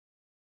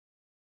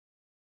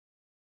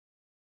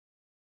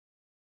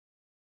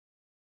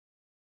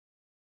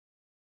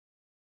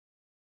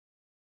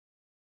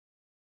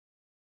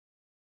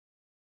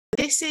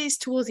this is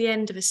towards the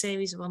end of a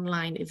series of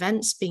online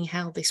events being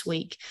held this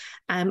week.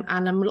 And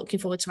I'm looking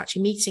forward to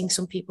actually meeting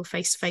some people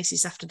face to face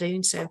this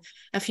afternoon. So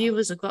a few of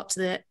us have got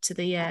to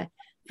the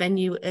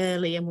venue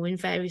early, and we're in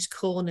various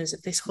corners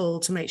of this hall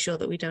to make sure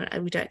that we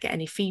don't get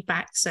any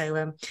feedback.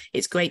 So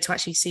it's great to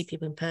actually see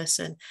people in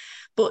person.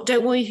 But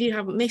don't worry if you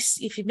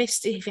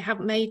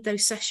haven't made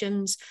those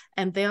sessions,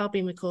 they are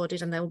being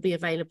recorded and they will be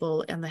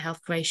available on the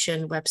Health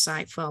Creation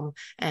website from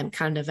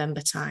kind of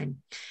November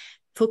time.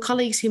 For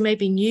colleagues who may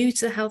be new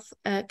to the Health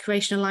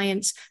Creation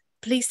Alliance,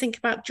 please think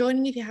about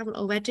joining if you haven't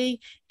already.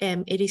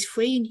 It is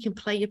free and you can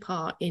play your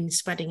part in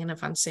spreading and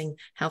advancing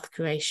health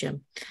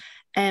creation.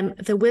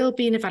 There will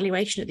be an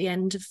evaluation at the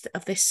end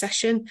of this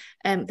session.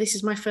 This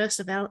is my first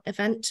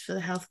event for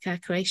the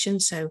Healthcare Creation,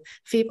 so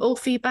all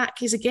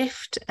feedback is a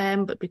gift,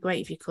 but it'd be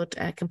great if you could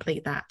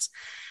complete that.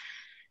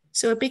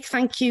 So a big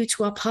thank you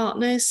to our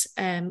partners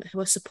who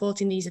are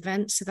supporting these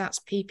events. So that's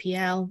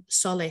PPL,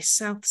 Solace,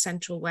 South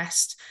Central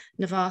West,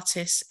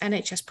 Novartis,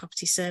 NHS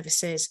Property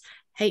Services,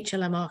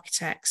 HLM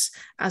Architects,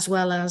 as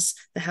well as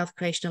the Health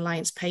Creation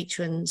Alliance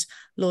patrons,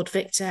 Lord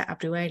Victor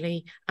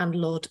Abdueli and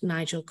Lord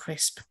Nigel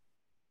Crisp.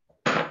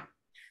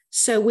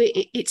 So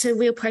it's a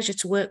real pleasure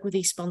to work with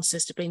these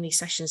sponsors to bring these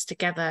sessions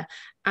together,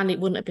 and it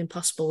wouldn't have been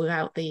possible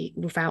without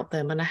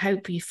them. And I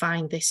hope you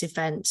find this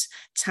event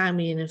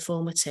timely and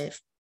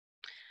informative.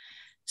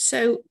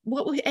 So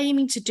what we're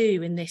aiming to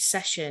do in this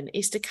session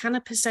is to kind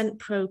of present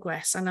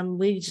progress, and I'm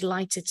really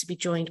delighted to be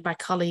joined by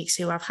colleagues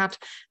who I've had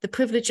the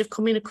privilege of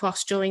coming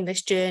across during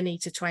this journey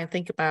to try and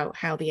think about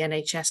how the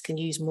NHS can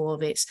use more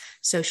of its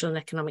social and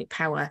economic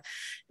power.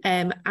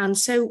 And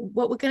so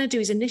what we're going to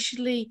do is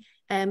initially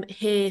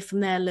hear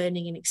from their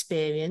learning and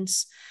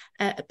experience,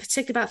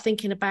 particularly about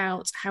thinking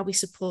about how we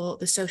support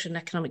the social and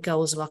economic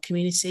goals of our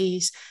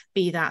communities,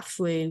 be that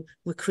through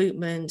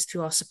recruitment,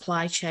 through our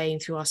supply chain,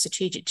 through our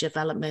strategic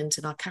development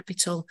and our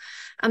capital.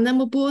 And then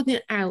we'll broaden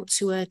it out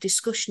to a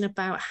discussion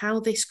about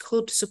how this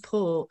could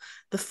support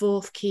the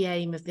fourth key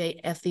aim of the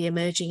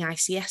emerging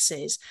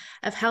ICSs,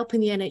 of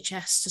helping the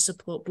NHS to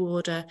support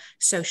broader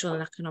social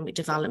and economic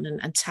development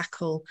and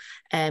tackle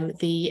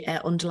the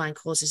underlying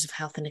causes of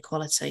health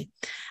inequality.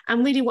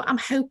 And really what I'm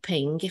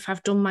hoping, if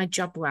I've done my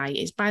job right,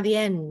 is by the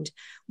end,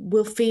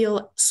 we'll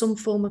feel some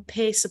form of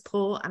peer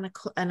support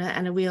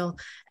and a real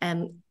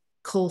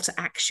call to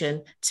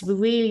action to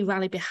really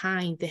rally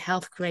behind the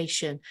health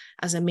creation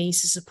as a means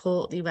to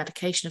support the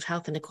eradication of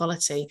health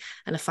inequality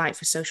and a fight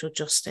for social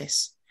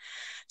justice.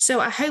 So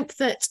I hope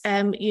that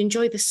you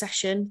enjoy the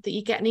session, that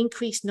you get an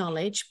increased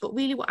knowledge, but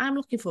really what I'm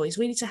looking for is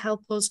really to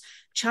help us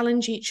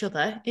challenge each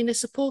other in a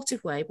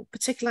supportive way. But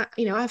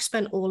particularly, I've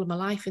spent all of my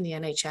life in the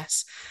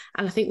NHS,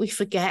 and I think we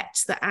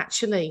forget that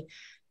actually,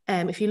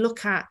 if you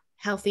look at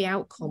healthy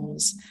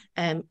outcomes,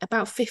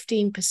 about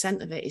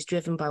 15% of it is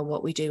driven by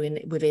what we do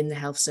within the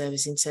health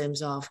service in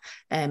terms of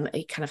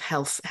a kind of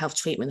health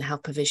treatment,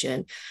 health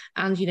provision,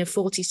 and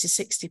 40 to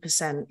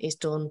 60% is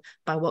done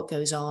by what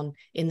goes on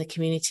in the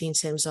community in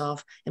terms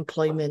of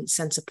employment,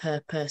 sense of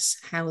purpose,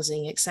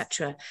 housing,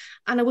 etc.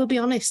 And I will be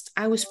honest,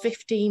 I was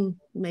 15,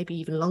 maybe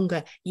even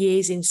longer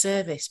years in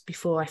service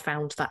before I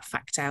found that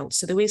fact out.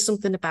 So there is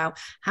something about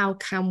how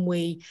can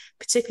we,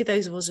 particularly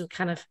those of us who are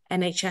kind of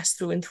NHS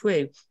through and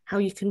through, how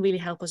you can really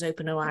help us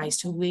open our eyes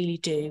to really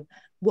do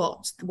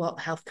what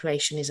health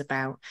creation is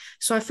about.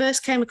 So I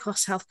first came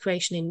across health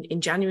creation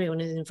in January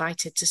when I was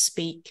invited to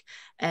speak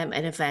an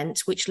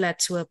event, which led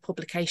to a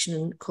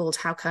publication called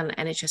How Can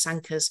NHS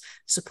Anchors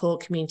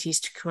Support Communities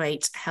to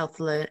Create Health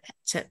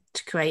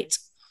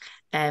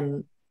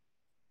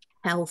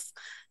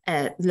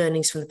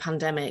learnings from the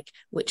pandemic,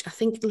 which I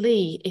think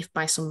Lee, if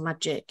by some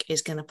magic,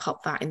 is going to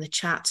pop that in the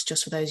chat,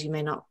 just for those who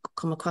may not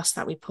come across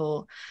that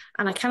report.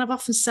 And I kind of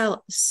often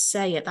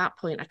say at that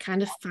point, I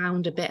kind of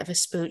found a bit of a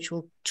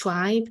spiritual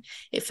tribe.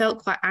 It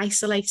felt quite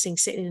isolating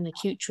sitting in an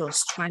acute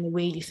trust, trying to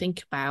really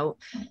think about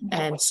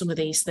some of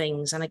these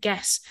things. And I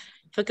guess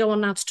if I go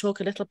on now to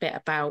talk a little bit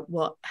about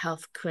what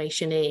health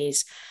creation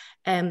is,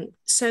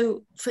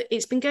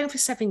 it's been going for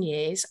 7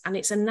 years, and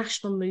it's a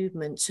national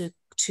movement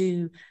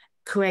to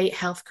create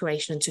health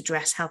creation and to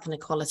address health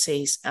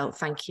inequalities. Oh,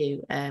 thank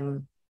you.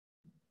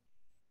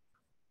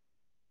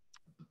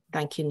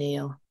 Thank you,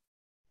 Neil.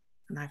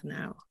 And I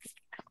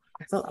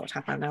thought that would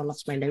happen. I've now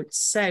lost my notes.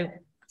 So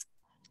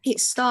it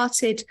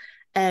started,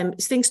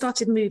 things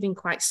started moving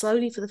quite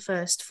slowly for the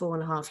first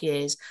 4.5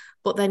 years,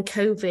 but then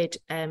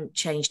COVID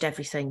changed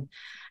everything.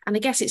 And I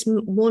guess it's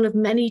one of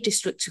many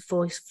destructive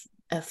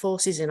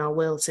forces in our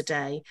world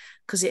today,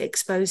 because it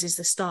exposes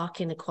the stark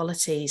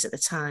inequalities at the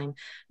time,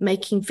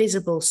 making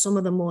visible some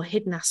of the more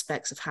hidden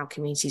aspects of how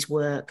communities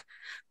work,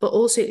 but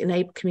also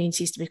enable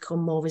communities to become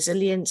more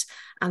resilient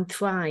and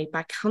thrive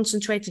by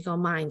concentrating our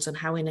minds on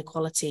how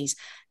inequalities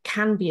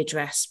can be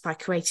addressed by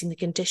creating the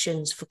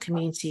conditions for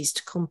communities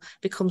to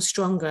become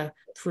stronger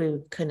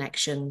through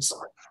connections.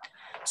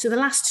 So the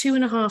last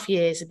 2.5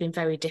 years have been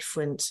very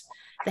different.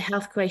 The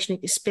health creation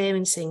is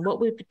experiencing what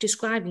we're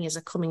describing as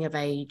a coming of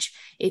age.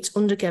 It's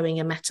undergoing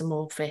a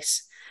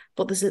metamorphosis,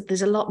 but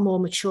there's a lot more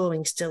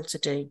maturing still to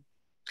do.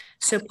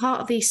 So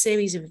part of these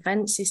series of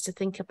events is to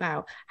think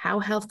about how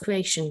health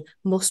creation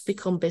must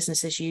become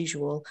business as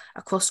usual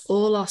across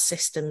all our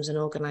systems and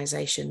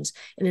organisations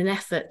in an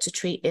effort to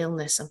treat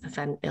illness and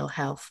prevent ill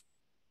health.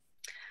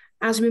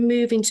 As we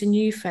move into a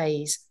new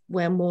phase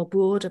where more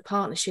broader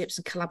partnerships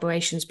and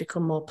collaborations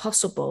become more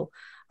possible,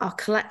 our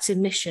collective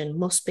mission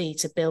must be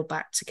to build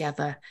back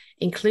together,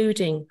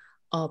 including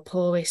our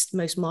poorest,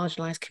 most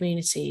marginalised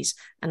communities,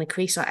 and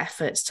increase our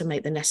efforts to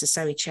make the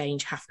necessary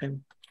change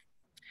happen.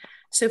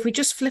 So if we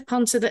just flip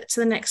on to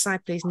the next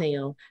slide, please,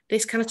 Neil,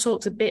 this kind of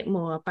talks a bit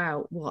more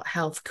about what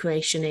health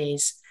creation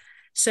is.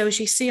 So as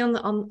you see on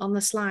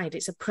the slide,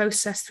 it's a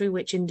process through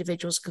which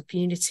individuals and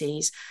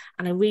communities,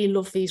 and I really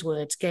love these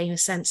words, gain a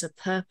sense of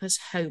purpose,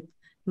 hope,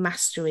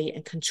 mastery,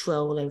 and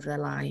control over their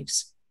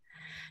lives.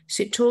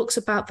 So it talks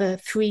about the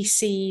 3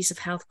 C's of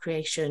health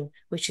creation,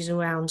 which is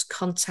around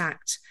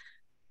contact,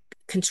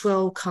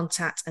 control,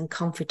 contact, and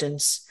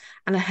confidence.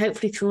 And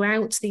hopefully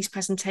throughout these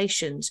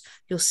presentations,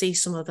 you'll see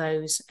some of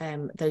those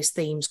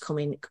themes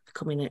coming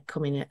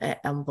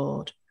on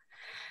board.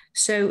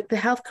 So the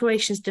Health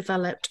Creation's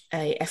developed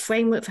a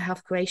framework for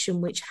health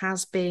creation, which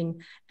has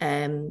been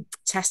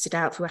tested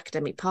out through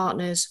academic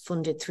partners,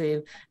 funded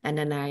through an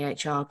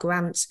NIHR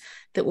grant,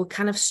 that will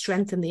kind of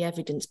strengthen the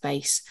evidence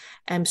base.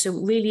 So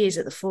it really is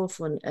at the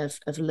forefront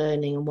of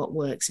learning and what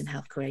works in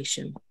health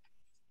creation.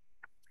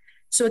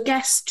 So I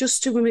guess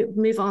just to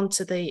move on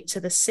to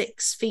the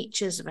 6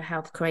 features of a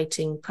health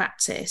creating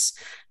practice,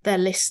 they're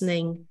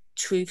listening,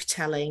 truth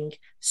telling,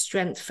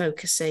 strength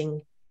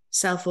focusing,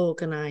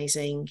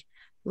 self-organizing,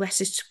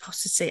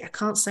 reciprocity. I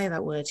can't say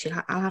that word.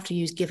 I'll have to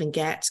use give and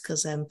get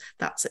because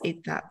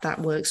that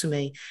works for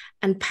me.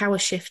 And power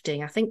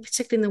shifting. I think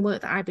particularly in the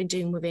work that I've been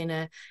doing within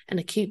an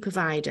acute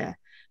provider,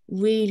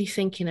 really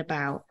thinking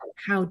about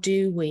how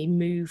do we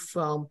move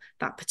from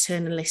that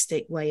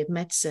paternalistic way of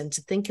medicine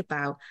to think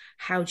about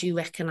how do you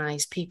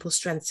recognise people's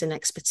strengths and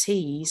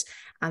expertise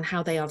and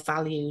how they are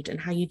valued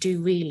and how you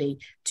do really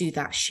do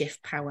that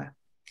shift power.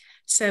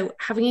 So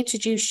having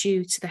introduced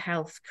you to the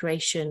health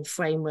creation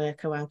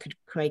framework around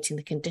creating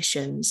the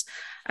conditions,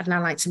 I'd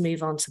now like to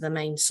move on to the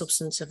main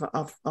substance of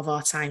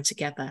our time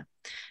together.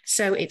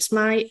 So it's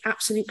my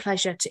absolute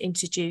pleasure to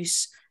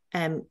introduce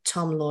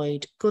Tom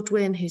Lloyd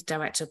Goodwin, who's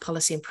Director of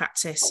Policy and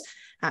Practice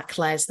at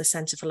CLES, the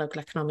Centre for Local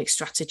Economic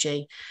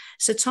Strategy.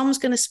 So Tom's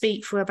going to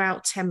speak for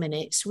about 10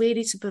 minutes,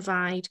 really to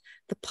provide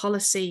the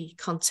policy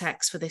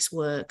context for this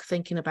work,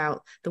 thinking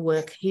about the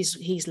work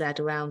he's led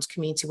around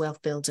community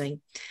wealth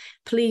building.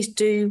 Please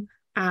do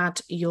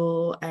add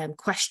your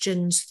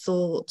questions,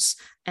 thoughts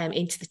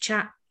into the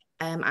chat,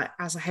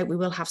 as I hope we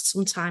will have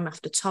some time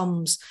after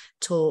Tom's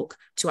talk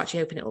to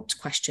actually open it up to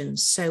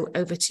questions. So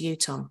over to you,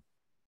 Tom.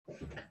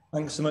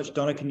 Thanks so much,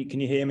 Donna. Can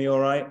you hear me all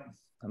right?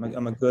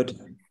 Am I good?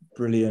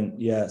 Brilliant.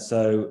 Yeah.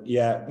 So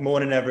yeah,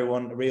 morning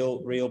everyone.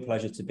 Real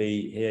pleasure to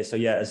be here. So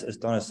yeah, as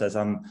Donna says,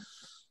 I'm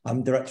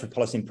Director of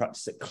Policy and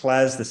Practice at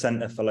CLES, the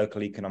Centre for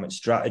Local Economic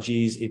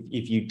Strategies.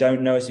 If you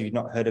don't know us, if you've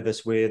not heard of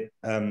us, we're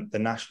the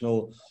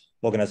National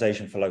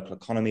Organisation for Local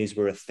Economies.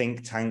 We're a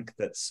think tank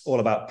that's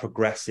all about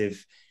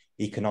progressive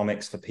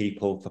economics for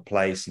people, for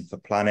place, and for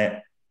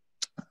planet.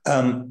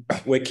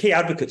 We're key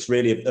advocates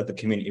really of the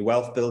community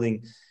wealth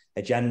building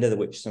agenda,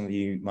 which some of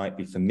you might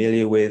be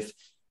familiar with.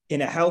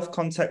 In a health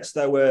context,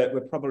 though,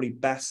 we're probably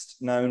best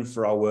known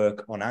for our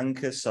work on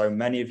anchors. So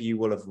many of you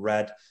will have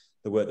read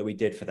the work that we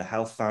did for the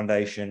Health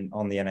Foundation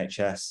on the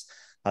NHS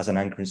as an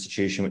anchor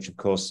institution, which of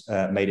course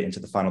made it into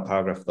the final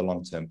paragraph of the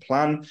long-term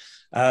plan.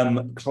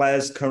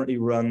 CLES currently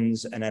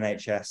runs an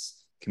NHS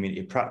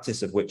community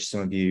practice, of which some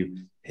of you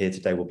here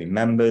today will be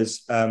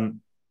members.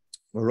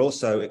 We're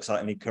also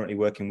excitingly currently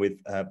working with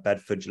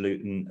Bedford,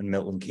 Luton and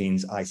Milton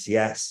Keynes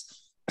ICS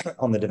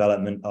on the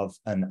development of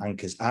an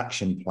anchors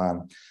action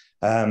plan.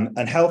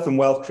 And health and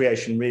wealth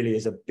creation really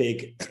is a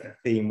big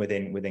theme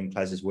within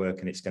CLES's work,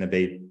 and it's going to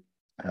be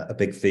a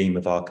big theme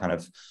of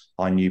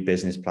our new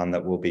business plan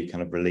that we'll be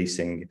kind of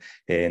releasing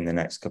here in the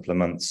next couple of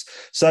months.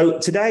 So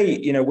today,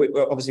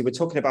 we're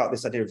talking about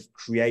this idea of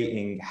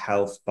creating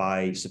health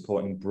by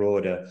supporting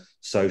broader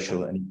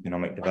social and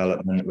economic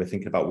development. We're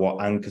thinking about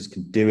what anchors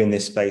can do in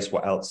this space,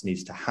 what else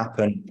needs to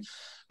happen.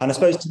 And I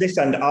suppose to this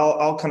end,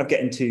 I'll kind of get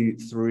into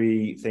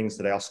 3 things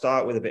today. I'll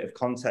start with a bit of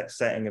context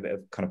setting, a bit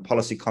of kind of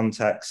policy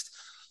context.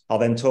 I'll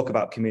then talk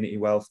about community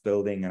wealth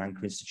building and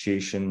anchor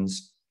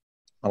institutions.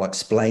 I'll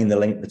explain the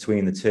link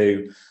between the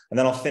two. And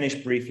then I'll finish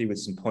briefly with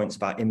some points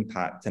about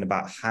impact and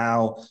about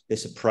how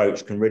this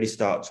approach can really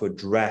start to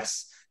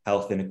address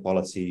health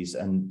inequalities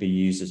and be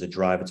used as a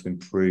driver to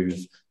improve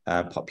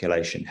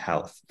population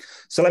health.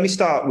 So let me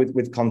start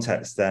with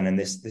context then, and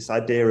this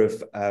idea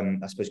of,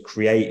 I suppose,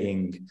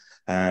 creating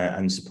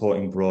and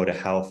supporting broader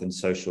health and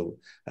social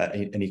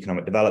and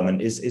economic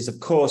development is of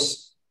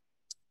course,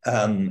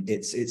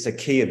 it's a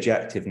key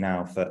objective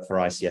now for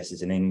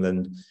ICSs in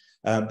England.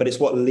 But it's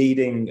what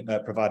leading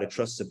provider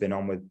trusts have been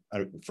on with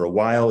for a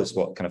while. It's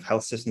what kind of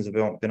health systems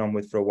have been on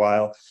with for a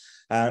while.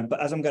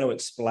 But as I'm going to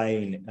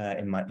explain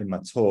in my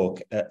talk,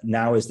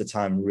 now is the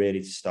time really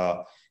to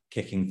start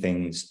kicking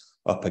things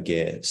up a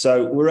gear.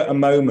 So we're at a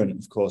moment,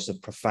 of course,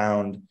 of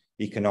profound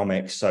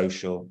economic,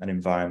 social, and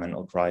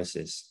environmental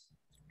crisis.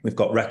 We've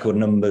got record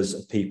numbers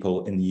of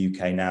people in the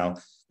UK now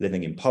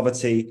living in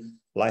poverty.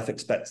 Life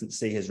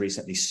expectancy has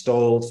recently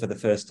stalled for the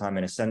first time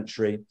in a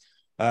century.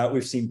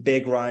 We've seen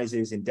big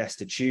rises in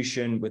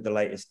destitution, with the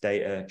latest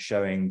data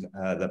showing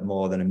that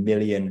more than 1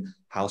 million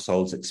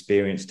households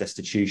experienced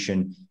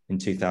destitution in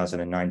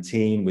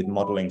 2019, with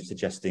modelling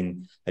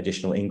suggesting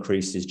additional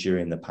increases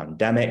during the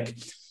pandemic.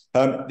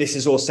 This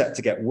is all set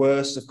to get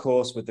worse, of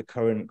course, with the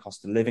current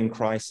cost of living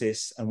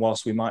crisis. And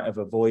whilst we might have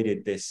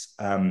avoided this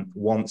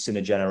once in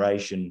a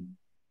generation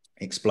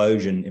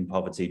explosion in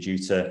poverty due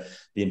to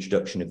the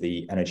introduction of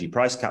the energy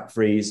price cap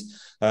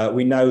freeze,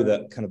 we know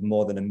that kind of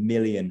more than 1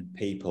 million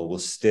people will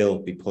still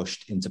be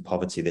pushed into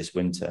poverty this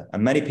winter.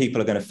 And many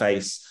people are going to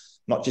face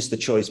not just the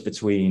choice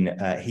between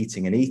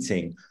heating and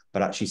eating,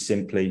 but actually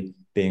simply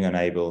being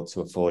unable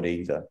to afford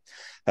either.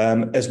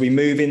 As we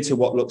move into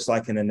what looks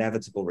like an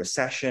inevitable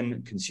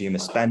recession, consumer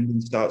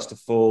spending starts to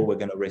fall. We're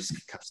going to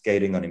risk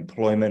cascading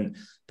unemployment,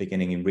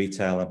 beginning in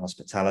retail and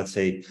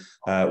hospitality,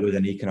 with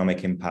an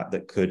economic impact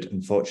that could,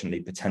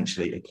 unfortunately,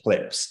 potentially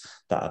eclipse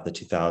that of the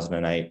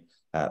 2008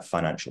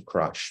 financial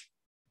crash.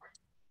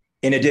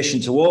 In addition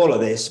to all of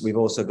this, we've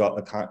also got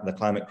the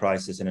climate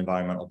crisis and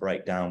environmental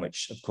breakdown,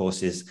 which of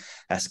course is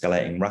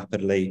escalating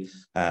rapidly.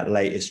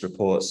 Latest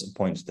reports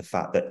point to the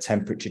fact that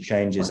temperature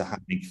changes are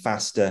happening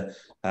faster,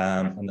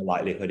 and the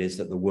likelihood is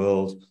that the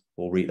world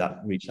will reach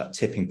that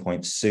tipping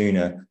point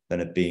sooner than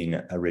had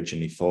been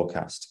originally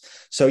forecast.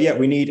 So yeah,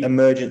 we need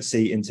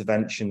emergency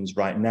interventions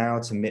right now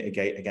to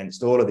mitigate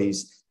against all of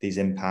these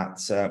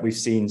impacts. We've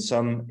seen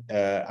some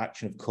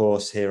action, of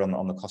course, here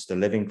on the cost of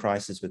living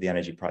crisis with the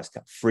energy price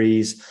cap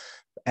freeze.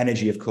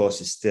 Energy, of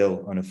course, is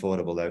still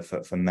unaffordable, though,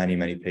 for many,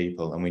 many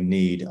people, and we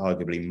need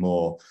arguably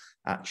more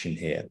action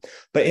here.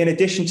 But in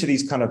addition to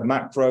these kind of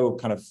macro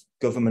kind of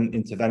government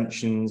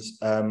interventions,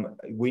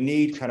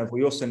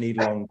 we also need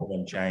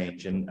long-term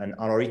change, and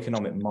our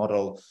economic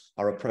model,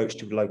 our approach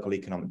to local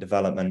economic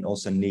development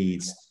also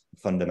needs a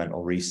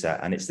fundamental reset.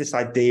 And it's this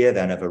idea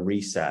then of a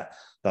reset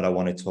that I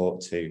want to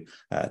talk to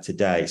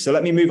today. So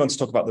let me move on to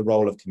talk about the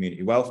role of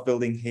community wealth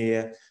building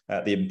here,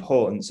 the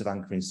importance of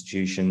anchor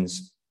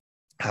institutions,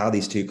 how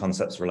these two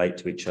concepts relate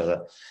to each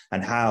other,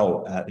 and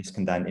how this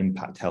can then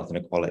impact health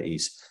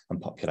inequalities and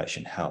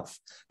population health.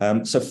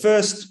 So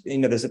first,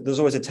 there's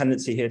always a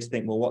tendency here to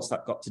think, well, what's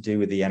that got to do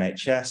with the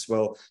NHS?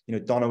 Well,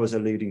 Donna was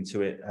alluding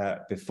to it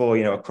before.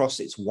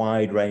 Across its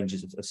wide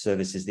ranges of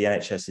services, the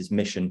NHS's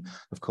mission,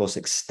 of course,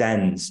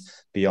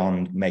 extends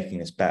beyond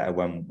making us better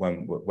when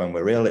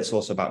we're ill. It's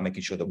also about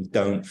making sure that we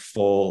don't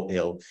fall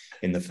ill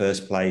in the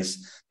first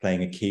place,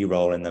 playing a key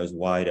role in those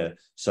wider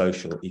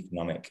social,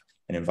 economic,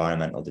 and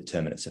environmental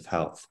determinants of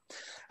health.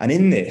 And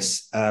in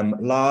this,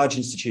 large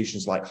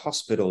institutions like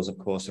hospitals, of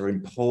course, are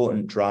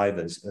important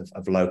drivers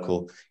of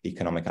local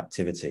economic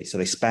activity. So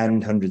they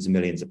spend hundreds of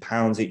millions of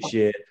pounds each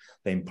year,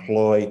 they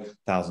employ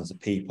thousands of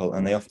people,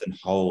 and they often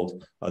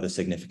hold other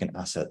significant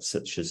assets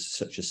such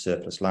as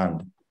surplus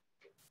land.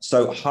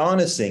 So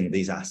harnessing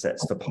these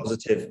assets for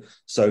positive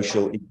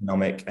social,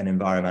 economic, and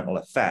environmental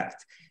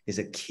effect is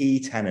a key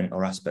tenet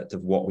or aspect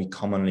of what we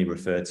commonly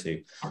refer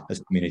to as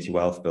community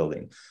wealth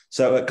building.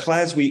 So at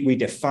CLES, we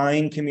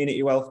define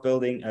community wealth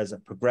building as a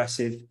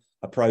progressive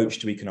approach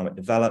to economic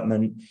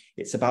development.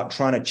 It's about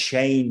trying to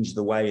change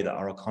the way that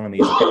our economy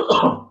is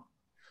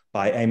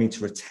by aiming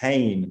to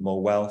retain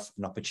more wealth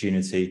and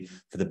opportunity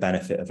for the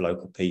benefit of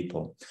local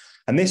people.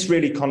 And this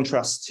really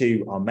contrasts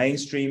to our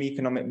mainstream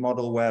economic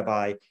model,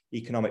 whereby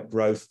economic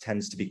growth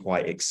tends to be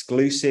quite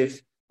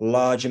exclusive.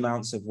 Large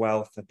amounts of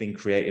wealth have been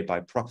created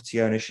by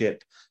property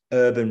ownership.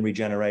 Urban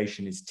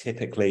regeneration is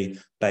typically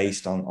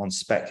based on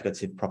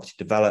speculative property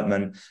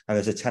development, and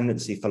there's a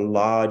tendency for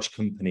large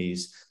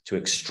companies to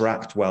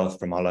extract wealth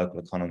from our local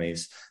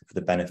economies for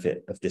the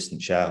benefit of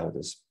distant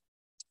shareholders.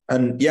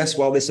 And yes,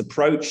 while this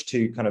approach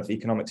to kind of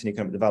economics and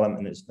economic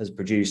development has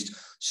produced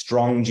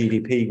strong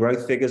GDP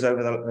growth figures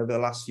over the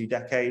last few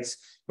decades,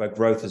 where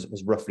growth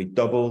has roughly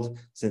doubled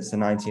since the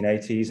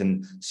 1980s,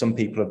 and some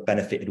people have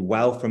benefited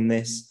well from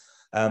this,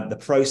 the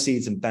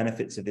proceeds and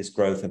benefits of this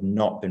growth have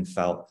not been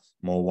felt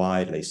more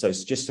widely. So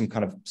it's just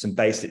some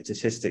basic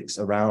statistics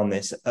around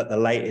this. At the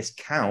latest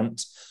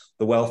count,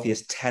 the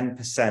wealthiest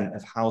 10%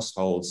 of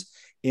households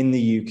in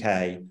the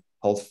UK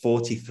hold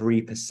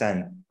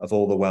 43% of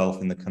all the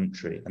wealth in the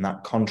country. And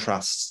that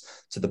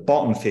contrasts to the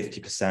bottom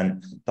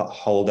 50% that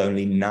hold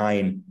only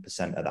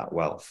 9% of that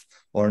wealth.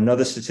 Or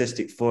another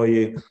statistic for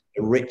you,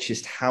 the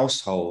richest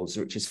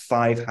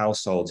 5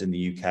 households in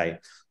the UK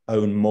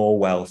own more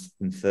wealth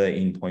than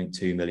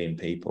 13.2 million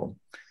people.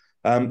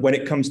 When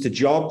it comes to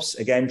jobs,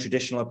 again,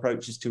 traditional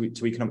approaches to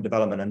economic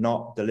development are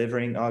not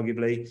delivering,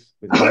 arguably,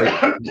 with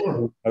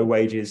low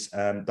wages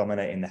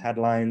dominating the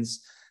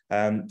headlines.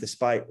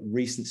 Despite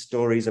recent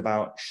stories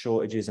about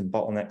shortages and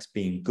bottlenecks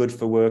being good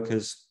for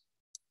workers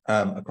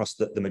across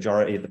the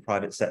majority of the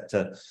private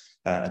sector,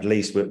 At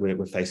least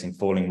we're facing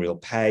falling real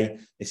pay.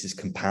 This is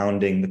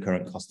compounding the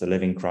current cost of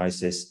living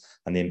crisis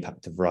and the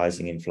impact of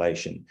rising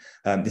inflation.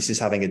 This is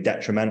having a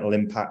detrimental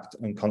impact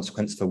and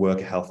consequence for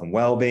worker health and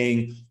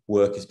well-being.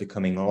 Work is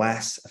becoming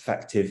less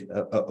effective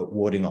at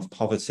warding off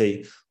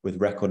poverty, with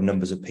record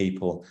numbers of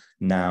people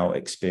now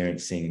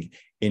experiencing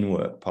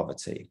in-work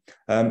poverty.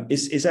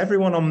 Is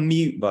everyone on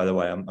mute, by the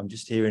way? I'm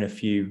just hearing a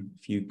few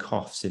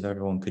coughs. If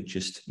everyone could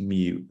just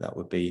mute, that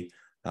would be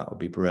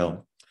brilliant.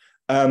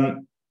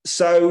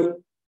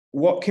 So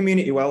what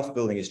community wealth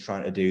building is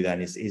trying to do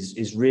then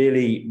is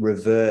really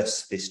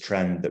reverse this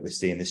trend that we're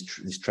seeing,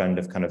 this trend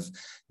of kind of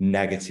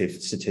negative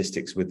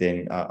statistics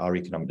within our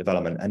economic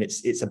development. And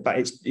it's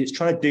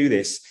trying to do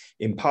this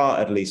in part,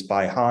 at least,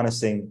 by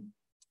harnessing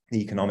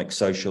the economic,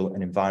 social,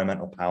 and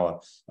environmental power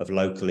of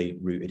locally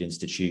rooted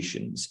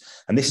institutions.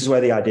 And this is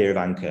where the idea of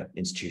anchor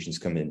institutions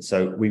come in.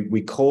 So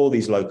we call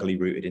these locally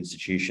rooted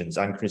institutions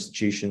anchor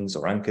institutions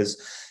or anchors.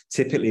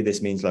 Typically,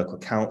 this means local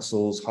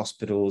councils,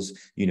 hospitals,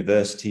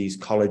 universities,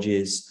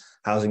 colleges,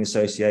 housing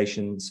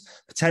associations,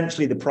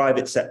 potentially the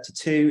private sector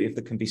too, if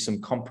there can be some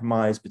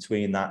compromise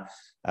between that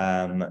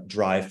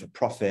drive for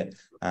profit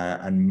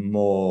and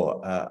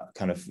more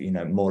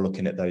more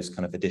looking at those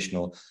kind of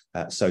additional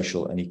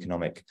social and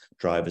economic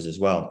drivers as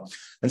well.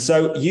 And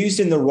so used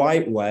in the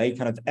right way,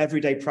 kind of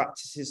everyday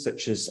practices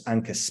such as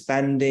anchor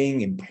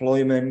spending,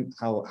 employment,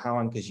 how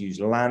anchors use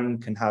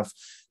land can have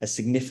a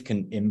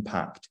significant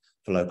impact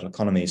for local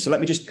economies. So let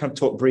me just kind of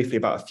talk briefly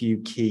about a few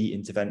key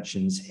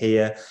interventions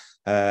here.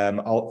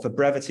 For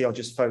brevity, I'll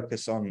just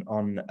focus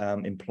on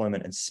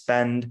employment and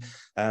spend.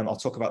 I'll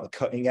talk about the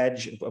cutting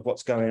edge of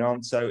what's going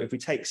on. So if we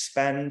take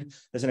spend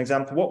as an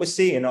example, what we're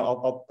seeing,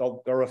 I'll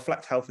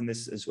reflect health in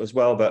this as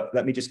well, but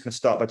let me just kind of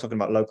start by talking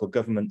about local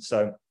government.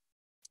 So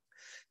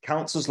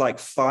councils like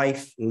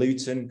Fife,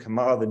 Luton,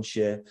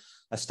 Carmarthenshire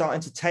are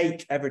starting to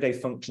take everyday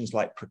functions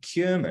like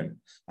procurement,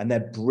 and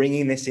they're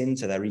bringing this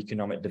into their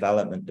economic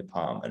development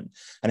department.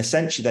 And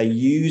essentially, they're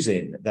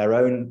using their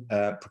own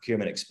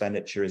procurement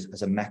expenditure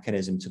as a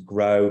mechanism to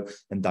grow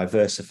and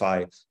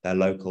diversify their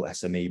local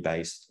SME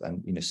base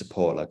and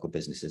support local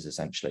businesses,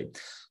 essentially.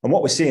 And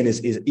what we're seeing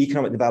is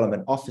economic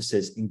development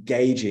officers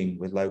engaging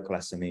with local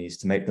SMEs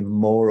to make them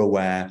more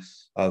aware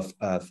of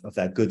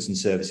their goods and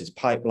services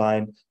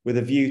pipeline, with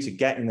a view to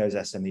getting those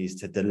SMEs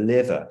to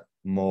deliver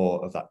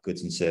more of that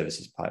goods and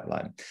services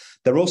pipeline.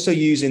 They're also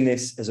using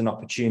this as an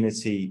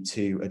opportunity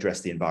to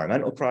address the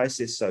environmental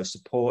crisis, so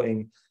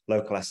supporting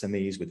local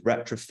SMEs with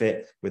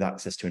retrofit, with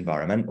access to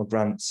environmental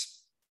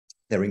grants.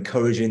 They're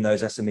encouraging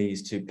those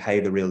SMEs to pay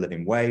the real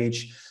living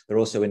wage. They're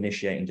also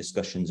initiating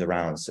discussions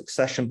around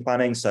succession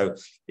planning. So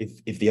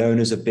if the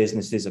owners of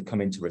businesses are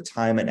coming to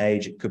retirement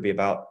age, it could be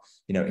about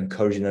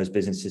encouraging those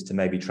businesses to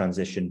maybe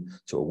transition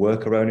to a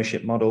worker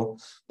ownership model.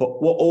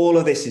 But what all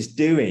of this is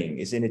doing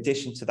is, in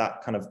addition to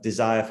that kind of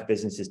desire for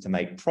businesses to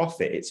make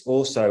profit, it's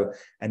also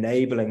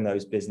enabling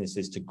those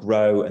businesses to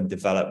grow and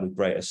develop with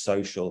greater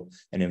social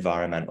and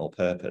environmental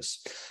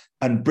purpose.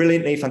 And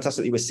brilliantly,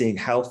 fantastically, we're seeing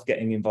health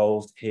getting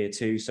involved here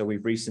too. So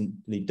we've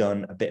recently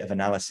done a bit of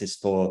analysis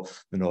for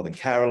the Northern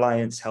Care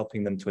Alliance,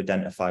 helping them to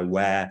identify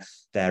where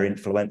their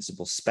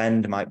influenceable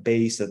spend might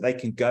be, so that they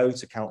can go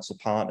to council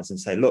partners and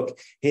say, look,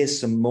 here's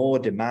some more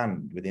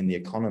demand within the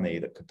economy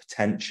that could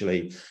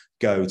potentially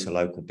go to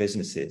local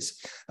businesses.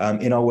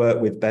 In our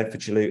work with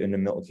Bedfordshire Luton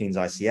and Milton Keynes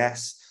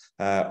ICS,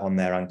 on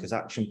their Anchors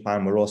Action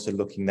Plan, we're also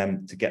looking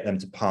to get them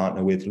to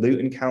partner with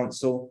Luton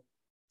Council,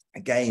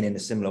 again, in a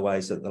similar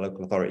way, so that the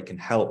local authority can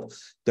help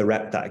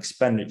direct that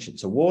expenditure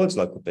towards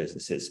local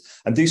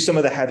businesses and do some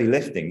of the heavy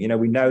lifting.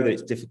 We know that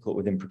it's difficult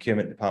within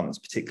procurement departments,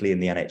 particularly in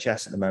the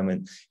NHS at the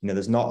moment.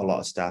 There's not a lot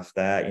of staff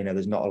there.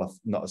 There's not a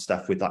lot of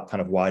staff with that kind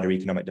of wider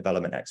economic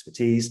development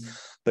expertise.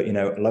 But,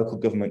 local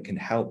government can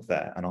help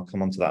there. And I'll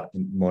come on to that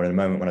more in a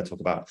moment when I talk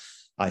about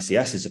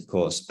ICSs, of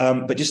course.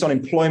 But just on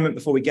employment,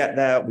 before we get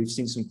there, we've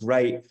seen some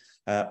great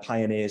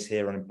pioneers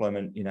here on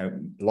employment.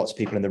 Lots of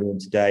people in the room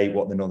today,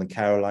 what the Northern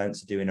Care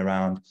Alliance are doing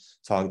around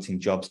targeting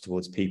jobs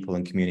towards people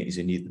and communities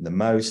who need them the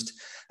most.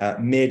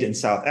 Mid and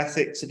South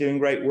Essex are doing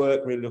great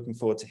work. Really looking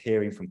forward to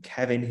hearing from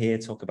Kevin here,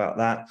 talk about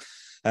that.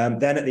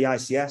 Then at the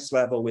ICS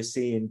level, we're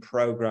seeing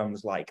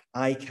programs like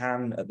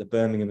ICANN at the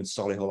Birmingham and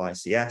Solihull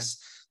ICS,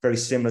 very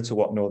similar to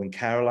what Northern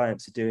Care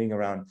Alliance are doing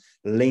around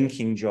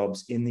linking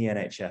jobs in the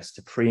NHS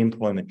to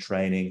pre-employment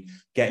training,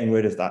 getting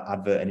rid of that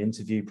advert and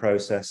interview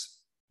process,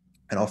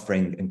 and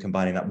offering and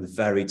combining that with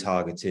very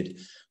targeted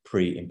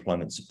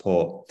pre-employment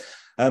support.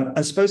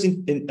 I suppose,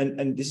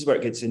 and this is where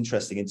it gets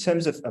interesting, in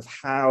terms of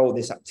how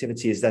this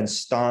activity is then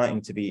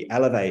starting to be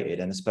elevated,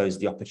 and I suppose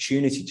the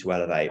opportunity to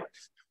elevate,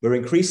 we're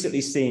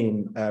increasingly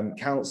seeing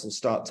councils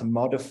start to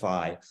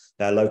modify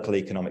their local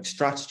economic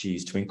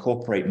strategies to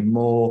incorporate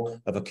more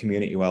of a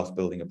community wealth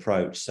building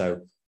approach.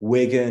 So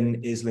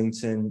Wigan,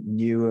 Islington,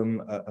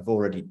 Newham have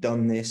already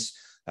done this.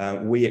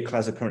 We at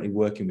CLES are currently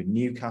working with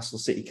Newcastle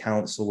City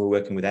Council. We're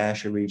working with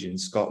Ayrshire region in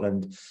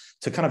Scotland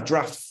to kind of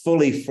draft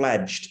fully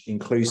fledged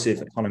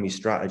inclusive economy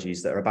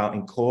strategies that are about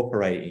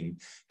incorporating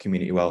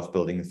community wealth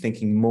building and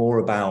thinking more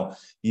about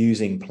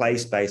using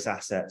place-based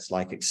assets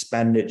like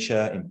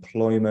expenditure,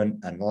 employment,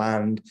 and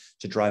land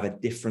to drive a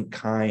different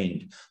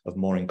kind of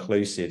more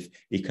inclusive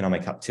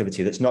economic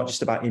activity that's not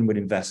just about inward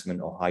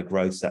investment or high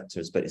growth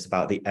sectors, but it's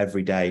about the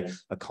everyday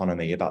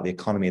economy, about the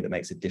economy that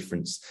makes a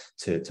difference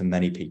to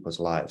many people's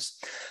lives.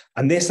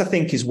 And this, I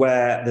think, is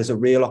where there's a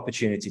real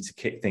opportunity to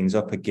kick things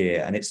up a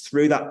gear. And it's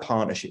through that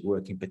partnership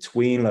working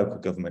between local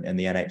government and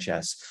the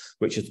NHS,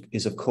 which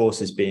is of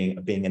course, is being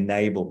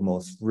enabled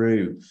more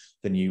through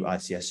the new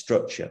ICS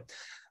structure.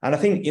 And I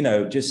think, you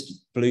know,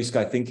 just blue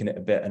sky thinking it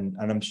a bit, and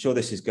I'm sure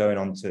this is going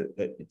on to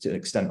an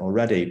extent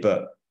already,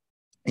 but,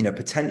 you know,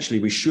 potentially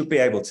we should be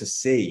able to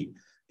see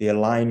the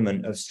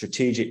alignment of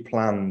strategic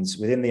plans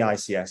within the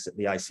ICS at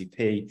the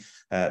ICP,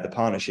 the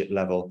partnership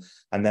level,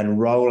 and then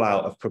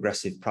rollout of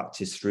progressive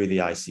practice through the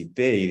ICB,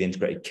 the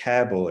Integrated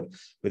Care Board,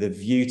 with a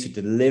view to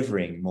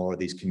delivering more of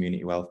these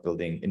community wealth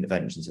building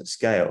interventions at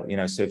scale. You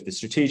know, so if the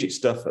strategic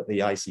stuff at the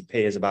ICP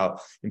is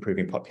about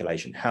improving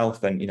population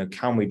health, then, you know,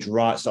 can we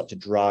start to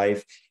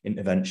drive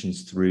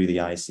interventions through the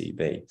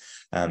ICB,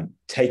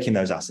 taking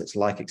those assets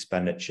like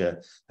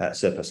expenditure,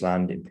 surplus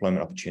land,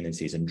 employment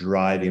opportunities, and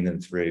driving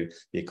them through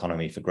the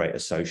economy for greater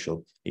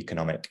social,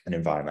 economic, and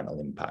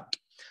environmental impact.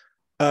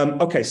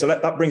 Okay, so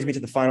that brings me to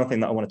the final thing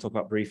that I want to talk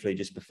about briefly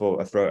just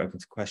before I throw it open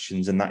to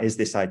questions, and that is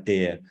this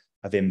idea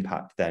of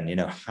impact then. You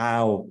know,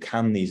 how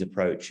can these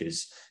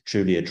approaches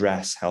truly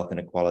address health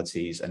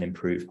inequalities and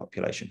improve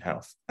population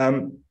health?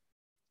 On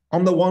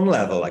the one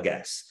level, I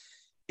guess,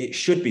 it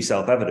should be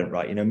self-evident,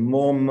 right? You know,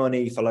 more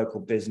money for local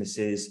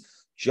businesses,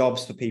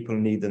 jobs for people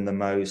who need them the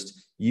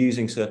most,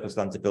 using surplus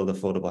land to build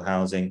affordable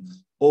housing,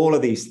 all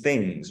of these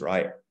things,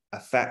 right,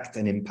 affect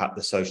and impact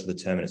the social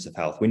determinants of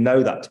health. We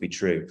know that to be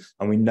true,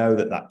 and we know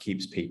that that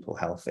keeps people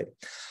healthy.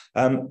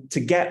 To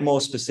get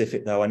more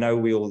specific, though, I know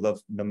we all love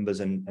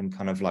numbers and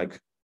kind of like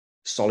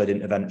solid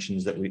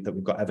interventions that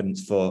we've got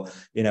evidence for.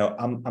 You know,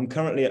 I'm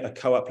currently a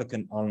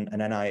co-applicant on an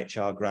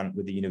NIHR grant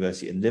with the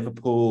University of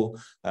Liverpool,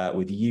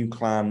 with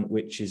UCLan,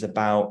 which is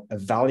about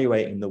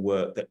evaluating the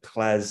work that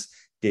CLES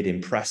did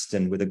in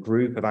Preston with a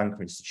group of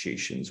anchor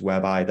institutions,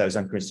 whereby those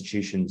anchor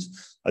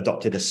institutions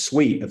adopted a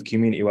suite of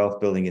community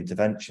wealth building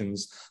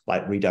interventions,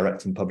 like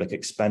redirecting public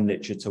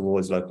expenditure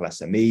towards local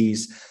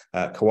SMEs,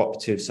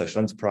 cooperatives,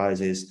 social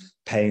enterprises,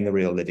 paying the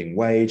real living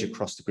wage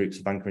across the groups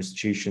of anchor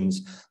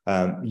institutions,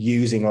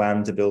 using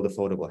land to build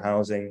affordable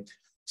housing.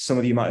 Some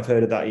of you might have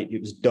heard of that.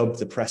 It was dubbed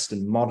the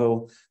Preston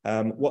model.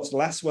 What's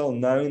less well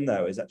known,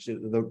 though, is actually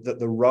that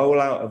the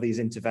rollout of these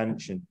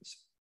interventions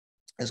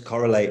has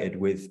correlated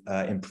with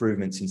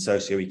improvements in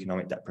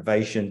socioeconomic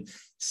deprivation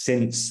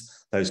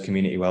since those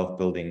community wealth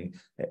building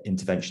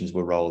interventions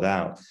were rolled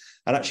out.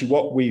 And actually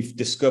what we've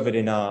discovered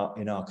in our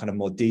kind of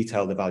more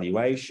detailed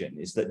evaluation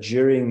is that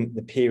during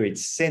the period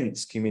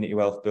since community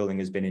wealth building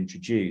has been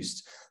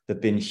introduced, there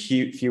have been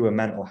fewer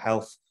mental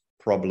health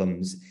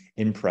problems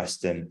in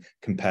Preston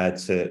compared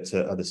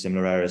to other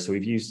similar areas. So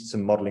we've used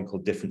some modeling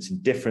called difference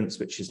in difference,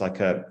 which is like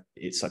a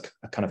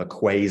kind of a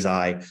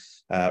quasi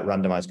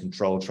randomized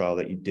control trial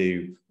that you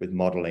do with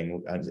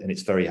modeling, and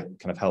it's very kind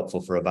of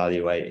helpful for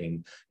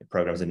evaluating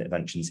programs and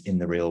interventions in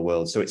the real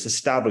world. So it's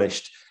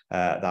established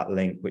that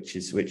link, which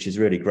is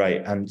really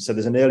great. And so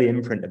there's an early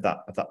imprint of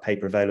that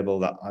paper available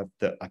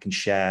that I can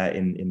share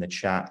in the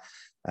chat.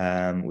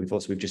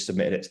 We've just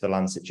submitted it to the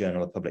Lancet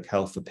Journal of Public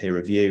Health for peer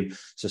review.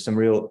 So some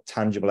real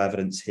tangible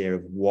evidence here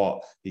of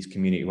what these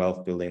community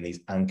wealth building,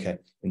 these anchor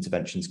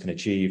interventions can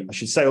achieve. I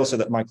should say also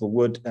that Michael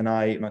Wood,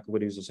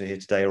 who's also here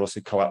today, are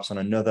also co-ops on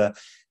another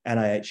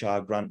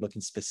NIHR grant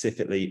looking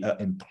specifically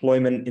at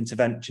employment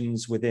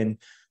interventions within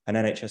an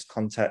NHS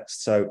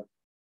context. So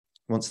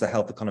once the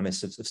health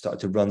economists have started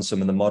to run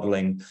some of the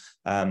modelling,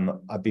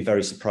 I'd be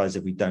very surprised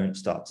if we don't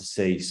start to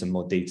see some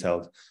more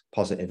detailed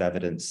positive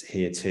evidence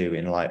here too,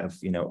 in light of,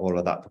 you know, all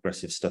of that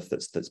progressive stuff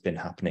that's been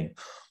happening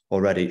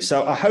already.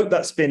 So I hope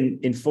that's been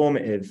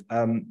informative.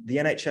 The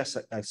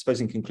NHS, I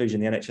suppose in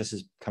conclusion, the NHS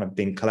has kind of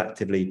been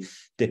collectively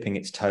dipping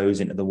its toes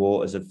into the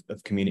waters of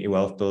community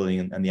wealth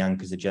building and the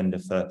anchors agenda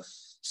for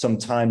some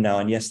time now.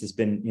 And yes, there's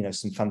been, you know,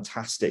 some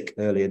fantastic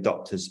early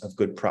adopters of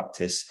good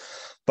practice.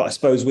 But I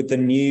suppose with the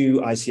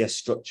new ICS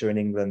structure in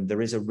England,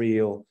 there is a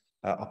real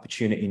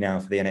opportunity now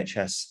for the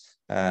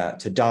NHS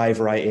to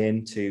dive right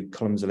in, to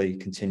clumsily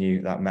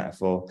continue that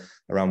metaphor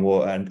around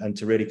water, and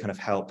to really kind of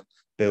help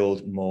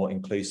build more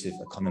inclusive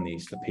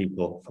economies for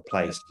people, for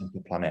place, and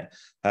for planet.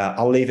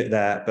 I'll leave it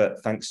there,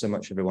 but thanks so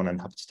much, everyone, and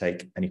happy to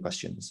take any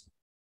questions.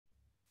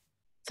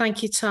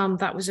 Thank you, Tom.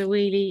 That was a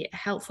really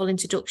helpful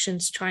introduction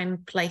to try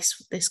and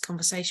place this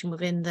conversation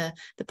within the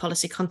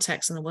policy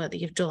context and the work that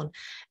you've done.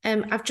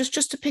 I've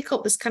just to pick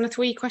up, there's kind of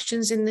 3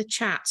 questions in the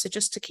chat. So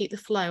just to keep the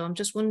flow, I'm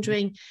just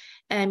wondering,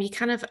 you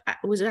kind of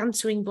was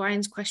answering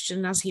Brian's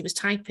question as he was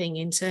typing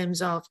in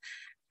terms of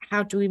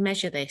how do we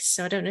measure this?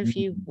 So I don't know if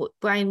you,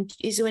 Brian,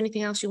 is there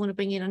anything else you want to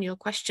bring in on your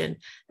question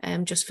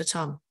just for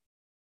Tom?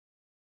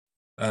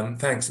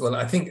 Thanks. Well,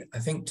 I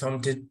think Tom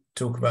did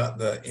talk about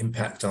the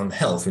impact on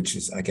health, which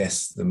is, I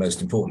guess, the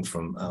most important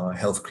from our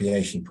health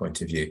creation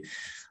point of view.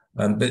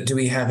 But do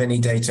we have any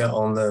data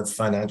on the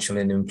financial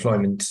and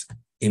employment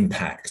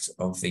impact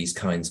of these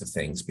kinds of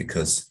things?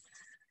 Because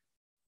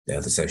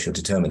they're the social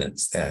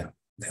determinants.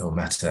 They'll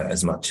matter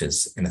as much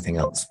as anything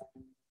else.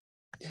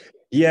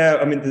 Yeah,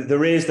 I mean,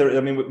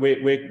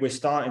 we're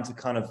starting to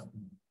kind of,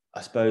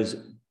 I suppose,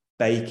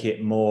 bake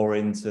it more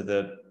into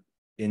the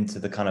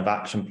kind of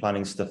action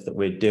planning stuff that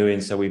we're doing.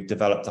 So we've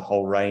developed a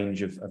whole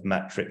range of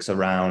metrics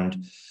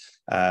around,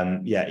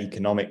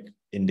 economic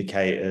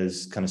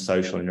indicators, kind of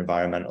social and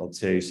environmental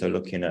too. So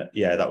looking at,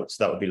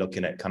 that would be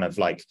looking at kind of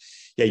like,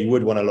 you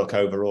would want to look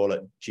overall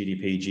at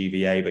GDP,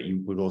 GVA, but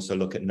you would also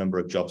look at number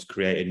of jobs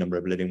created, number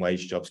of living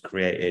wage jobs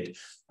created.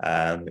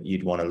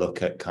 You'd want to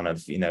look at kind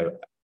of,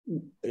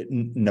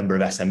 number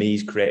of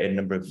SMEs created,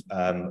 number of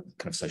kind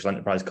of social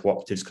enterprise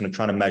cooperatives, kind of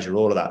trying to measure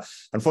all of that.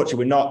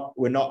 Unfortunately,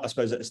 we're not, I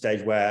suppose, at a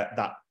stage where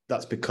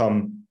that's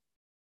become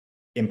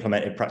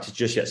implemented practice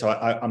just yet. So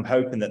I'm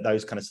hoping that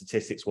those kind of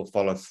statistics will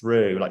follow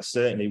through. Like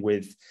certainly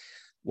with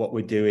what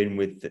we're doing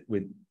with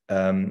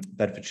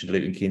Bedfordshire,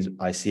 Luton Keynes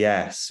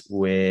ICS,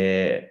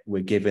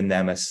 we're giving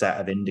them a set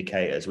of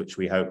indicators which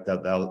we hope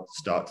that they'll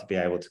start to be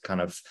able to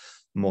kind of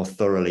more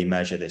thoroughly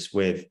measure this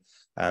with.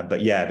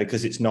 But yeah,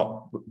 because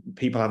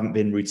people haven't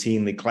been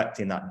routinely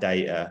collecting that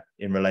data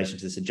in relation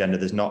to this agenda.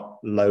 There's not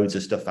loads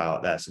of stuff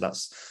out there. So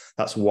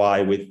that's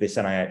why with this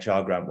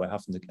NIHR grant, we're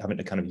having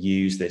to kind of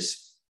use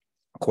this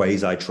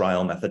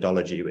quasi-trial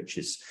methodology, which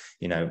is,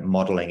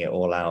 modeling it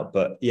all out.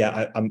 But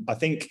yeah, I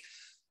think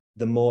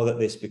the more that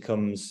this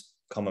becomes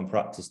common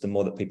practice, the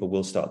more that people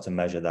will start to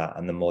measure that,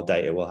 and the more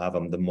data we'll have,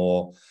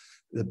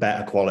 the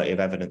better quality of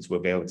evidence we'll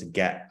be able to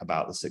get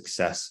about the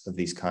success of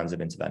these kinds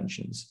of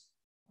interventions.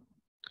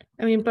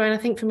 I mean, Brian, I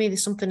think for me,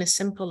 there's something as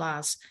simple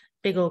as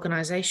big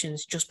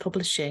organisations just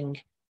publishing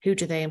who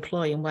do they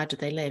employ and where do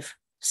they live.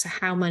 So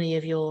how many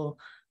of your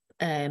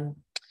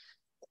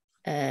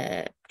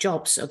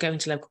jobs are going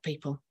to local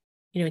people?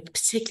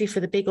 Particularly for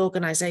the big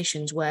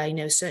organisations where,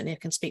 certainly I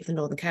can speak for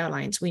Northern Care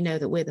Alliance, we know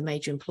that we're the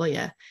major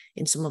employer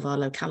in some of our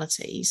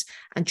localities,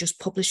 and just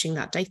publishing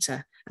that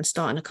data and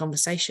starting a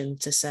conversation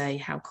to say,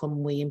 how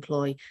come we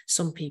employ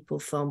some people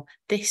from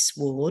this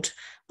ward,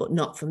 but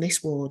not from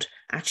this ward?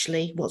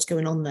 Actually, what's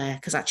going on there?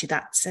 Because actually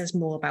that says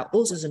more about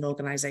us as an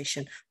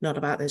organisation, not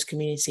about those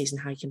communities, and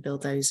how you can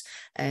build those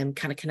kind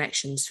of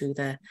connections through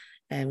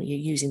you're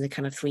using the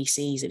kind of 3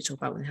 C's that we talk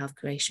about with health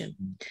creation.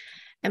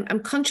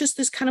 I'm conscious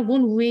there's kind of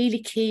one really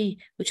key,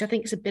 which I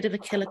think is a bit of a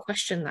killer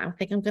question that I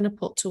think I'm going to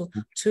put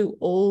to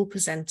all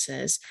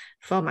presenters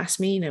from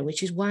ASMINA,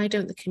 which is, why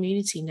don't the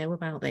community know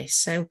about this?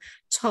 So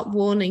top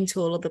warning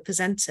to all of the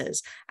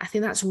presenters. I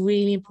think that's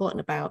really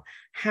important about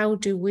how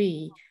do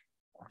we,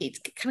 it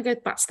kind of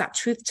goes back to that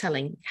truth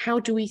telling. How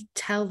do we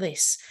tell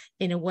this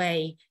in a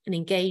way and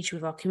engage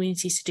with our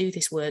communities to do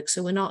this work?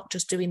 So we're not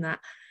just doing that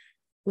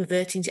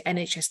reverting to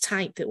NHS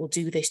type that will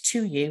do this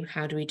to you.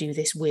 How do we do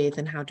this with,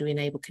 and how do we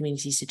enable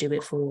communities to do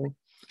it for?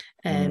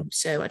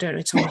 So I don't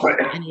know, Tom, if you've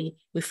got any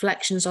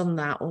reflections on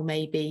that, or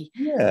maybe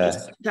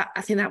that.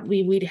 I think that would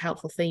be a really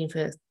helpful theme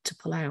to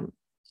pull out.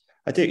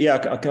 I do,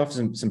 I can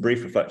offer some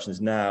brief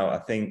reflections now. I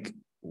think,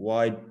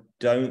 why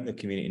don't the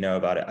community know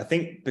about it? I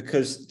think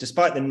because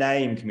despite the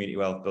name community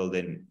wealth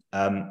building,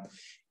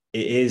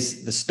 it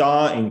is the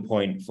starting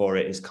point for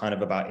it is kind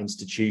of about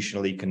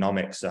institutional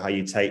economics. So how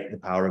you take the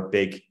power of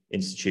big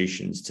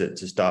institutions to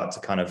start to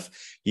kind of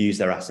use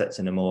their assets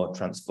in a more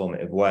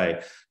transformative way.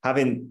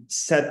 Having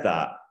said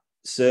that,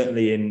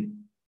 certainly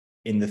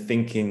in the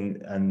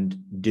thinking and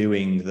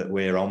doing that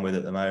we're on with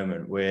at the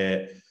moment,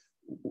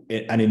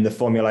 and in the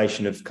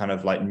formulation of kind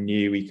of like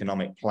new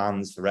economic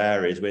plans for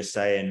areas, we're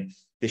saying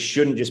this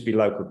shouldn't just be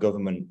local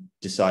government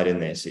deciding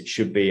this. It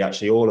should be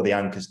actually all of the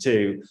anchors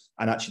too,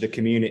 and actually the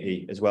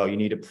community as well. You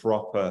need a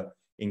proper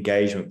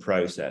engagement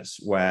process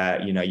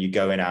where, you're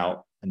going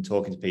out and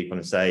talking to people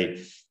and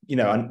say,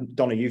 and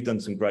Donna, you've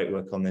done some great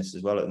work on this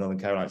as well at Northern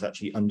Care Alliance,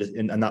 actually,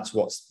 and that's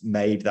what's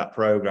made that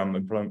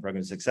employment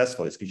program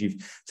successful, is because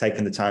you've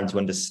taken the time to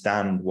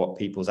understand what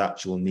people's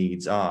actual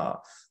needs are.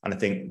 And I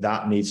think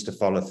that needs to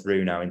follow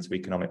through now into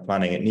economic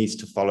planning. It needs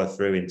to follow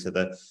through into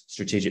the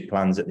strategic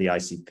plans at the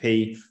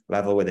ICP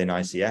level within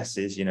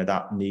ICSs.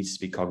 That needs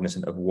to be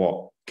cognizant of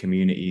what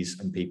communities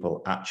and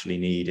people actually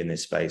need in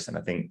this space. And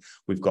I think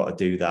we've got to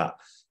do that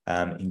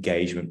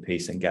engagement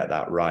piece and get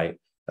that right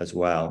as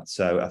well.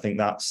 So I think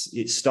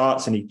it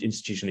starts in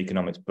institutional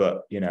economics,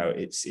 but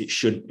it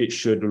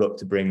should look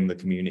to bring the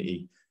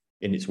community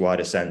in its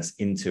wider sense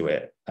into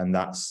it, and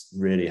that's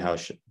really how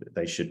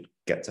they should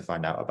get to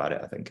find out about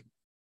it, I think.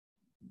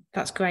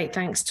 That's great,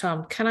 thanks,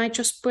 Tom. Can I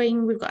just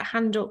we've got a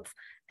hand up,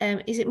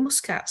 is it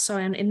Muscat?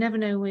 Sorry, I never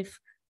know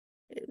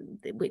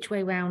which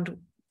way round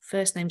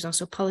first names are,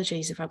 so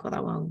apologies if I got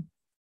that wrong.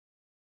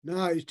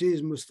 No, it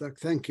is Mustak.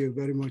 Thank you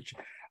very much.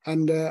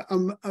 And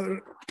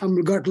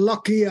I'm got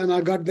lucky and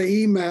I got the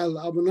email.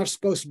 I'm not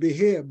supposed to be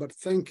here, but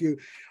thank you.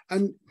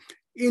 And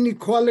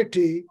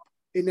inequality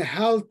in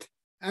health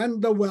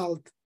and the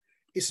wealth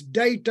Its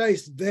data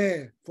is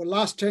there for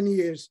last 10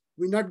 years.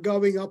 We're not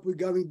going up, we're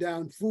going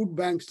down. Food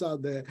banks are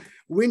there.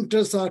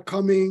 Winters are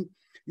coming,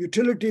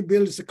 utility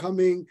bills are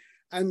coming,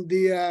 and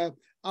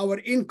our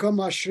income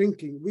are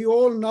shrinking. We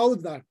all know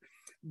that.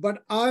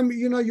 But I'm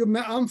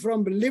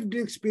from lived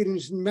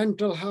experience in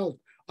mental health.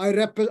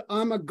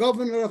 I'm a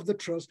governor of the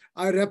trust.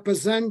 I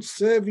represent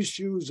service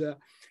user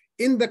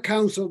in the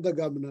council of the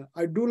governor.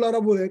 I do a lot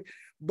of work.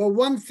 But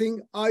one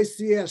thing,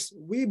 ICS,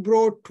 we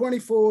brought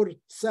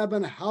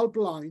 24/7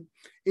 helpline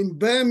in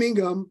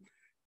Birmingham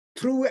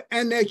through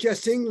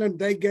NHS England.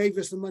 They gave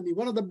us the money.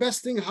 One of the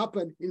best things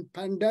happened in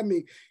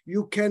pandemic.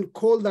 You can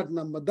call that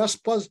number. That's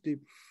positive.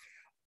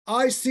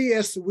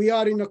 ICS, we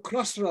are in a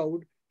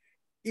crossroad.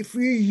 If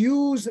we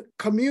use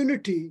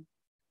community,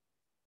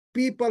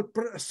 people,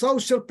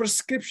 social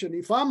prescription,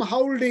 if I'm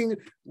holding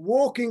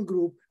walking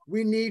group,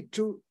 we need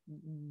to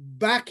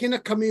back in a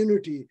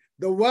community,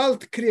 the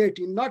wealth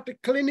creating, not a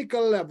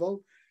clinical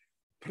level,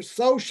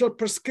 social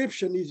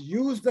prescription is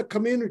use the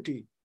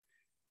community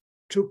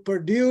to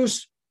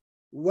produce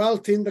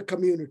wealth in the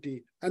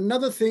community.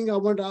 Another thing I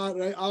want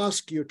to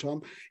ask you,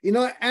 Tom,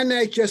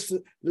 NHS,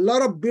 a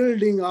lot of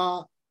buildings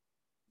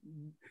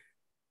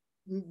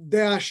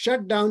they are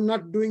shut down,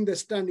 not doing the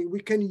standing. We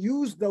can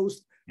use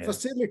those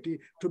facility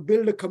to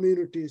build the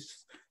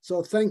communities.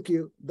 So thank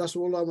you. That's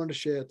all I want to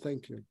share.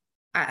 Thank you.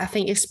 I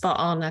think you're spot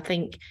on. I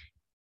think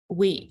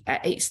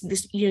it's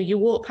this, you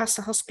walk past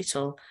the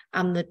hospital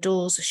and the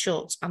doors are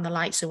shut and the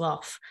lights are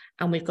off,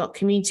 and we've got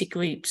community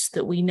groups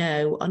that we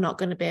know are not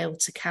going to be able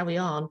to carry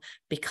on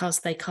because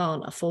they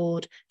can't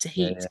afford to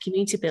heat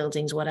community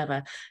buildings,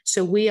 whatever.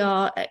 So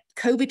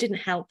COVID didn't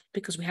help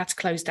because we had to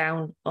close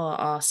down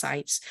our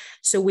sites.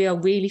 So we are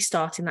really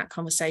starting that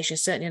conversation.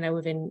 Certainly, I know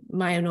within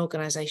my own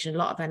organisation, a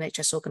lot of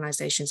NHS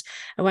organisations,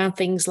 around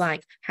things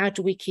like how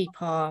do we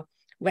keep our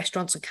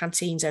restaurants and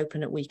canteens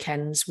open at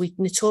weekends. We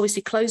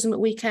notoriously close them at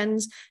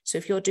weekends. So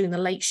if you're doing the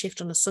late shift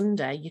on a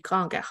Sunday, you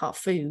can't get hot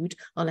food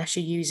unless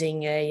you're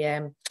using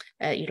that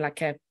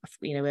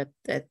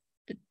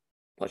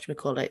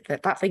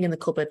thing in the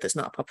cupboard that's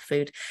not a proper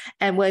food.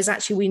 And whereas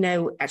actually we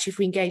know, if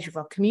we engage with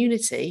our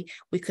community,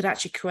 we could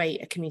actually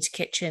create a community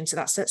kitchen. So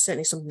that's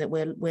certainly something that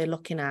we're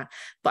looking at.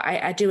 But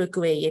I do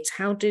agree. It's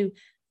how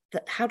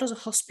does a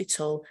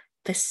hospital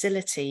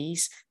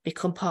facilities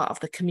become part of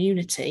the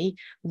community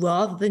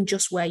rather than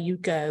just where you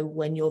go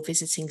when you're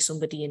visiting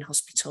somebody in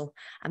hospital.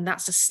 And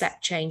that's a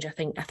step change, I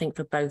think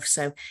for both.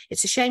 So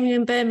it's a shame you're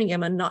in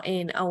Birmingham and not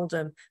in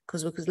Oldham,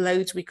 because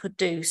loads we could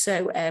do.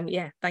 So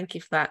thank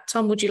you for that.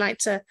 Tom, would you like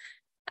to,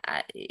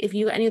 if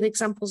you got any other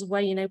examples of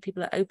where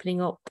people are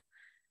opening up?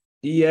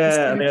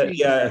 Yeah,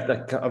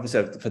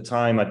 obviously for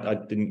time, I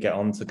didn't get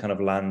on to kind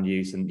of land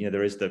use, and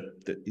there is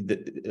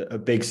a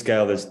big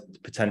scale. There's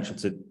potential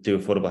to do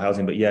affordable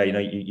housing, but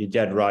you're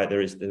dead right. There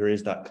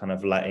is that kind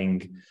of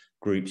letting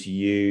groups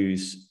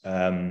use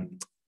kind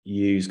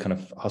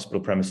of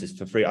hospital premises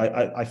for free.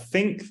 I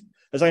think,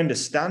 as I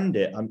understand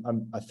it,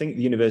 I think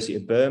the University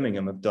of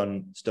Birmingham have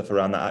done stuff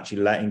around that,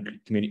 actually letting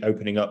community,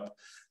 opening up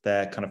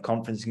their kind of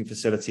conferencing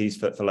facilities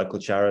for local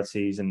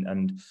charities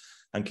and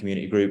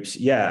community groups.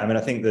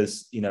 I think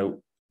there's,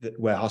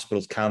 where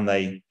hospitals can,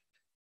 they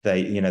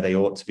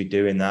ought to be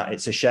doing that.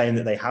 It's a shame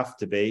that they have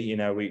to be,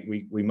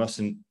 we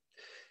mustn't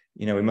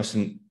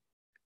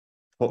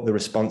put the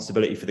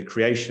responsibility for the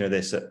creation of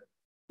this at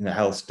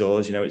health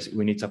stores.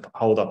 We need to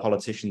hold our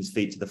politicians'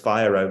 feet to the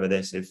fire over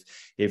this if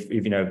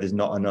there's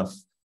not enough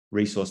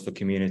resource for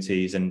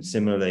communities. And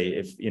similarly,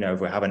 if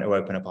we're having to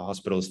open up our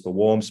hospitals for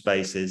warm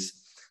spaces,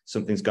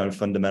 something's going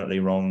fundamentally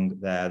wrong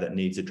there that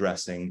needs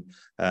addressing,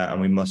 and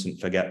we mustn't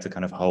forget to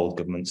kind of hold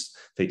government's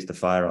feet to the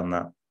fire on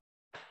that.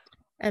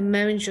 And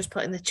Marin's just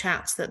put in the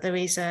chat that there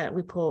is a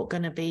report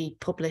going to be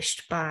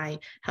published by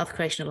Health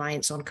Creation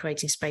Alliance on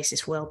creating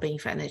spaces for wellbeing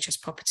for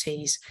NHS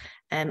properties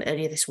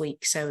earlier this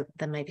week. So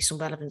there may be some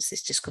relevance to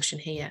this discussion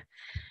here.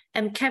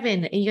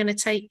 Kevin, are you going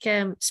to take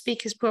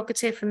speaker's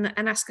prerogative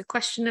and ask a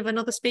question of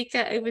another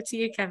speaker? Over to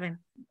you, Kevin.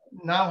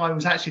 No, I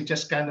was actually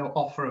just going to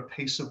offer a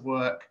piece of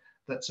work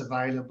that's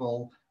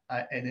available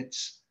in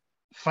its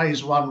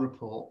phase 1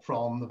 report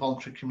from the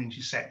Voluntary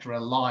Community Sector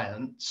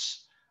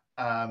Alliance,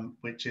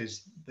 which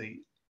is the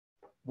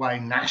way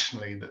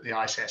nationally that the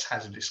ICS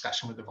has a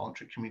discussion with the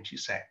voluntary community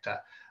sector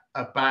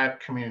about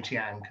community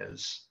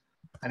anchors.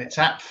 And it's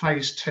at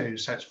phase 2,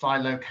 so it's by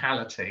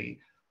locality.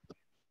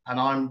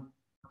 And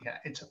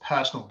it's a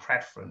personal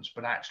preference,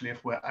 but actually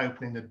if we're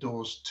opening the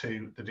doors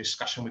to the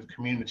discussion with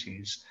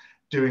communities,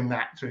 doing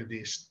that through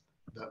the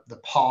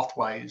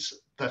pathways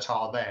that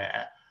are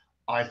there,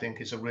 I think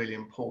is a really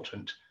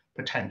important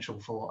potential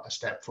for a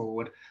step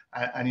forward.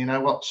 And you know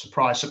what,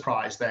 surprise,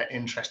 surprise, they're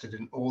interested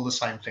in all the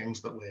same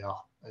things that we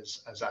are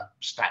as a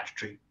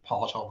statutory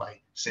part of a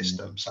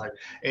system. So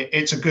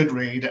it's a good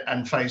read,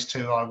 and phase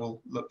 2 I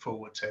will look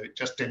forward to. It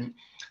just didn't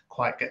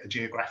quite get the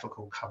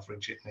geographical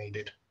coverage it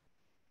needed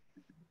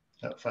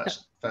at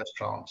first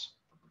trance.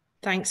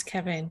 Thanks,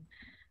 Kevin.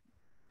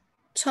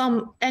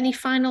 Tom, any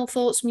final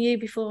thoughts from you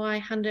before I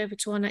hand over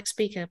to our next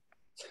speaker?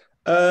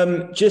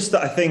 Just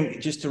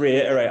to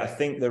reiterate, I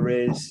think there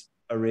is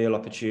a real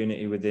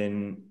opportunity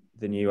within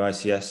the new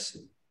ICS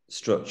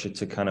structure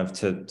to kind of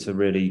to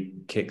really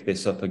kick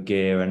this up a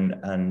gear,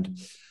 and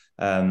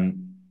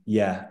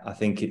yeah, I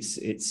think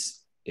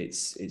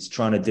it's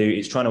trying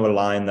to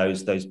align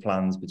those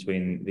plans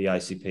between the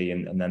ICP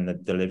and then the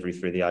delivery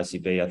through the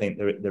ICB. I think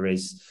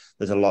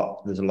there's a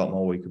lot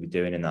more we could be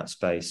doing in that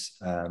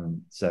space.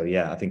 So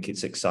yeah, I think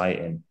it's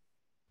exciting,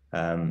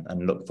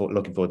 and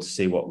looking forward to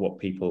see what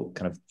people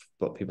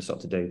start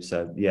to do.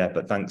 So yeah,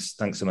 but thanks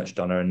so much,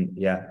 Donna, and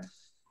yeah,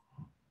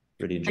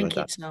 really enjoyed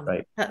that. Thank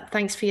you, Tom.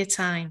 Thanks for your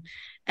time.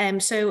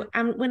 So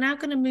we're now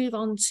going to move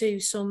on to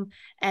some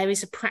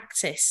areas of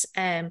practice,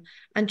 and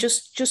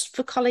just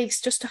for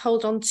colleagues, just to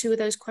hold on to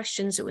those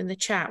questions that were in the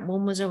chat.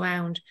 One was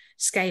around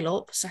scale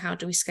up. So how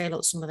do we scale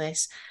up some of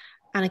this?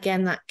 And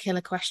again, that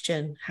killer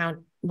question: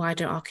 why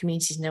don't our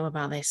communities know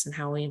about this, and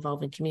how are we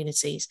involving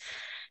communities?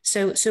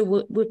 So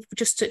we're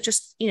just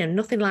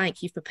nothing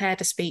like you've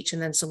prepared a speech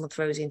and then someone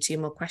throws in 2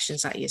 more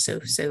questions at you. So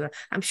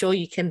I'm sure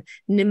you can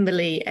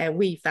nimbly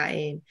weave that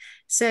in.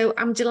 So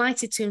I'm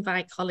delighted to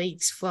invite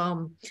colleagues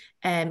from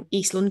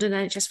East London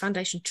NHS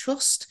Foundation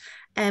Trust.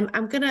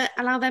 I'm going to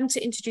allow them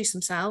to introduce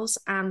themselves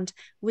and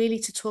really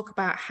to talk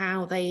about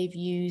how they've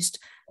used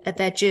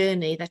their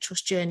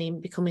trust journey in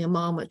becoming a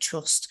Marmot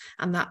Trust,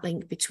 and that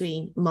link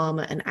between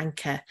Marmot and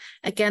Anchor.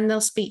 Again, they'll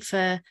speak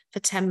for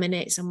 10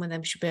 minutes, and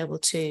then should be able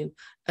to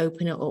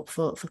open it up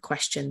for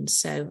questions.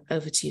 So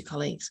over to you,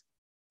 colleagues.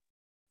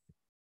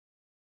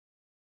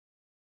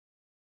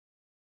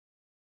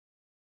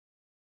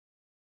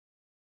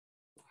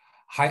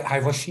 Hi,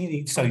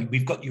 Roshni. Sorry,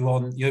 we've got you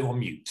on. You're on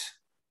mute.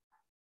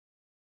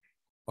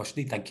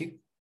 Roshni, thank you.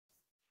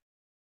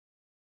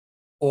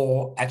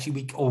 Or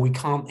actually, we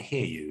can't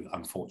hear you,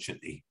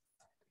 unfortunately.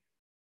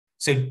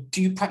 So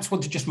do you perhaps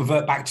want to just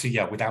revert back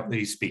to, without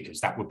the speakers?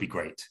 That would be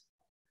great.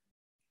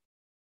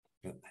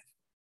 Hi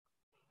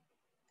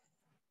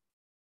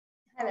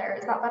there,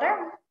 is that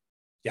better?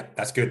 Yeah,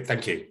 that's good,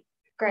 thank you.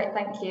 Great,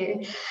 thank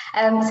you.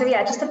 So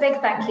yeah, just a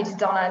big thank you to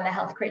Donna and the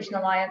Health Creation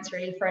Alliance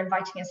really for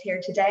inviting us here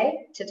today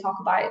to talk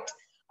about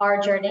our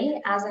journey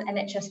as an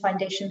NHS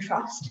Foundation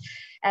Trust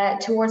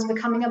towards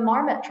becoming a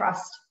Marmot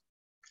Trust.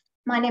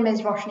 My name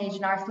is Roshni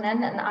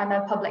Janarthanan, and I'm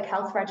a public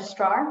health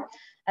registrar,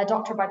 a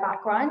doctor by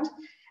background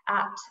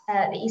at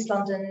the East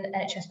London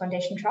NHS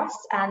Foundation Trust.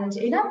 And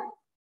Una?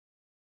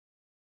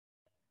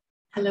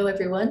 Hello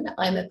everyone,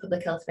 I'm a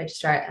public health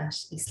registrar at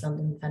East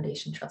London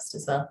Foundation Trust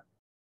as well.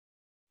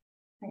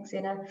 Thanks,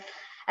 Una.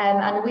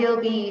 And we'll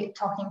be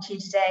talking to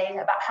you today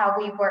about how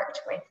we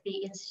worked with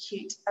the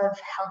Institute of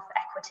Health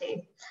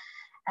Equity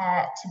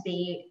to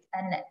be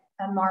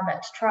a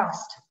Marmot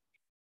Trust.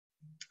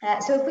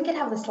 So if we could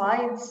have the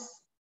slides,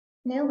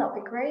 Neil, that'd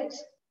be great.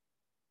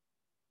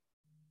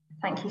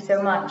 Thank you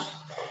so much.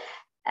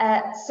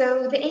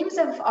 So the aims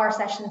of our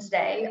session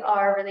today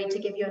are really to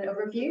give you an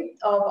overview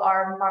of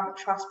our Marmot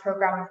Trust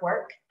programme of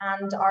work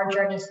and our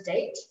journey to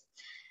date.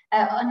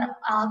 And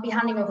I'll be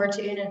handing over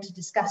to Una to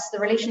discuss the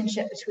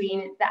relationship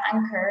between the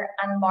Anchor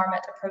and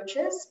Marmot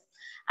approaches,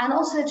 and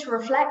also to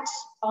reflect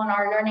on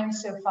our learning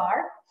so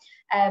far,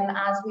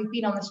 as we've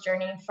been on this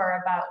journey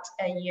for about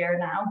a year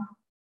now.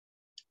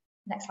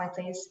 Next slide,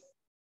 please.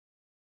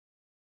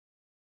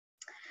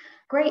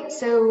 Great,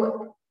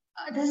 so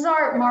this is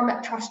our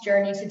Marmot Trust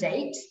journey to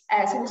date.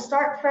 So we'll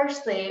start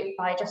firstly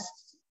by just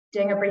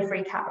doing a brief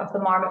recap of the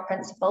Marmot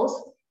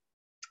principles.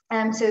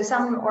 So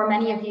some or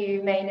many of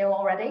you may know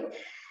already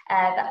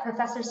that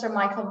Professor Sir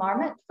Michael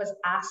Marmot was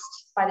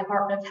asked by the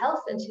Department of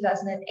Health in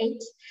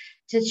 2008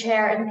 to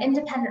chair an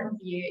independent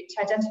review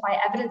to identify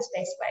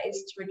evidence-based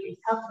ways to reduce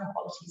health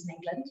inequalities in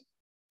England.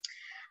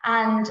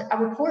 And a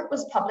report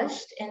was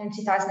published in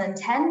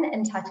 2010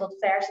 entitled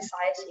Fair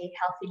Society,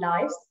 Healthy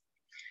Lives.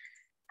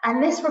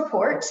 And this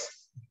report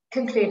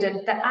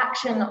concluded that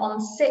action on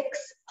 6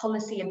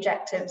 policy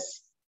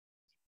objectives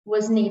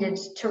was needed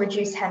to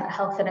reduce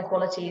health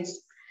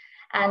inequalities.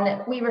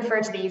 And we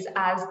refer to these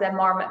as the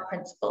Marmot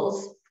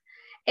principles.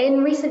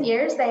 In recent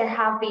years, there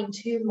have been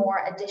 2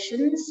 more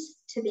additions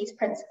to these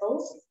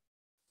principles.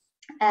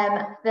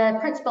 The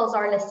principles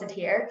are listed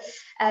here,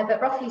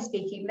 but roughly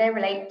speaking, they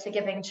relate to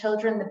giving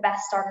children the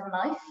best start in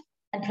life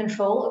and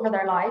control over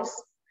their lives,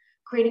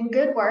 creating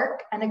good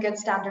work and a good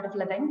standard of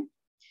living,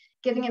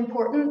 giving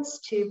importance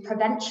to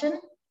prevention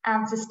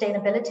and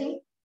sustainability.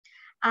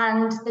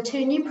 And the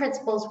 2 new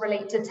principles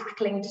relate to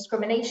tackling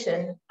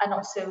discrimination and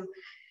also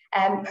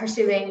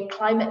pursuing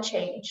climate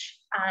change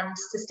and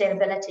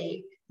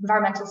sustainability,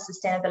 environmental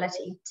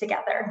sustainability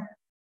together.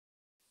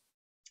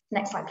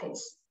 Next slide,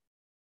 please.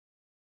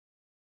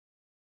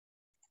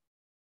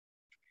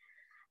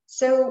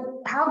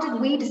 So how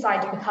did we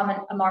decide to become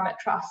a Marmot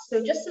Trust?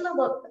 So just a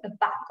little bit of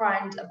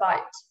background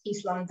about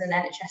East London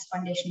NHS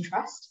Foundation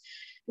Trust.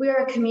 We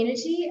are a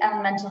community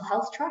and mental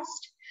health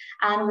trust,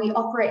 and we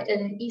operate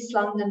in East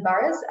London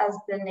boroughs, as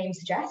the name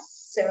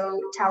suggests, so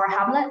Tower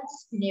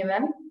Hamlets,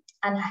 Newham,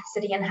 and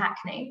City and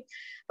Hackney.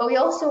 But we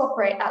also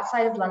operate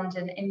outside of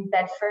London in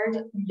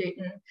Bedford,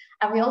 Luton,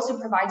 and we also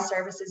provide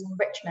services in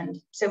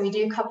Richmond. So we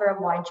do cover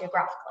a wide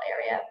geographical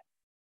area.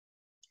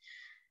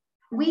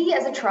 We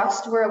as a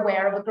trust were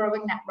aware of a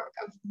growing network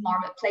of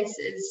Marmot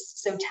places,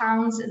 so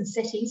towns and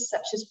cities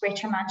such as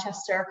Greater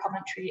Manchester,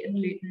 Coventry and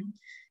Luton,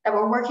 that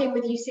were working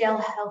with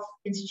UCL Health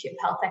Institute of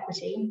Health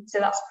Equity, so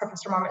that's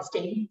Professor Marmot's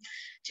team,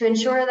 to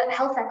ensure that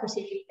health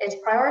equity is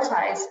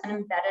prioritised and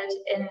embedded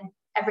in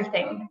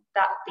everything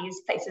that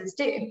these places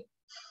do.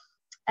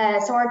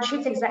 So our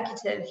chief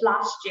executive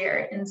last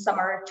year in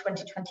summer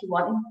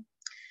 2021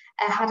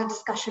 had a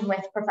discussion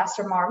with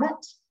Professor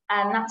Marmot,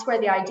 and that's where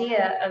the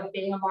idea of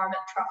being a Marmot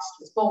Trust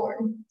was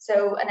born.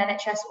 So an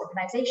NHS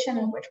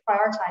organisation which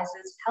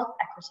prioritises health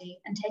equity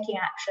and taking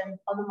action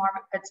on the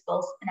Marmot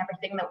principles in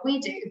everything that we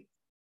do.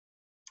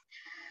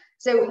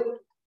 So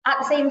at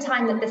the same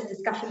time that this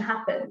discussion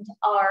happened,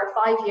 our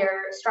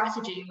 5-year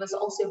strategy was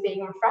also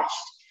being refreshed.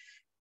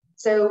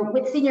 So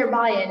with senior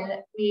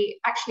buy-in, we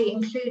actually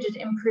included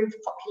improved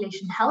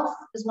population health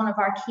as one of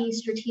our key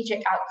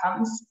strategic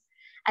outcomes.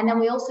 And then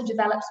we also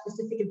developed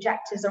specific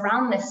objectives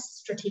around this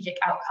strategic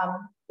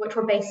outcome, which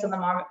were based on the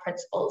Marmot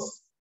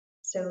principles.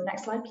 So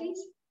next slide, please.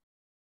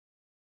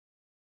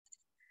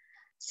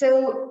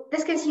 So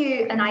this gives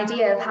you an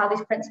idea of how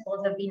these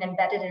principles have been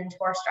embedded into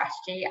our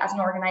strategy as an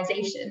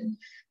organisation.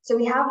 So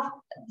we have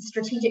the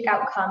strategic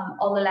outcome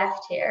on the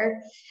left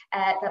here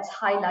that's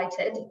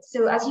highlighted.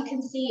 So as you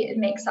can see, it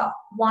makes up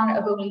one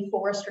of only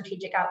 4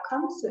 strategic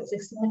outcomes. So it's a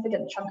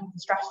significant chunk of the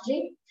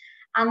strategy.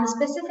 And the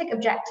specific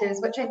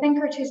objectives, which I think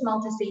are too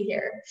small to see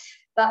here,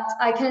 but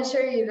I can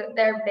assure you that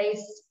they're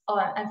based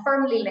on and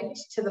firmly linked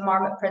to the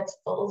Marmot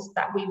principles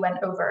that we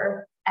went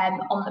over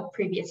on the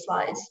previous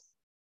slides.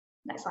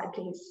 Next slide,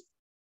 please.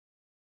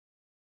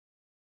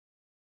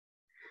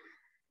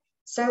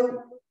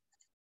 So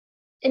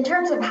in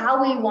terms of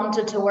how we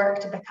wanted to work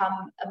to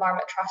become a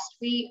Marmot Trust,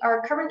 we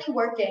are currently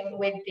working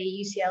with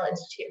the UCL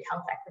Institute of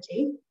Health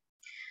Equity.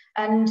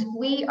 And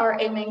we are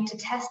aiming to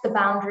test the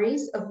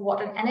boundaries of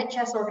what an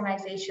NHS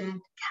organisation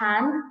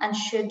can and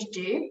should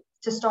do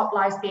to stop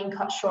lives being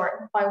cut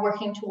short by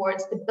working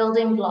towards the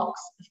building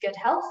blocks of good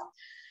health,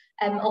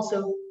 and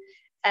also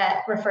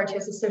referred to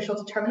as the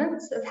social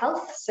determinants of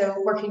health. So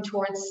working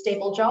towards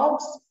stable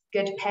jobs,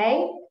 good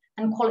pay,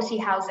 and quality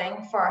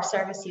housing for our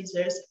service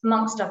users,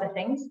 amongst other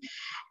things,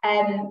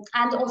 and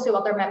also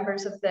other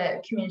members of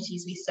the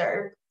communities we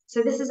serve.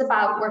 So this is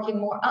about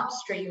working more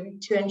upstream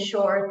to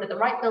ensure that the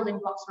right building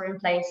blocks are in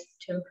place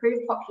to improve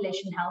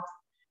population health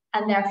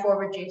and therefore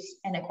reduce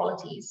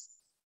inequalities.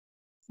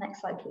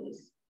 Next slide,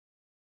 please.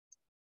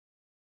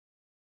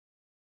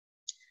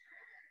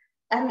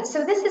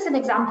 So this is an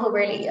example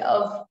really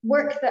of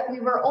work that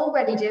we were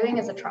already doing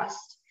as a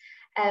trust.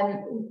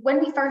 When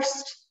we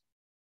first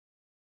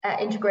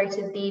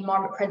integrated the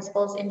Marmot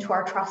principles into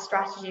our trust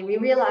strategy, we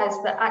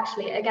realized that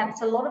actually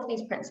against a lot of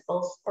these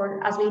principles,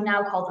 or as we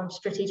now call them,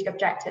 strategic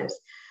objectives,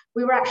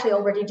 we were actually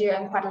already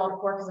doing quite a lot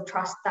of work as a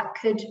trust that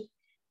could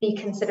be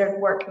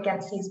considered work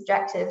against these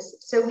objectives.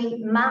 So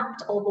we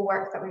mapped all the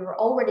work that we were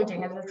already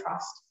doing as a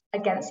trust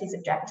against these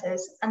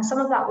objectives. And some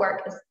of that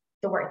work is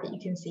the work that you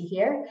can see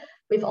here.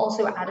 We've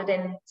also added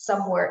in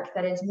some work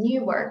that is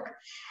new work,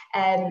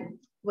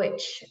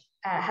 which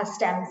has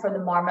stemmed from the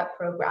Marmot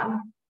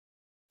programme.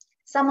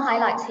 Some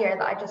highlights here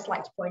that I'd just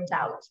like to point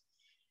out.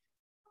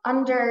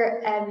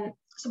 Under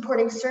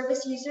supporting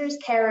service users,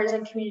 carers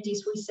and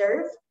communities we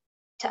serve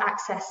to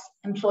access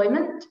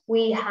employment,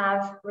 we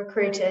have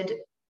recruited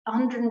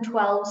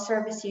 112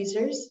 service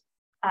users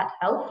at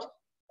Elft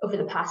over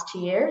the past 2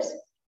 years.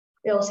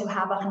 We also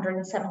have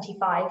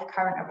 175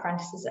 current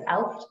apprentices at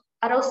Elft.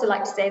 I'd also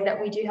like to say that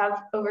we do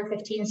have over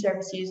 15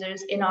 service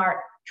users in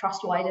our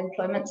trust-wide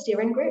employment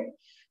steering group,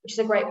 which is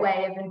a great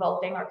way of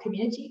involving our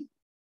community.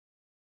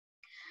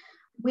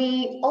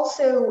 We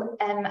also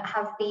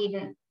have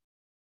been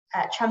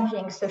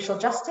championing social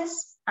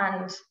justice,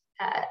 and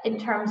in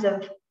terms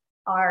of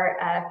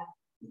our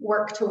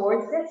work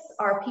towards this,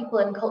 our people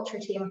and culture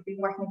team have been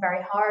working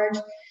very hard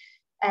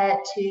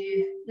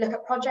to look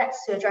at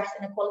projects to address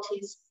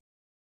inequalities,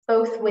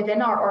 both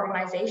within our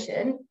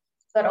organisation,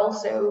 but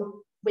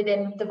also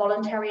within the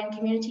voluntary and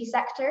community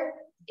sector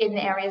in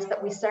the areas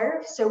that we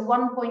serve. So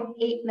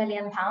 £1.8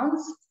 million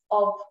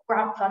of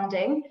grant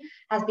funding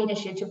has been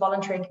issued to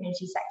voluntary and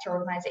community sector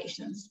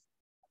organisations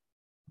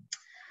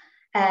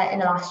in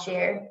the last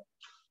year.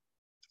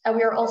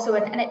 We are also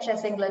an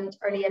NHS England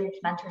early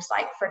implementer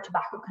site for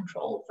tobacco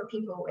control for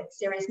people with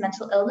serious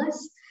mental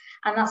illness.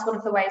 And that's one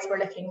of the ways we're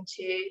looking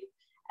to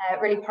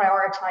really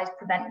prioritise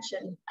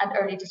prevention and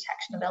early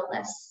detection of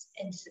illness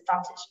in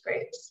disadvantaged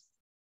groups.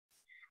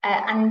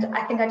 And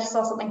I think I just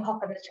saw something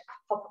pop up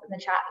in the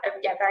chat.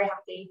 Yeah, very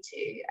happy to.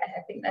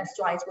 I think the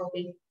slides will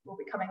be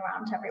coming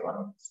around to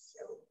everyone,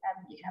 so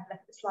you can have a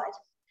look at the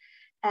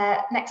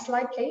slide. Next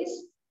slide,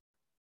 please.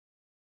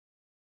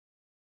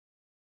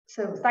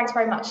 So thanks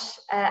very much.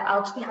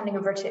 I'll just be handing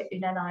over to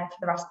Una now for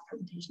the rest of the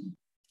presentation.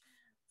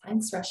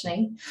 Thanks,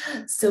 Roshni.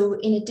 So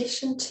in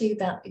addition to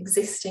that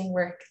existing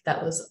work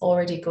that was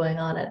already going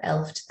on at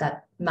Elft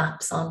that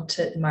maps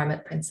onto the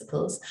Marmot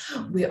principles,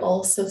 we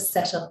also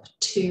set up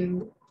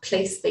 2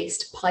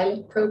 place-based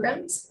pilot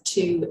programs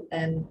to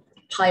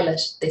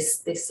pilot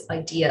this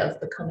idea of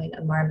becoming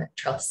a Marmot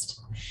Trust.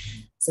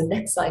 So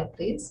next slide,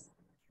 please.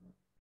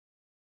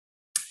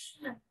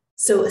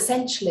 So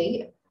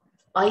essentially,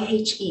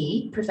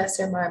 IHE,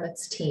 Professor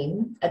Marmot's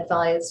team,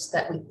 advised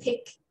that we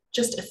pick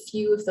just a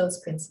few of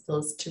those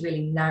principles to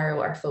really narrow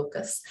our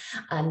focus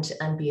and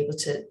be able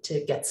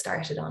to get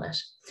started on it.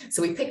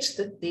 So we picked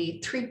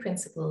the 3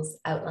 principles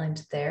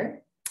outlined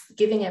there: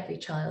 giving every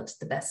child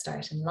the best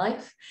start in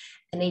life,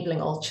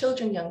 enabling all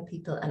children, young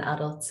people and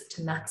adults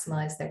to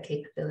maximize their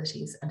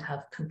capabilities and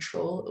have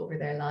control over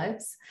their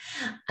lives,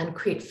 and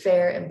create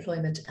fair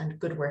employment and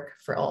good work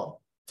for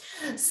all.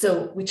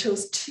 So we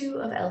chose 2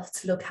 of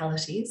ELF's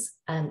localities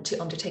to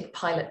undertake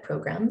pilot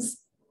programs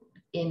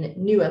in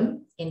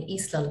Newham in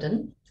East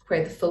London,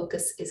 where the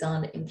focus is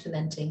on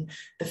implementing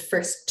the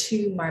first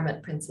 2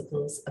 Marmot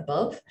principles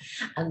above.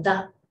 And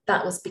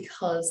that was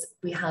because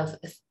we have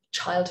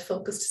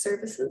child-focused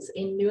services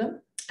in Newham,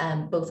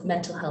 both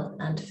mental health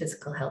and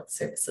physical health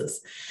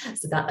services.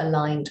 So that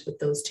aligned with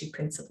those 2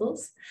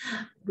 principles.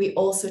 We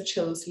also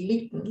chose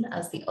Luton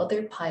as the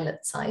other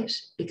pilot site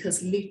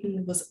because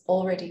Luton was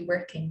already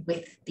working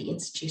with the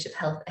Institute of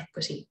Health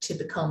Equity to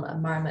become a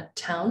Marmot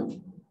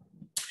town.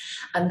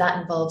 And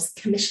that involves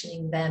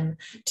commissioning them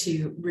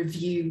to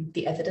review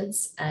the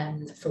evidence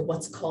for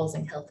what's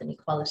causing health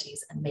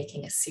inequalities and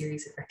making a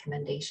series of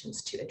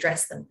recommendations to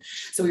address them.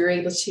 So we were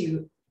able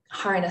to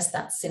harness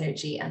that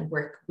synergy and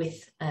work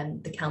with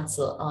the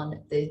council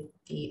on the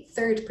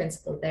 3rd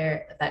principle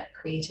there about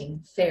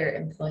creating fair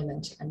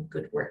employment and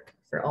good work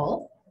for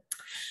all.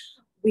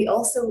 We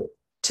also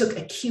took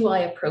a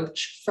QI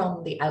approach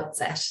from the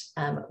outset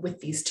with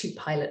these 2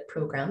 pilot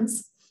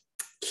programs.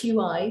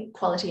 QI,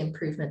 quality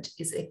improvement,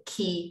 is a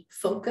key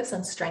focus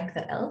and strength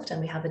at ELFT,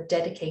 and we have a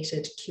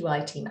dedicated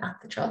QI team at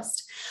the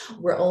Trust.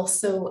 We're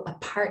also a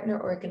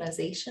partner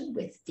organisation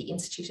with the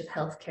Institute of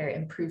Healthcare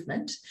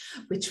Improvement,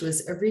 which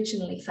was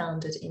originally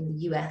founded in the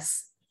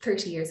US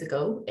 30 years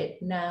ago.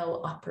 It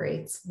now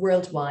operates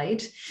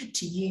worldwide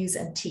to use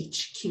and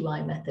teach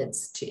QI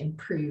methods to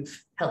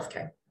improve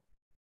healthcare.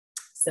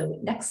 So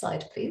next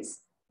slide, please.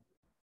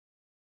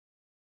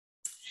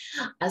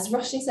 As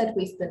Roshni said,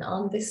 we've been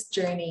on this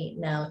journey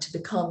now to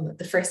become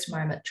the first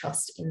Marmot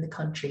Trust in the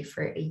country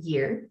for a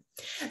year.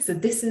 So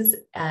this is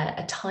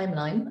a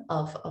timeline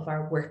of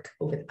our work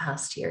over the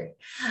past year.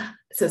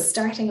 So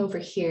starting over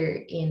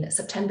here in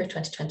September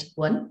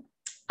 2021,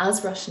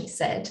 as Roshni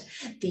said,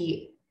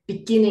 the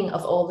beginning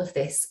of all of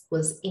this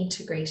was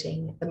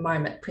integrating the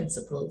Marmot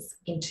principles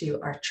into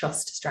our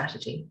trust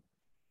strategy.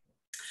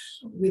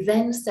 We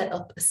then set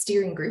up a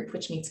steering group,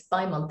 which meets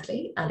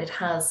bi-monthly, and it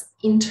has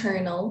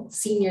internal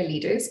senior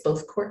leaders,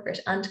 both corporate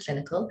and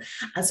clinical,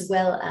 as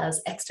well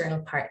as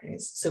external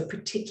partners. So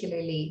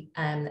particularly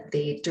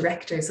the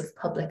directors of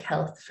public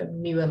health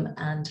from Newham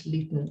and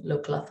Luton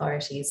local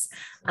authorities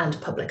and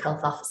public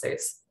health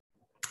officers.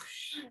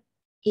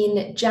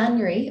 In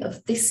January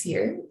of this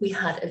year, we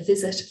had a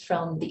visit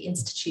from the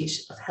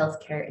Institute of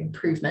Healthcare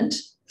Improvement,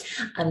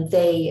 and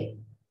they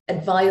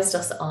advised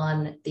us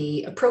on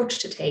the approach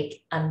to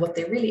take, and what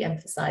they really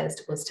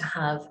emphasized was to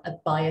have a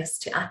bias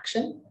to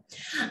action.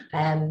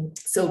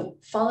 So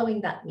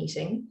following that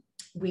meeting,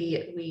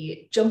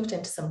 we jumped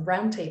into some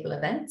roundtable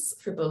events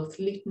for both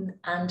Luton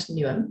and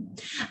Newham.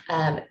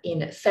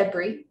 In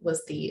February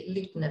was the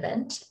Luton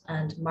event,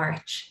 and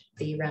March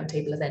the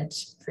roundtable event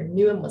for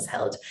Newham was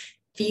held.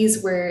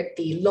 These were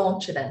the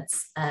launch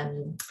events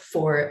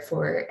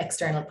for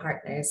external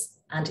partners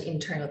and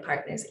internal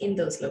partners in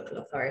those local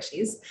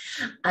authorities.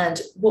 And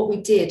what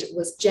we did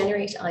was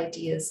generate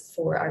ideas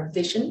for our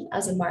vision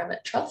as a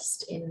Marmot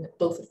Trust in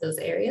both of those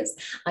areas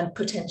and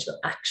potential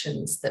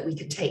actions that we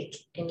could take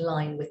in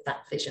line with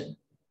that vision.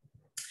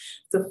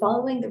 So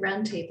following the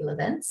roundtable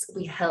events,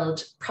 we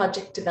held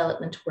project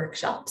development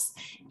workshops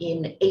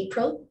in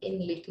April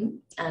in Luton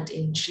and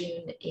in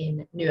June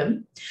in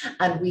Newham.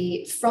 And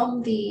we,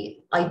 from the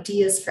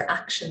ideas for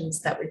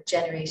actions that were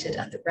generated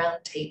at the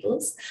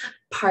roundtables,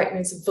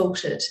 partners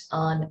voted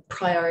on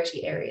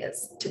priority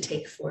areas to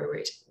take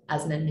forward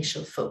as an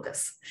initial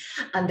focus.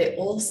 And they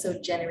also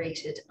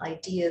generated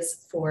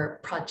ideas for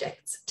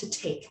projects to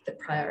take the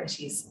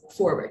priorities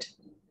forward.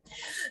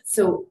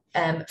 So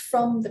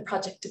from the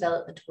project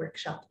development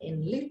workshop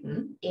in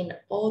Luton, in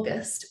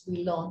August,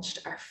 we launched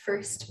our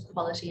first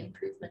quality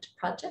improvement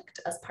project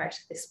as part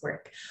of this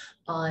work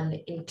on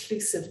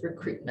inclusive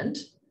recruitment.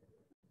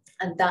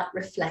 And that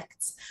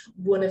reflects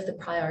one of the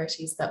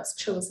priorities that was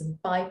chosen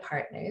by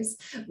partners,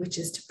 which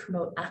is to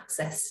promote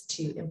access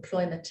to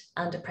employment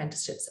and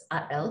apprenticeships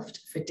at ELFT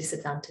for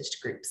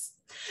disadvantaged groups.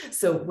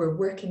 So we're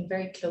working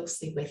very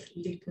closely with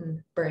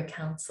Luton Borough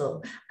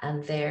Council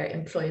and their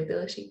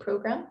employability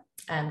programme,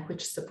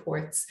 which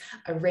supports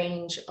a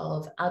range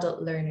of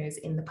adult learners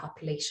in the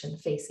population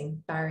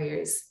facing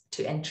barriers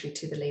to entry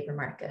to the labour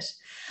market,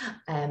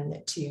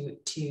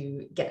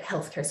 to get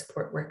healthcare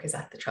support workers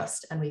at the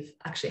Trust. And we've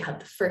actually had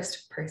the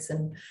first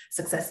person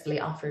successfully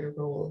offered a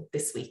role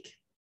this week.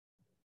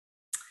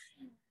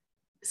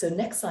 So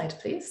next slide,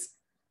 please.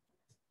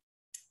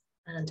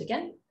 And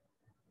again.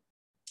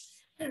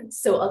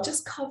 So I'll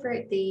just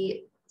cover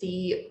the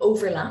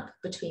overlap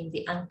between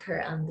the anchor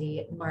and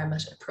the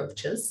Marmot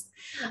approaches.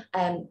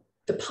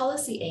 The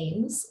policy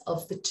aims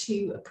of the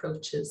two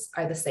approaches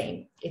are the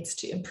same. It's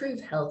to improve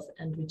health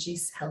and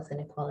reduce health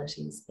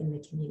inequalities in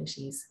the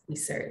communities we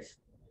serve.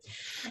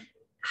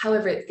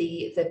 However,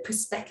 the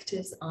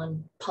perspectives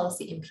on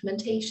policy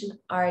implementation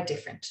are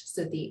different.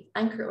 So the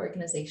anchor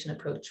organization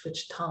approach,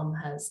 which Tom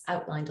has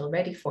outlined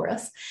already for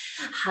us,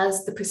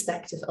 has the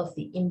perspective of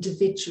the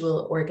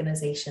individual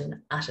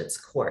organization at its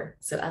core.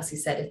 So as he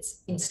said,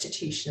 it's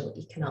institutional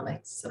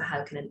economics. So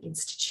how can an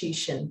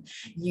institution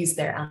use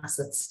their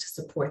assets to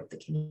support the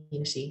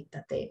community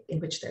in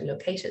which they're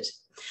located?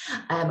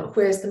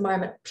 Whereas the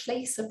Marmot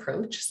Place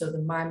approach, so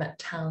the Marmot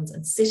towns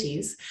and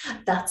cities,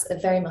 that's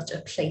very much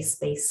a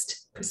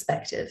place-based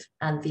perspective.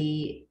 And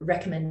the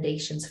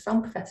recommendations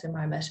from Professor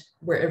Marmot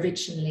were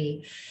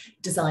originally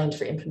designed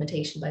for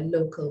implementation by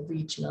local,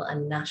 regional,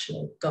 and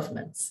national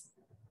governments.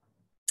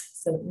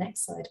 So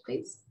next slide,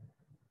 please.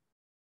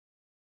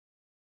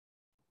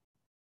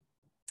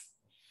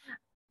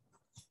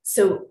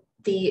 So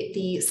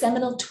the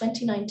seminal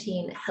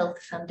 2019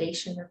 Health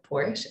Foundation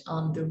report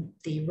on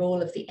the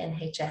role of the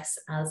NHS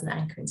as an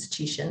anchor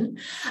institution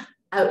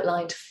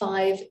outlined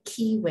 5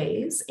 key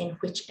ways in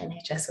which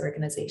NHS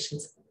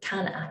organisations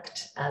can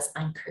act as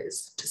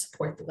anchors to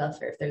support the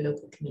welfare of their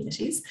local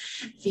communities.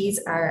 These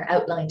are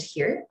outlined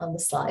here on the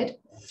slide.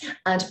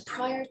 And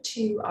prior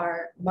to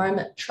our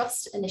Marmot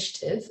Trust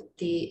initiative,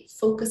 the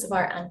focus of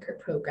our anchor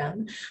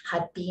programme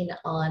had been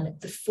on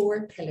the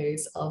 4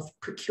 pillars of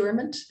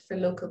procurement for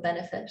local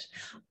benefit,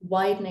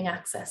 widening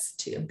access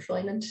to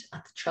employment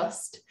at the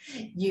trust,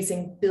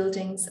 using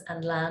buildings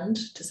and land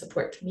to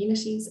support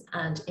communities,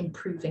 and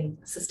improving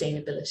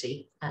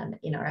sustainability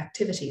in our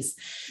activities.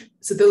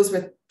 So those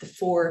were the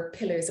 4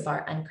 pillars of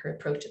our anchor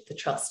approach at the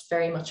trust,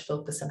 very much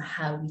focused on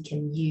how we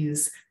can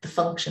use the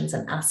functions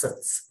and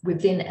assets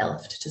within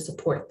ELFT to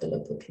support the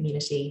local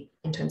community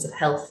in terms of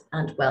health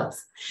and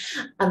wealth.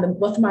 And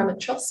what the Marmot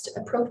Trust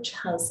approach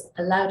has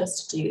allowed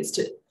us to do is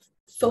to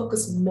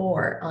focus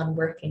more on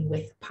working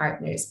with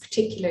partners,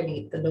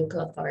 particularly the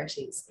local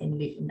authorities in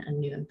Luton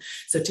and Newham.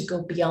 So to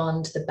go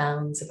beyond the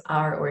bounds of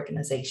our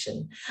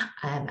organisation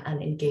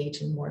and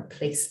engage in more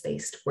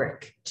place-based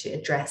work to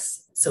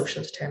address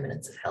social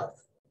determinants of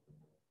health.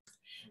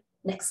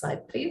 Next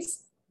slide,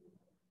 please.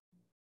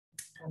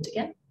 And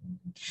again.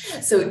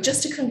 So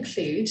just to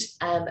conclude,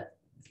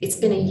 it's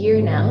been a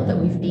year now that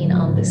we've been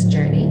on this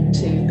journey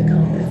to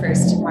become the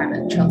first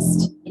Marmot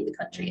Trust in the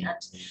country. And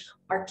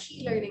our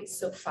key learnings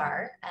so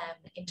far,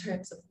 in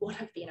terms of what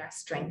have been our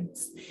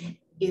strengths,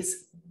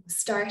 is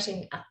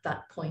starting at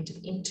that point of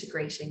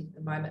integrating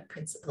the Marmot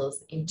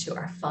principles into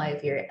our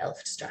 5-year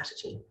ELFT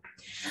strategy.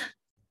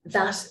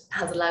 That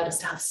has allowed us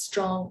to have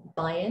strong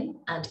buy-in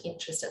and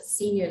interest at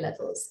senior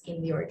levels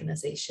in the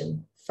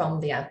organisation from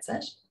the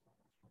outset.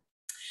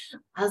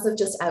 As I've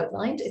just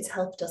outlined, it's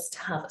helped us to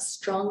have a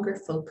stronger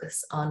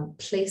focus on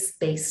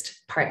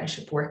place-based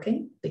partnership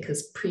working,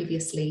 because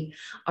previously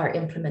our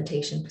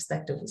implementation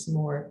perspective was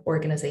more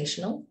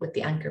organisational with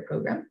the anchor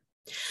programme.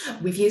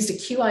 We've used a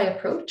QI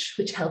approach,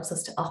 which helps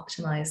us to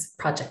optimise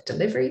project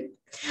delivery.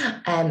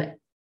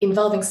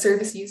 Involving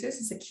service users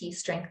is a key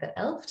strength at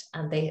ELFT,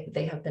 and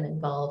they have been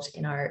involved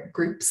in our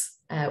groups,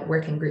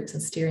 working groups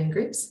and steering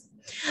groups.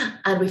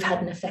 And we've had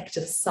an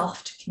effective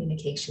soft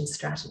communication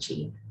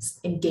strategy,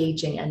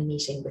 engaging and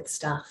meeting with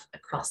staff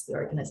across the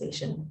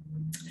organisation.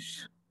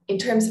 In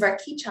terms of our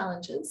key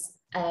challenges,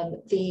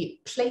 the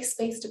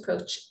place-based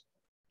approach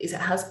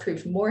has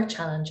proved more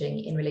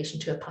challenging in relation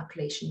to a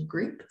population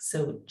group,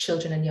 so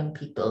children and young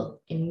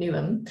people in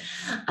Newham,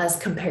 as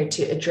compared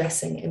to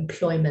addressing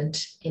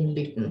employment in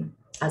Luton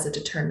as a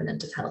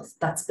determinant of health.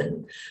 That's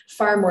been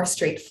far more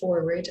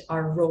straightforward.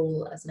 Our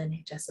role as an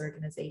NHS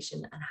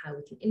organisation and how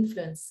we can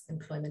influence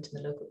employment in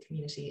the local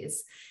community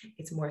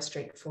it's more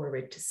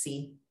straightforward to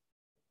see.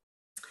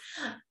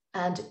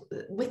 And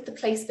with the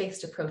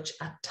place-based approach,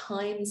 at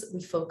times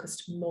we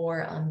focused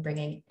more on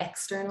bringing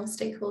external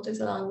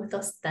stakeholders along with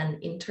us than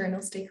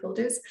internal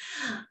stakeholders,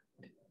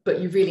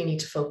 but you really need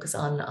to focus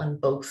on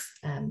both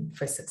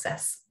for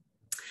success.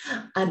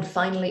 And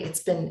finally,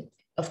 it's been,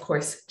 of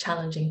course,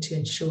 challenging to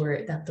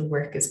ensure that the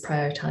work is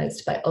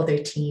prioritised by other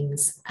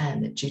teams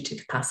due to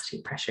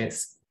capacity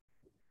pressures.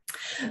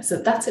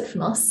 So that's it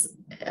from us.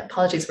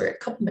 Apologies, we're a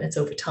couple minutes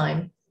over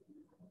time.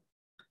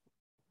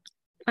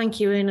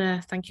 Thank you,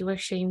 Una. Thank you,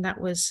 Oisin. That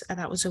was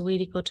a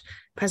really good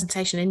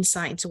presentation,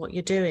 insight into what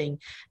you're doing.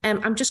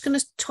 I'm just going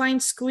to try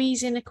and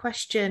squeeze in a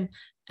question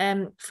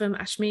from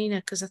Ashmina,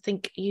 because I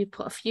think you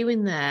put a few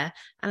in there,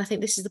 and I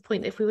think this is the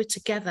point that if we were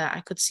together,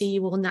 I could see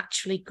you all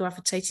naturally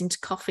gravitating to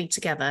coffee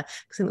together.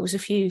 I think there was a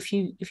few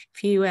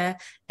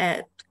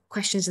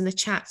questions in the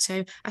chat.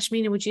 So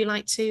Ashmina, would you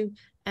like to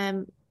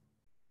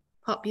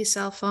pop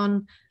yourself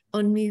on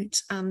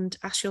unmute and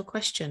ask your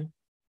question?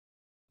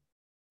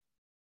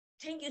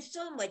 Thank you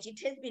so much. It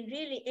has been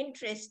really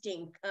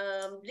interesting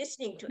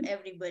listening to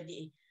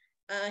everybody.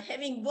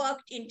 having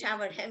worked in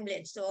Tower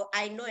Hamlets, so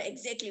I know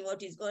exactly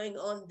what is going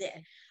on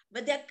there.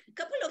 But there are a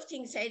couple of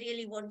things I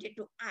really wanted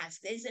to ask.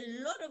 There's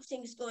a lot of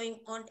things going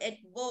on at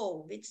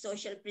WoW with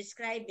social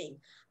prescribing.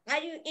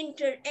 Are you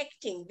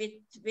interacting with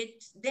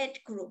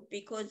that group?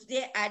 Because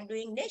they are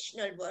doing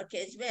national work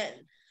as well.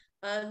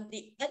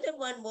 The other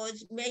one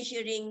was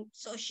measuring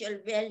social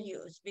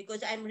values,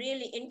 because I'm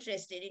really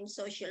interested in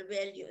social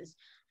values.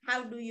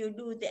 How do you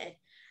do that?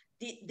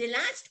 The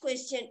last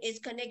question is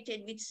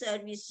connected with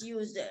service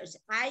users.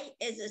 I,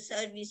 as a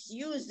service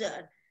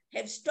user,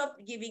 have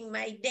stopped giving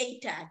my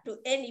data to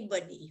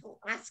anybody who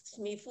asks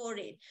me for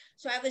it.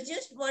 So I was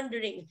just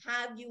wondering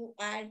how you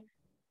are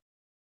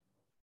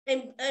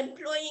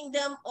employing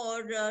them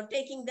or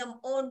taking them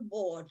on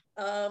board.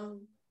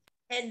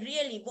 And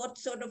really what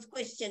sort of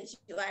questions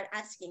you are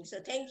asking. So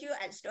thank you,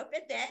 I'll stop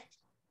at that.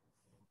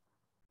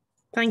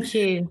 Thank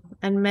you.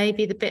 And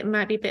maybe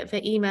might be a bit of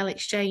an email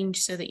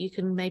exchange so that you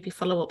can maybe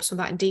follow up some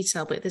of that in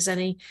detail, but if there's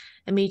any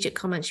immediate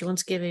comments you want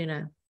to give,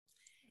 Una.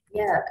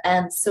 Yeah,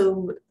 and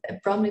so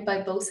Bromley by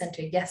Bow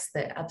Centre, yes,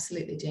 they're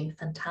absolutely doing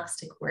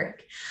fantastic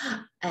work.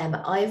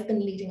 I've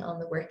been leading on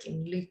the work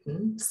in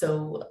Luton,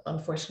 so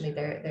unfortunately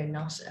they're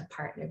not a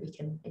partner we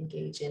can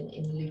engage in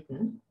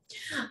Luton.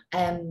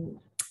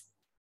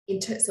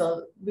 So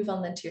I'll move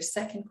on then to your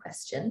second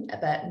question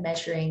about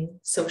measuring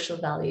social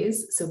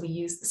values. So we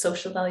use the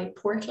social value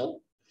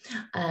portal.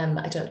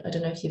 I don't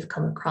know if you've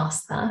come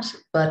across that,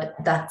 but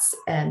that's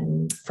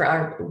for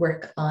our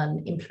work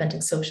on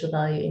implementing social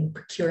value in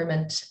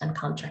procurement and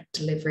contract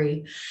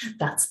delivery.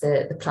 That's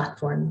the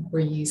platform we're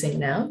using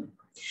now.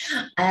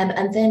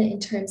 And then in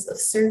terms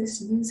of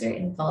service user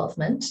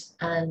involvement,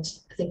 and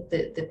I think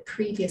the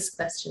previous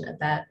question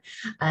about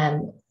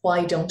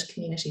why don't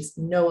communities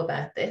know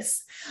about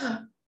this,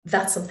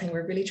 that's something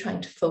we're really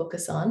trying to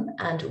focus on,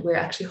 and we're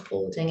actually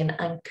holding an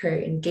anchor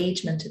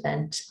engagement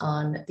event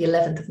on the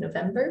 11th of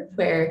November,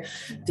 where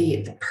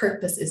the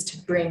purpose is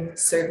to bring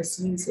service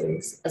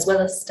users as well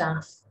as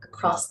staff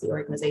across the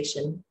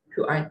organisation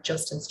who aren't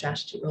just in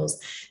strategy roles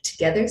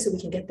together, so we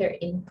can get their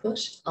input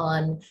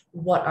on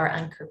what our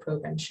anchor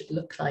program should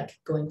look like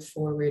going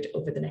forward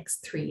over the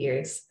next 3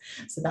 years.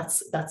 So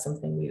that's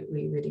something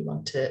we really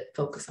want to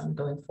focus on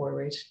going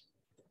forward.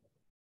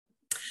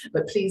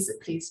 But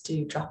please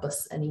do drop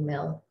us an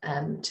email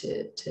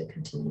to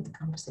continue the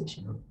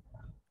conversation.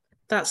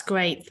 That's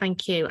great,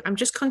 thank you. I'm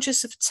just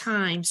conscious of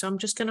time, so I'm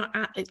just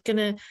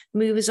gonna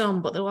move us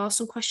on, but there are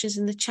some questions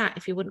in the chat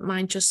if you wouldn't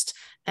mind just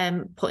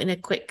putting a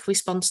quick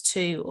response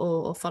to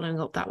or following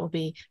up, that would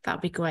be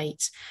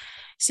great.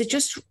 So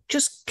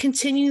just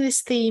continue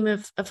this theme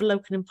of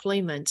local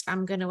employment,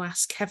 I'm going to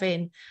ask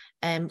Kevin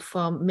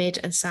from Mid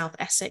and South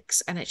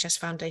Essex NHS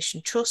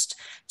Foundation Trust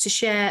to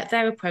share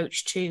their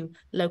approach to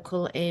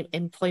local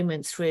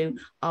employment through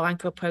our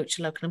anchor approach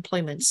to local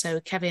employment. So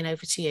Kevin,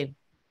 over to you.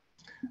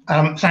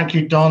 Thank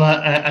you,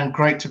 Donna, and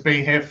great to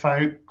be here,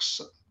 folks.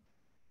 I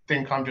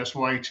think I'm just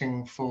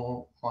waiting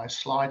for my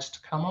slides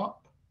to come up.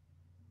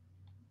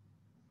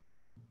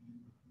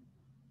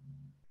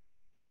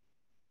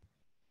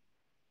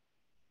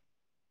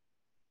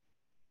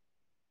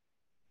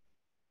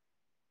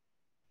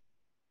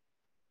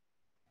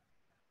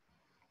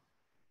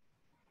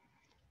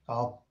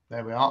 Oh,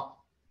 there we are.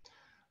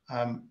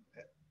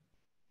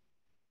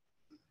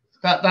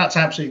 That's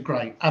absolutely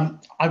great.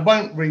 I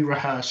won't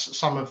re-rehearse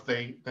some of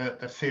the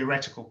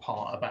theoretical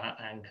part about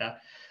anchor,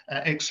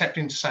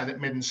 excepting to say that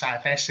Mid and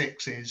South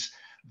Essex is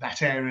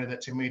that area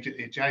that's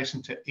immediately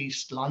adjacent to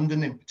East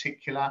London in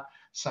particular.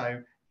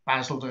 So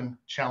Basildon,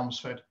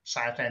 Chelmsford,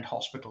 Southend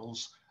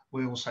hospitals.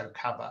 We also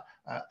cover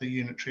the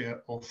Unitary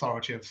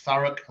Authority of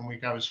Thurrock, and we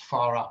go as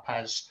far up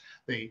as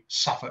the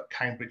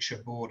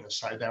Suffolk-Cambridgeshire border.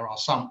 So there are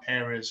some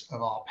areas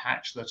of our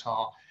patch that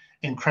are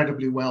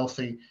incredibly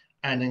wealthy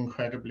and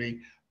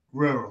incredibly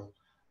rural.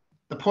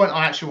 The point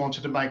I actually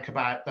wanted to make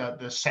about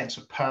the sense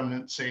of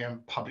permanency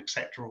and public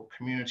sector or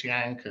community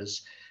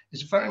anchors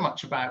is very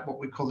much about what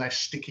we call their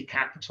sticky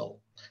capital,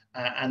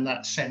 and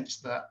that sense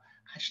that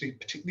actually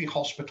particularly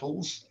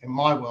hospitals, in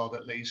my world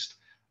at least,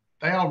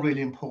 they are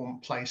really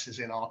important places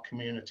in our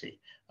community.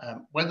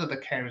 Whether the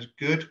care is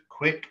good,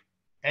 quick,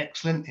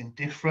 excellent,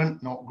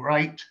 indifferent, not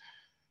great,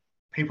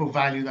 people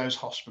value those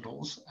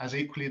hospitals as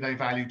equally they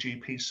value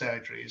GP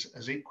surgeries,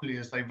 as equally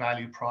as they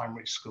value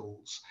primary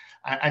schools.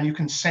 And you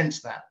can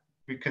sense that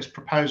because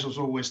proposals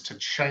always to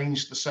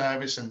change the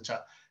service and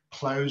to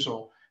close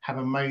or have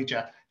a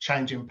major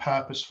change in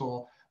purpose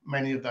for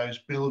many of those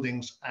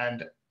buildings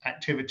and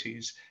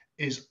activities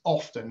is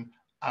often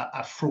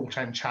a fraught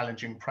and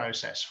challenging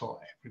process for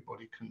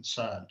everybody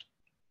concerned.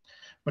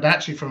 But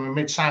actually from a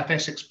Mid-South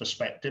Essex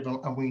perspective,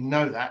 and we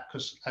know that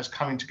because as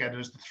coming together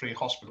as the three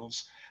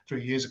hospitals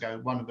 3 years ago,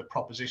 one of the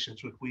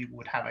propositions was we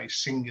would have a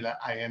singular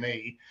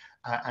A&E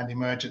and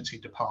emergency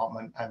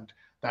department, and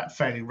that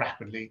fairly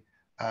rapidly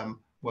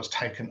was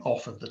taken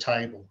off of the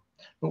table.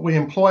 But we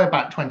employ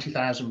about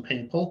 20,000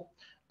 people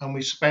and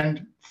we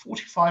spend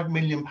 £45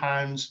 million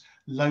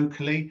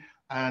locally,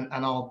 and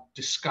I'll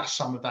discuss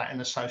some of that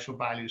in a social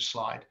values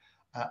slide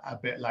a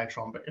bit later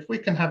on. But if we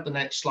can have the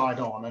next slide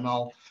on, and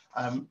I'll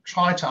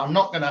try to, I'm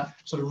not going to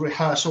sort of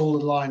rehearse all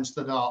the lines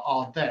that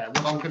are there.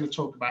 What I'm going to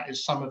talk about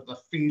is some of the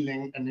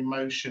feeling and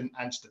emotion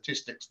and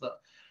statistics that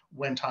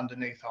went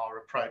underneath our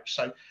approach.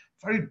 So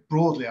very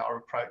broadly, our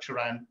approach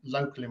around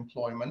local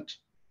employment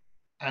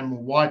and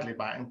more widely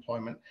about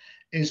employment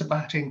is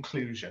about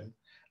inclusion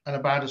and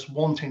about us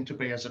wanting to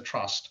be, as a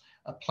trust,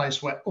 a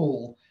place where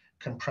all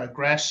can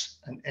progress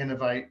and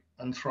innovate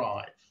and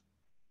thrive.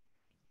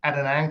 At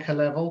an anchor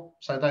level,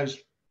 so those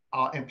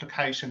are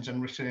implications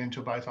and written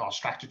into both our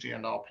strategy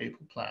and our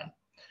people plan.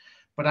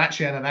 But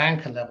actually at an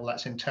anchor level,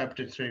 that's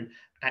interpreted through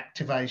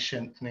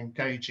activation and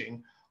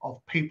engaging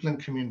of people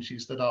and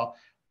communities that are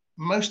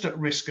most at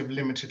risk of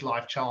limited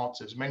life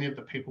chances. Many of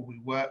the people we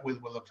work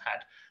with will have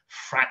had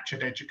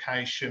fractured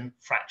education,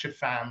 fractured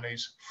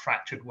families,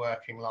 fractured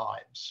working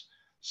lives.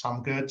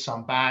 Some good,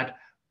 some bad,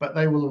 but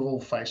they will have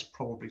all faced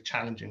probably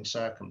challenging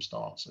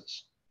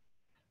circumstances.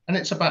 And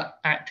it's about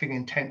acting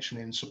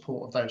intentionally in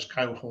support of those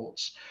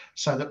cohorts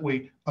so that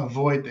we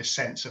avoid this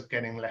sense of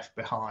getting left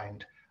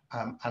behind.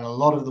 And a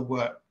lot of the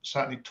work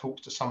certainly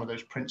talks to some of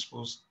those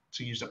principles,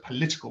 to use a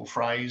political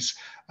phrase,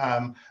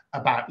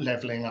 about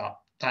levelling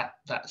up,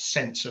 that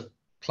sense of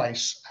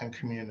place and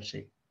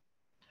community.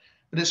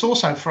 But it's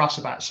also for us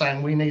about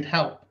saying we need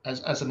help.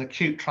 As an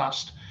acute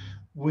trust,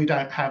 we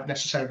don't have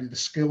necessarily the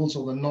skills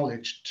or the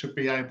knowledge to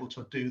be able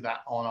to do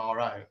that on our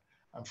own.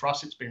 And for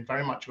us, it's been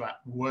very much about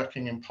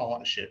working in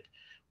partnership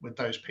with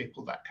those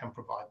people that can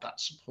provide that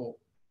support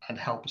and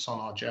help us on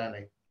our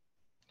journey.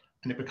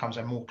 And it becomes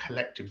a more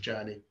collective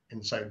journey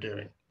in so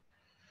doing.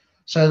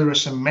 So there are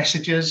some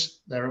messages.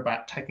 They're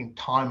about taking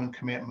time and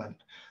commitment.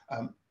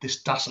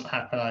 This doesn't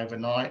happen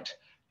overnight.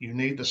 You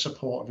need the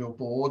support of your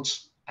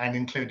boards, and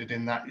included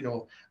in that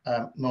your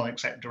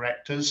non-exec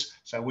directors.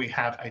 So we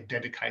have a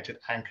dedicated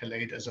anchor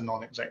lead as a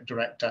non-exec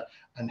director,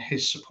 and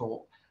his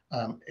support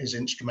is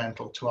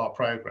instrumental to our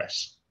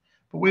progress.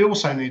 But we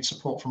also need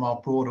support from our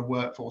broader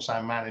workforce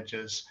and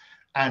managers,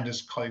 and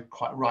as Colin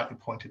quite rightly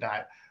pointed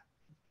out,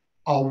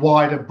 our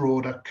wider,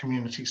 broader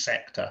community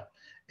sector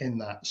in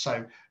that.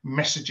 So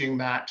messaging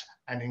that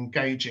and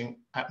engaging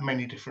at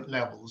many different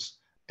levels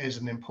is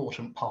an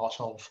important part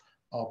of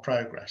our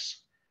progress.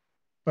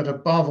 But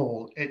above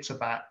all, it's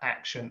about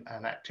action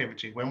and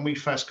activity. When we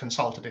first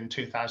consulted in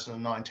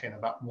 2019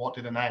 about what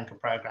did an anchor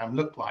program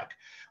look like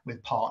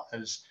with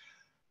partners,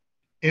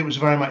 it was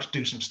very much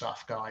do some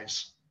stuff,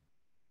 guys.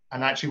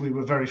 And actually, we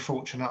were very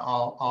fortunate.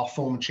 Our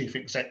former chief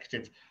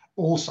executive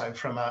also,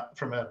 from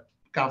a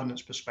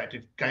governance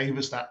perspective, gave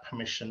us that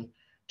permission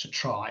to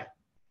try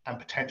and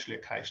potentially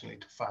occasionally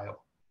to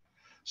fail.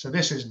 So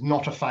this is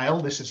not a fail.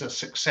 This is a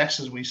success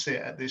as we see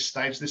it at this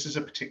stage. This is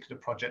a particular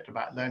project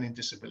about learning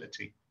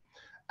disability,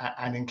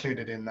 and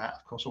included in that,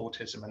 of course,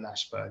 autism and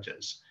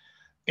Asperger's.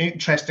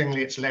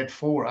 Interestingly, it's led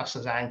for us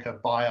as anchor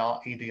by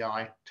our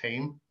EDI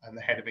team and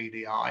the head of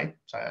EDI.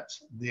 So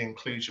that's the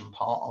inclusion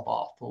part of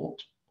our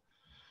thought.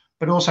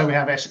 But also we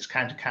have Essex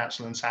County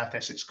Council and South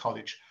Essex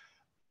College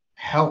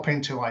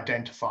helping to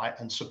identify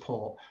and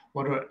support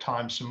what are at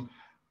times some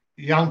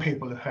young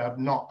people who have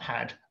not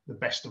had the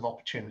best of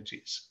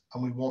opportunities,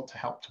 and we want to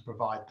help to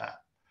provide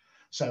that.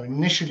 So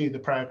initially the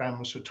program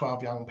was for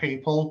 12 young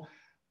people,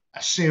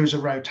 a series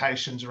of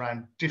rotations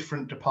around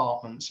different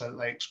departments so that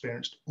they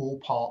experienced all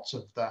parts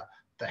of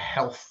the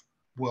health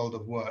world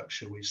of work,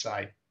 shall we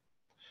say.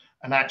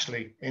 And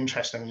actually,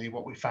 interestingly,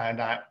 what we found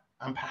out,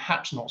 and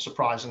perhaps not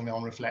surprisingly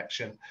on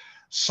reflection,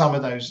 some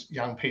of those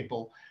young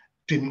people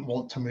didn't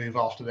want to move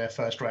after their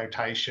first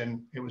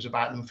rotation. It was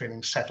about them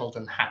feeling settled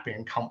and happy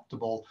and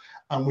comfortable.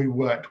 And we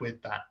worked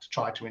with that to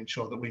try to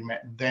ensure that we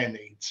met their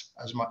needs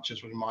as much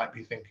as we might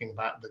be thinking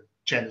about the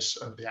genesis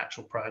of the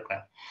actual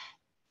program.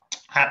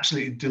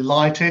 Absolutely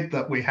delighted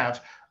that we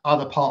have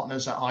other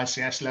partners at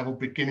ICS level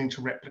beginning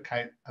to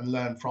replicate and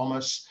learn from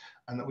us,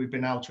 and that we've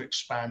been able to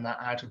expand that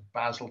out of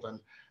Basildon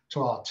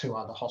to our two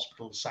other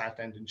hospitals,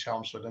 Southend and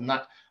Chelmsford. And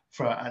that,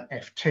 for an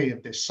FT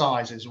of this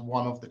size, is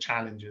one of the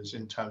challenges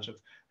in terms of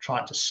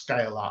trying to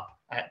scale up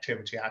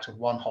activity out of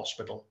one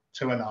hospital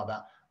to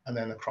another and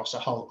then across a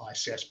whole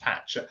ICS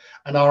patch.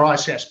 And our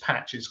ICS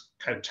patch is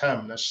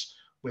coterminous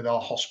with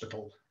our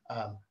hospital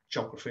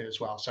geography as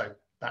well. So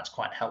that's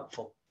quite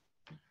helpful.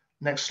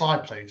 Next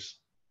slide, please.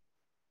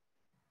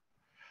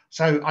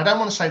 So I don't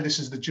want to say this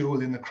is the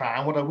jewel in the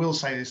crown. What I will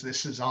say is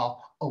this is our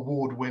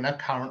award winner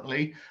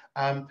currently.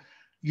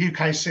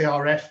 UK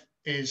CRF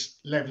is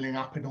levelling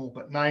up in all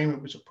but name.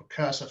 It was a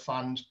precursor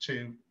fund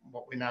to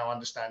what we now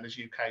understand as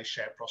UK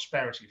Shared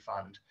Prosperity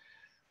Fund.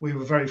 We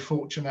were very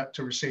fortunate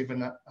to receive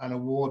an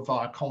award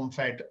via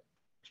Confed,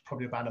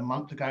 probably about a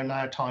month ago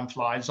now, time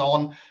flies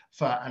on,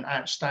 for an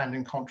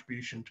outstanding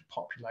contribution to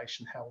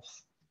population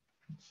health.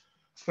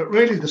 But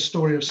really the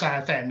story of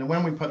Southend, and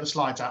when we put the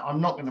slides out,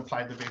 I'm not going to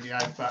play the video,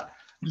 but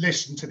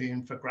listen to the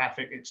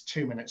infographic. It's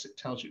 2 minutes. It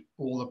tells you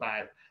all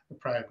about the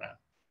programme.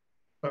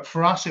 But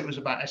for us, it was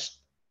about us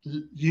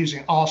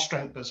using our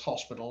strength as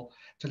hospital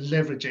to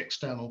leverage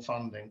external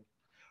funding.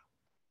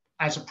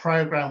 As a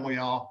programme, we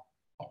are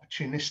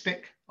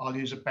opportunistic. I'll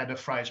use a better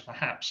phrase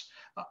perhaps.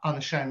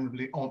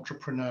 unashamedly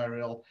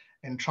entrepreneurial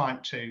in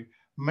trying to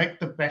make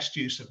the best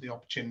use of the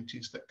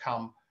opportunities that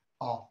come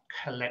our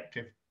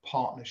collective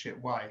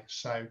partnership way.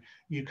 So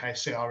UK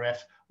CRF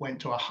went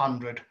to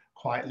 100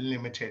 quite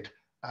limited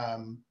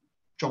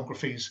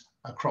geographies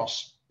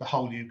across the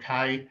whole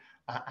UK,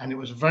 and it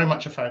was very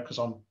much a focus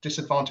on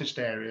disadvantaged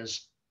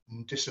areas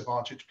and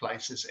disadvantaged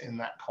places in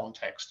that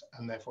context,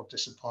 and therefore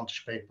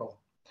disadvantaged people.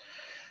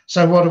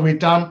 So what have we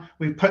done?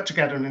 We've put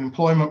together an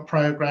employment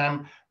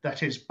programme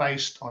that is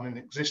based on an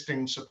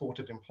existing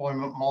supported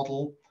employment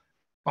model,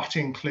 but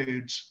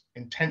includes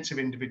intensive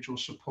individual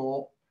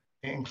support.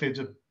 It includes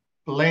a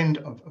blend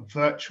of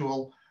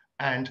virtual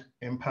and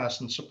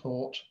in-person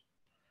support.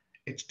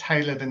 It's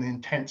tailored and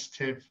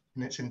intensive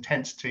in its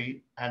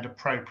intensity and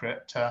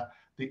appropriate to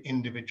the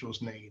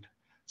individual's need.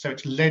 So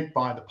it's led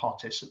by the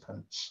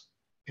participants.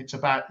 It's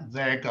about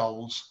their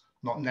goals,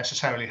 not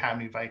necessarily how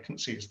many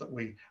vacancies that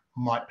we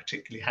might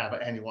particularly have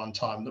at any one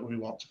time that we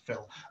want to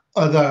fill.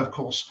 Although, of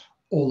course,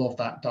 all of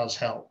that does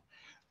help.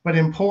 But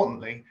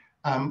importantly,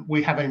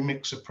 we have a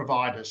mix of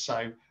providers.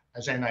 So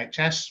as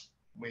NHS,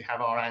 we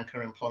have our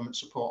anchor employment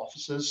support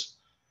officers,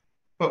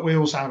 but we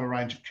also have a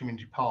range of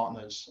community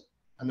partners.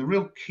 And the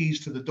real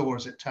keys to the door,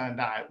 as it turned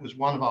out, was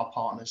one of our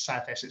partners,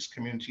 South Essex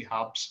Community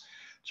Hubs.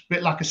 It's a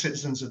bit like a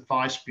Citizens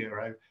Advice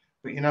Bureau,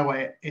 but you know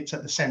what? It's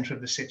at the centre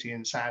of the city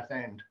in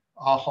Southend.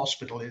 Our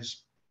hospital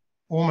is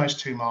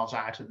almost 2 miles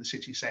out of the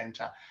city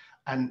centre,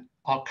 and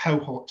our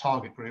cohort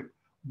target group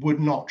would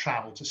not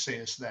travel to see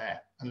us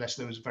there unless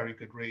there was a very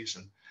good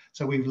reason.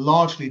 So we've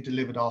largely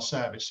delivered our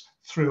service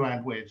through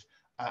and with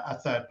a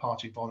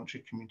third-party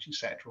voluntary community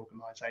sector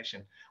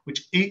organisation,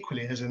 which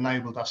equally has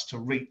enabled us to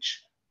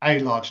reach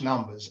large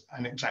numbers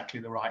and exactly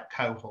the right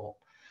cohort.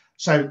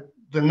 So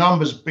the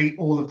numbers beat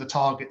all of the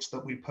targets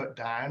that we put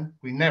down.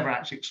 We never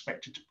actually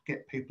expected to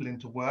get people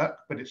into work,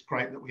 but it's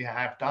great that we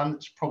have done.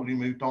 It's probably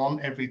moved on.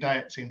 Every day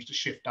it seems to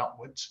shift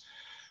upwards.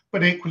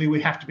 But equally,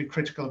 we have to be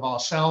critical of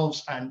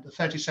ourselves, and the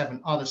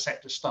 37 other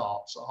sector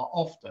starts are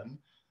often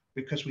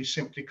because we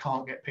simply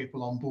can't get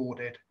people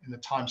onboarded in the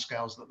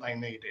timescales that they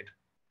needed.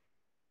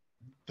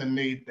 The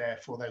need there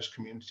for those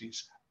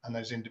communities and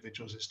those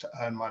individuals is to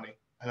earn money,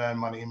 and earn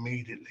money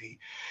immediately,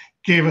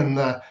 given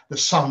the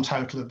sum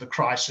total of the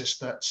crisis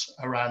that's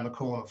around the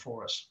corner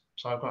for us.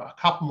 So I've got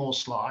a couple more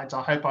slides.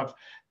 I hope I've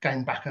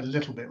gained back a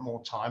little bit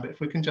more time, but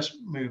if we can just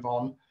move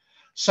on.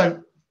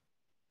 So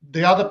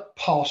the other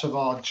part of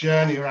our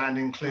journey around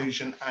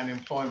inclusion and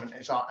employment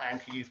is our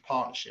Anchor Youth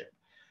Partnership.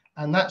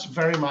 And that's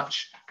very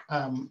much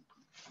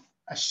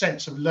a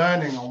sense of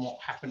learning on what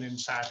happened in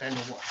Southend,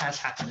 or what has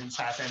happened in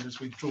Southend as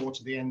we draw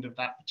to the end of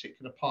that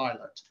particular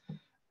pilot,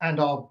 and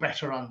our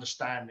better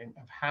understanding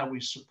of how we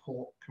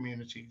support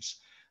communities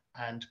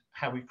and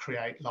how we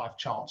create life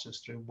chances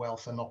through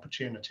wealth and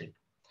opportunity.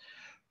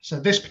 So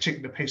this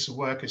particular piece of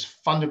work is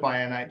funded by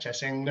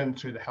NHS England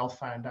through the Health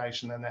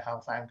Foundation and the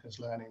Health Anchors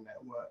Learning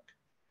Network.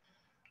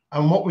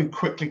 And what we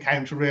quickly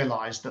came to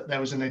realise that there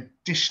was an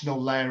additional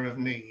layer of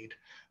need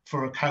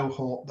for a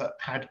cohort that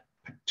had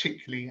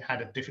particularly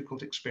had a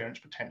difficult experience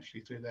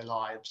potentially through their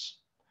lives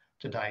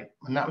to date.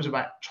 And that was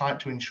about trying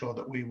to ensure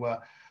that we were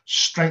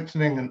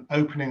strengthening and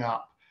opening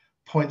up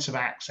points of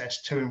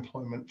access to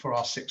employment for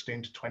our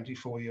 16 to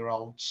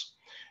 24-year-olds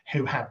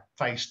who have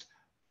faced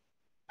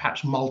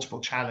perhaps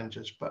multiple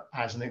challenges. But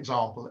as an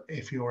example,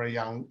 if you're a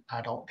young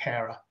adult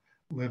carer,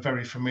 we're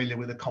very familiar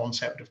with the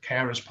concept of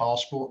carers'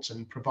 passports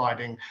and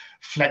providing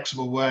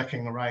flexible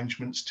working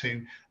arrangements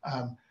to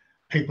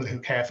people who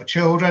care for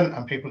children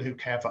and people who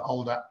care for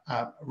older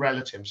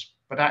relatives.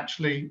 But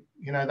actually,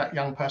 you know, that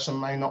young person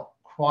may not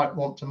quite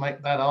want to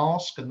make that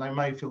ask, and they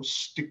may feel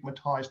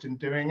stigmatized in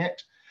doing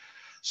it.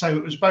 So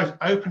it was both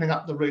opening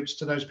up the routes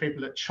to those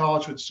people that are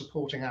charged with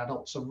supporting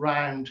adults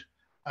around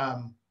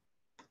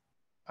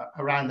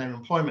their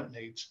employment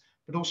needs,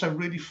 but also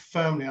really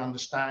firmly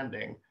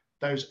understanding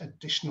those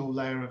additional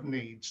layer of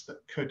needs that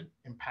could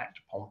impact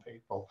upon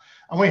people.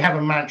 And we have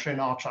a mantra in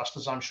our trust,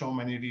 as I'm sure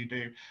many of you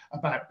do,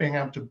 about being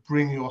able to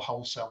bring your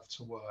whole self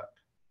to work.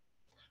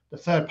 The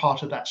third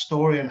part of that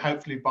story, and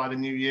hopefully by the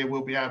new year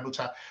we'll be able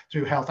to,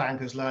 through Health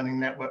Anchors Learning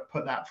Network,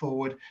 put that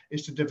forward,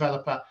 is to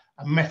develop a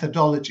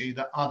methodology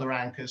that other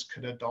anchors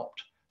could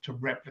adopt to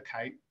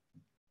replicate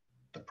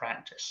the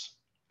practice.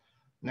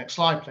 Next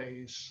slide,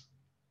 please.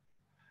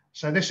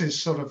 So this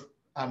is sort of,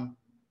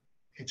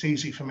 it's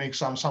easy for me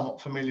because I'm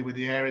somewhat familiar with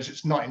the areas.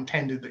 It's not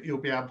intended that you'll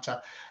be able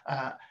to,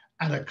 at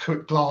a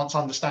quick glance,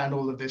 understand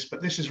all of this,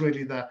 but this is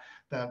really the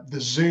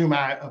zoom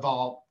out of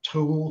our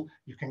tool.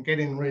 You can get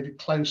in really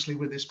closely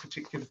with this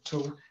particular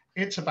tool.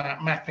 It's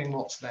about mapping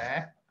what's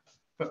there,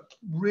 but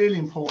really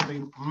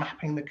importantly,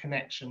 mapping the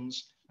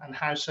connections and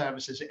how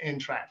services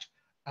interact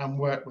and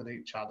work with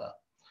each other.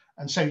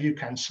 And so you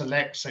can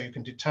select, so you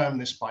can determine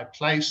this by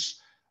place,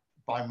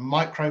 by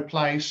micro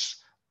place,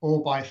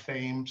 or by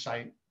theme,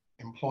 say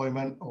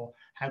employment, or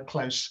how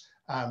close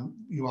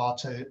you are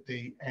to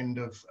the end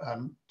of,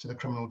 to the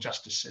criminal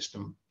justice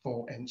system,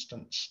 for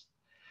instance.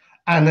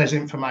 And there's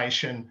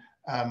information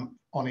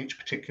on each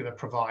particular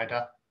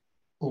provider,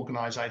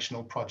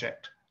 organisational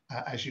project,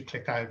 as you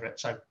click over it.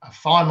 So a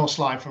final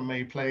slide from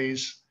me,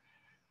 please.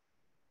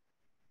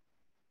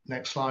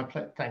 Next slide,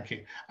 please. Thank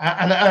you.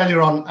 And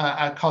earlier on,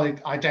 a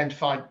colleague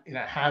identified,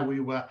 how we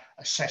were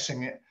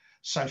assessing it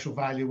social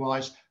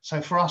value-wise.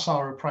 So for us,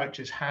 our approach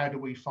is how do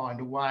we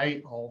find a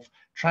way of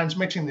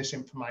transmitting this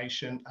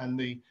information and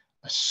the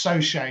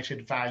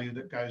associated value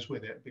that goes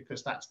with it,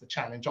 because that's the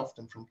challenge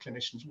often from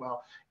clinicians.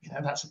 Well,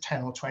 that's a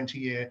 10 or 20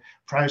 year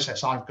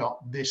process. I've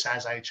got this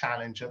as a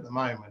challenge at the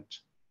moment.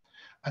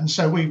 And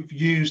so we've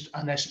used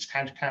an Essex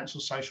County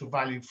Council social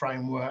value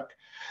framework,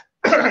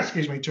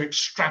 excuse me, to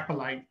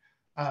extrapolate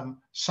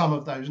some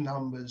of those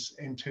numbers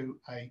into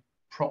a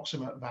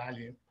proximate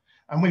value.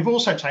 And we've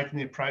also taken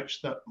the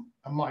approach that,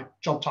 and my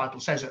job title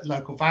says it,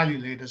 local value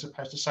lead as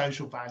opposed to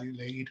social value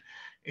lead.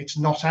 It's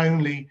not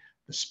only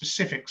the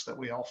specifics that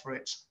we offer,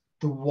 it's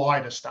the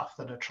wider stuff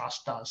that a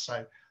trust does.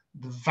 So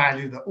the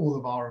value that all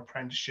of our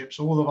apprenticeships,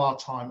 all of our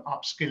time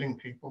upskilling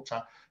people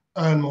to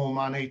earn more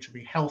money, to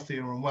be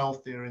healthier and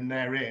wealthier in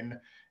therein,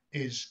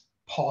 is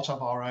part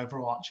of our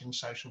overarching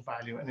social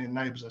value, and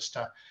enables us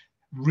to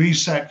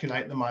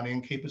recirculate the money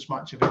and keep as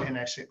much of it in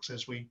Essex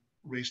as we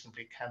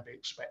reasonably can be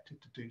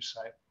expected to do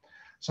so.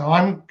 So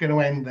I'm going to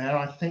end there.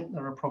 I think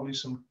there are probably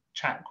some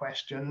chat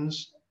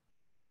questions.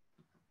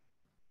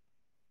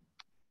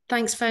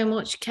 Thanks very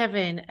much,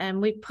 Kevin.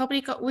 We've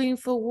probably got room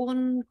for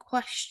one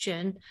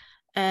question.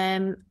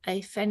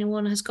 If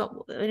anyone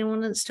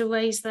wants to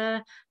raise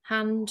their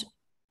hand,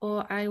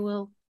 or I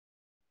will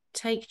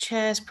take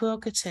chair's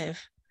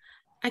prerogative.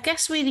 I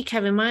guess really,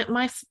 Kevin,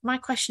 my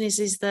question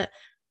is that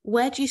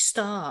where do you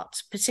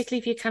start, particularly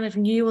if you're kind of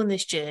new on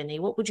this journey?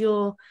 What would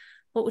your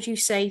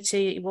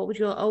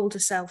older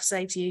self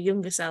say to your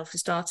younger self for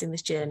starting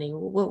this journey?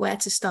 Where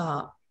to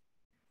start?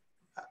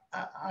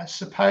 I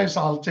suppose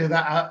I'll do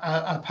that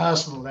at a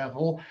personal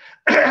level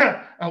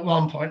at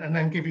one point, and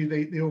then give you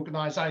the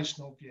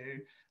organisational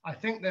view. I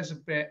think there's a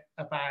bit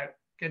about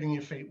getting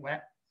your feet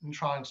wet and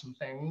trying some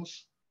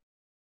things,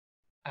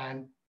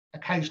 and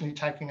occasionally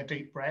taking a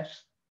deep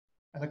breath,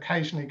 and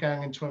occasionally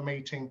going into a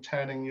meeting,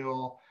 turning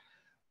your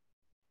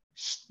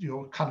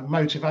kind of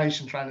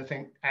motivation, trying to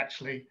think,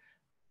 actually,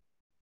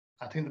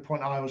 I think the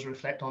point I always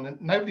reflect on,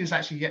 and nobody's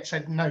actually yet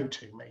said no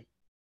to me.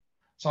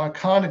 So I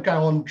kind of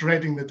go on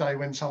dreading the day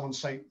when someone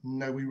say,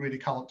 no, we really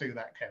can't do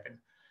that,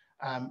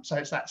 Kevin. So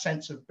it's that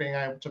sense of being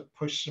able to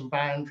push some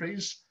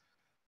boundaries.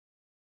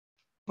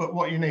 But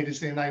what you need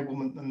is the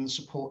enablement and the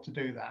support to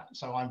do that.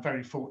 So I'm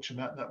very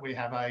fortunate that we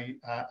have a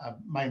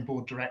main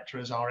board director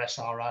as our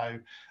SRO,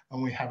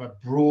 and we have a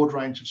broad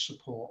range of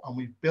support. And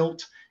we've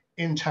built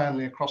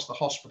internally across the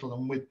hospital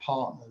and with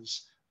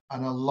partners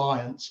an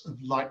alliance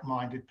of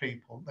like-minded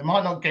people. They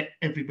might not get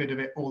every bit of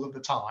it all of the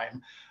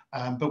time,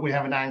 but we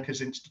have an anchors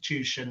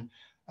institution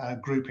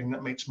grouping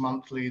that meets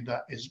monthly,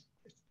 that is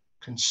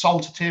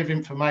consultative,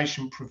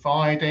 information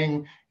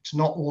providing. It's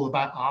not all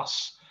about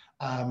us.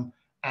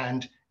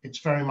 And it's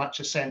very much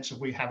a sense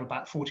of, we have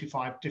about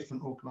 45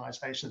 different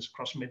organisations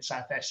across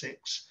Mid-South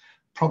Essex,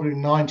 probably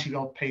 90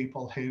 odd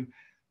people who,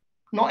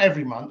 not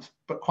every month,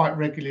 but quite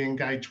regularly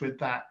engage with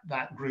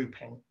that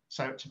grouping.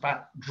 So it's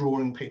about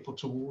drawing people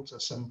towards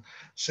us, and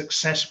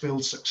success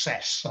builds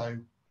success. So,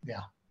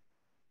 yeah.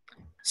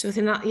 So I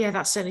think that, yeah,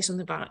 that's certainly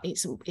something about,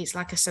 it's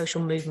like a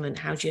social movement.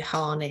 How do you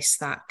harness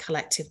that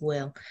collective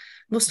will?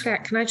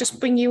 Muscat, can I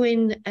just bring you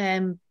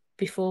in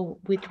before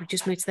we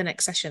just move to the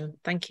next session?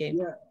 Thank you.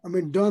 Yeah, I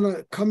mean,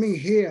 Donna, coming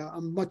here,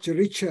 I'm much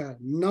richer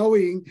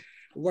knowing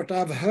what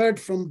I've heard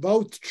from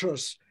both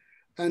trusts.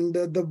 And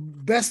the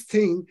best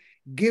thing,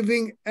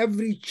 giving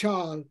every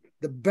child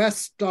the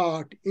best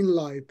start in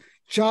life.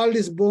 Child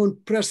is born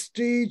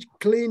prestige,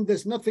 clean,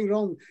 there's nothing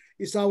wrong.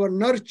 It's our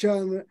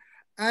nurture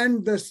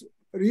and the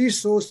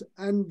resource,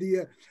 and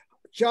the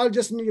child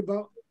just need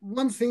about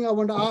one thing. I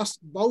want to ask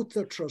both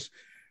the trusts,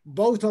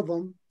 both of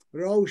them,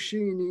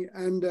 Roshini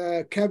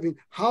and Kevin,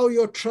 how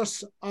your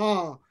trusts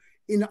are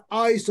in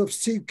eyes of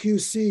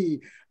CQC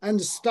and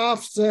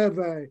staff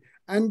survey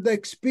and the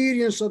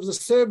experience of the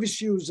service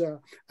user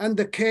and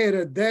the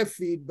carer, their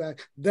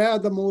feedback. They are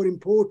the more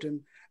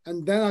important,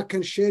 and then I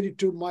can share it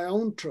to my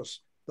own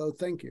trust. So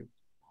thank you.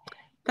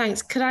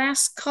 Thanks. Could I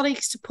ask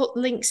colleagues to put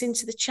links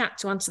into the chat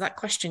to answer that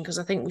question? Because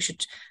I think we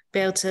should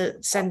be able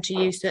to send to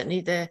you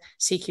certainly the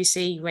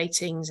CQC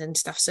ratings and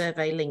staff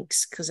survey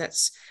links, because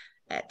it's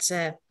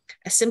a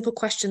simple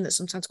question that's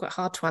sometimes quite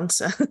hard to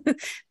answer.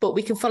 But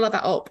we can follow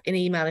that up in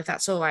email if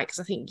that's all right, because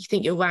I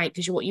think you're right,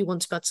 because what you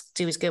want to be able to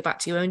do is go back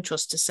to your own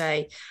trust to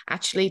say,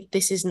 actually,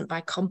 this isn't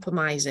by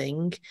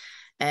compromising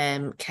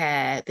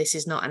care. This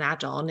is not an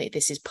add-on.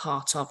 This is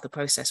part of the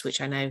process,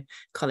 which I know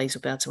colleagues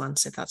will be able to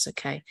answer if that's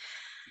okay.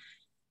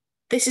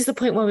 This is the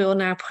point where we will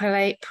now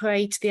pray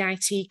to the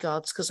IT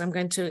gods, because I'm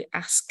going to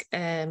ask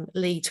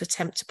Lee to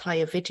attempt to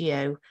play a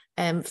video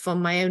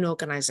from my own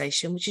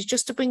organisation, which is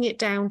just to bring it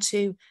down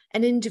to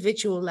an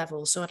individual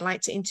level. So I'd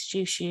like to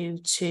introduce you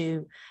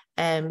to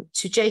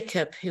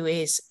Jacob, who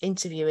is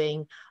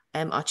interviewing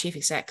our Chief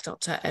Exec,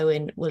 Dr.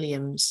 Owen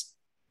Williams.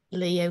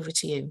 Lee, over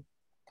to you.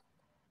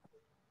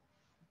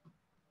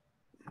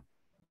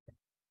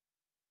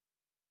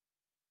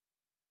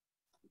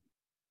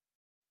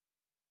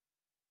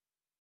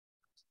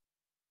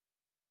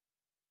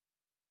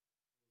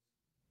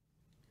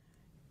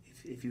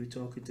 if you were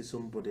talking to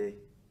somebody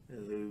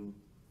who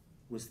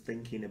was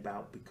thinking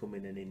about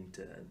becoming an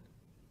intern,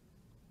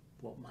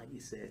 what might you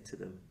say to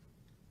them?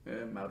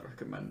 I'd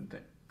recommend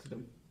it to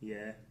them.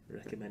 Yeah,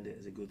 recommend it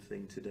as a good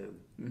thing to do.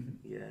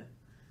 Mm-hmm. Yeah.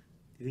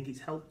 Do you think it's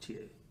helped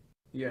you?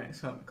 Yeah,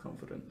 it's helped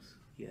confidence.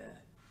 Yeah,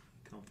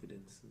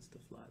 confidence and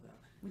stuff like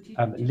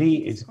that. Lee,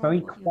 it's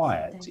very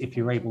quiet. If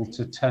you're able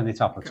to turn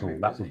it up at all,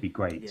 that would be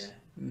great. Yeah.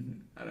 Mm-hmm.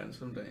 And then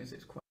some days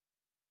it's quite.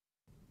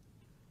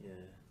 Yeah,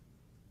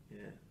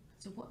 yeah.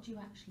 So what do you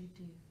actually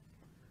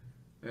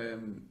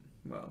do?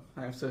 Well,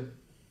 I have to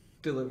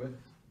deliver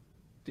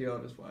the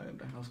orders via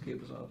the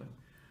housekeeper's order,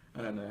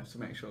 and then I have to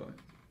make sure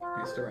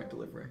it's the right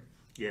delivery.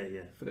 Yeah,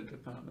 yeah. For the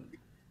department.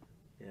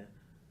 Yeah.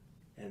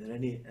 Are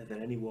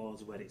there any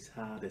wards where it's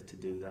harder to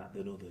do that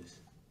than others?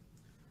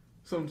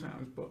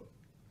 Sometimes, but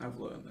I've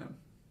learned them.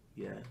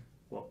 Yeah.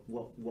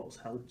 What's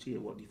helped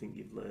you? What do you think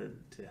you've learned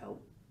to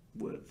help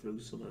work through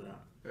some of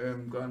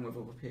that? Going with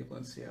other people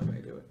and see how they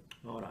do it.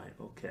 All right.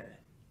 Okay.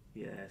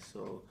 Yeah.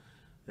 So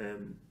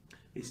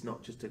it's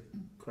not just a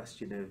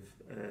question of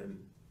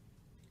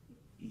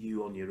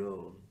you on your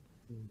own.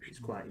 It's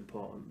quite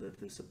important that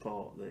the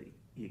support that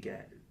you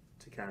get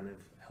to kind of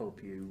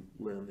help you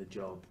learn the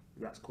job,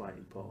 that's quite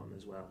important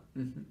as well.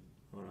 Mm-hmm.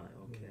 All right.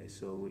 Okay.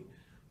 So we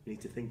need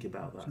to think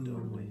about that,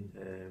 don't we?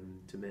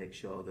 To make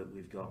sure that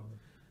we've got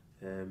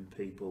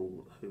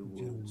people who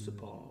will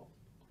support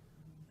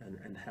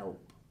and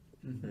help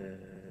and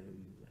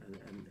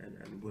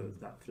work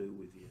that through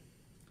with you.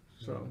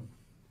 So,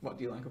 what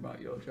do you like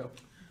about your job?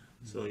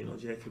 So, you know,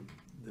 Jacob,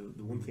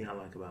 the one thing I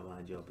like about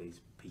my job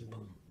is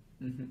people,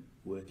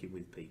 working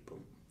with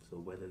people. So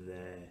whether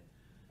they're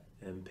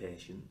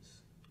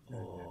patients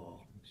or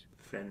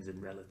friends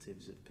and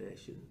relatives of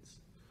patients,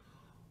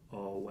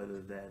 or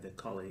whether they're the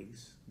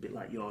colleagues, a bit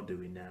like you're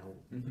doing now,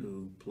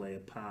 who play a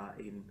part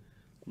in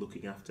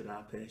looking after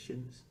our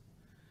patients.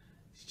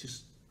 It's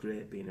just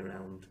great being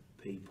around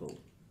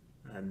people.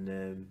 And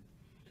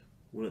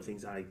one of the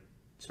things I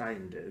try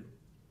and do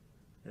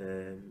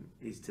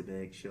is to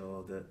make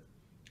sure that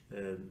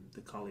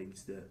the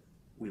colleagues that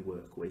we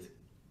work with,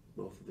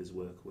 both of us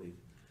work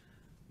with,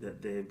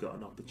 that they've got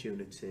an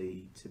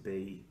opportunity to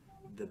be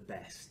the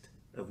best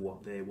of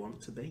what they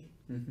want to be.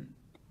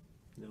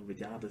 You know,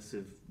 regardless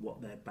of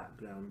what their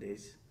background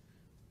is,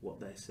 what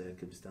their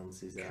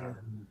circumstances are.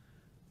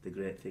 The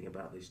great thing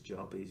about this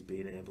job is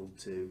being able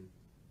to,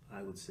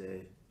 I would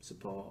say,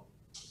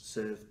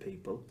 serve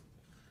people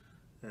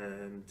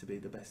to be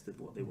the best of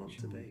what they want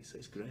to be. So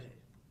it's great.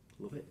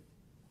 Love it.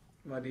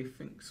 Why do you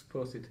think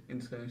supported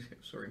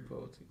internships are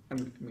important? I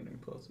mean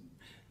important.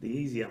 The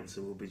easy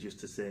answer will be just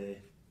to say,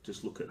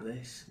 just look at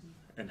this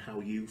and how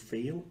you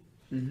feel.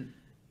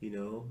 You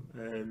know,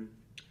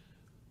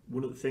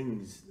 one of the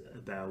things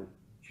about,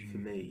 for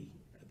me,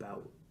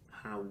 about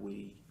how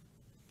we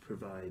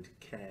provide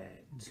care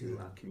to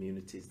our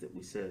communities that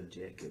we serve,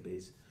 Jacob,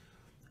 is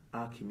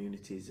our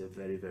communities are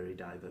very, very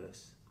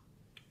diverse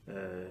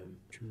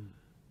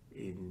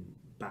in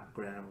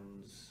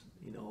backgrounds,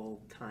 in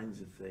all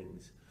kinds of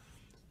things.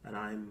 And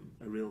I'm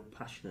a real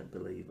passionate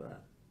believer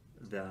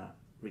that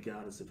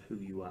regardless of who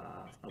you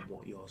are and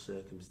what your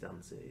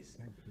circumstances,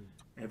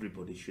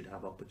 everybody should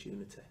have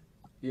opportunity.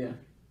 Yeah.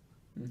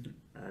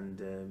 And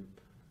the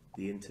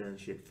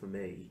internship for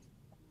me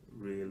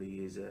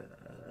really is a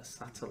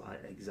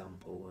satellite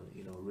example,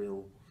 you know, a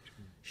real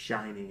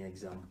shining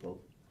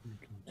example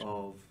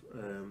of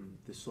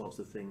the sorts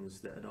of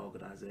things that an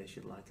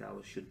organisation like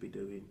ours should be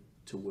doing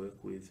to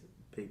work with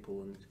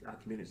people and our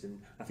communities.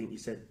 And I think you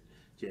said,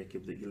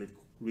 Jacob, that you live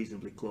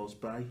reasonably close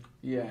by.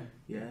 Yeah.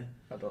 Yeah.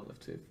 I don't live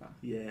too far.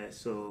 Yeah,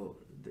 so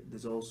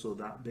there's also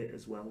that bit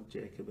as well,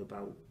 Jacob,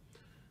 about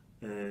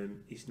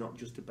it's not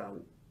just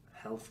about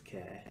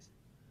healthcare,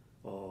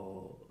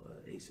 or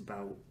it's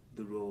about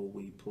the role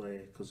we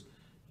play, because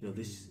you know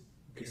this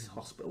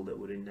hospital that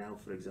we're in now,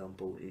 for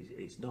example,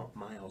 it's not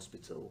my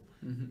hospital.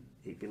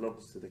 It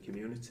belongs to the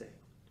community,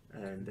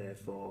 and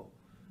therefore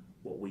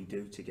what we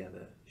do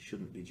together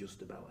shouldn't be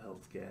just about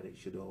healthcare. It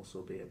should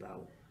also be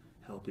about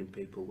helping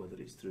people, whether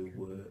it's through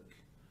work,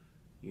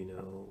 you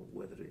know,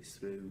 whether it's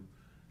through,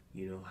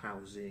 you know,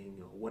 housing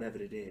or whatever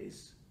it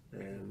is.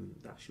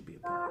 That should be a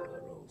part of our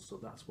role. So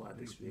that's why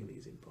this really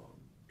is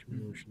important.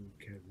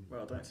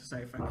 Well, I'd like to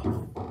say thank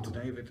you to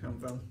David and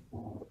Val.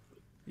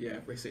 Yeah,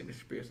 Receipt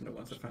Distribution, I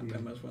want to thank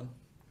them as well.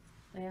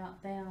 They are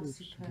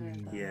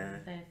superb. Yeah.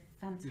 They're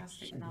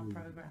fantastic in our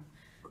programme.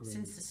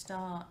 Since the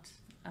start,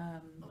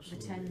 the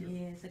 10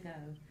 years ago,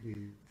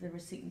 the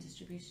Receipt and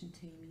Distribution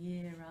team,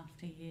 year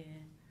after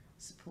year,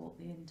 support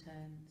the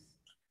interns.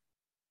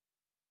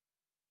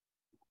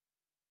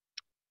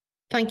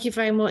 Thank you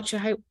very much. I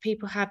hope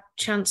people had a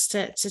chance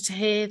to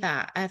hear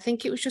that. I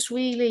think it was just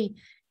really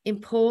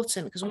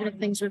important, because one of the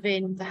things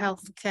within the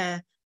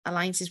healthcare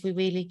alliances, we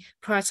really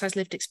prioritise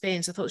lived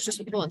experience. I thought it was just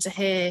important to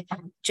hear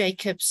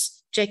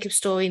Jacob's Jacob's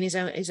story in his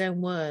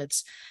own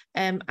words.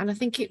 And I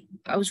think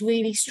I was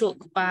really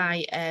struck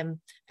by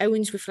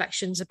Owen's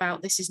reflections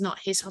about this is not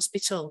his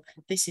hospital,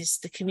 this is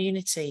the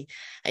community.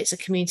 It's a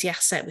community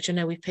asset, which I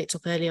know we've picked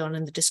up earlier on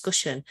in the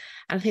discussion.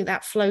 And I think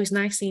that flows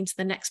nicely into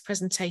the next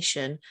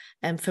presentation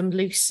from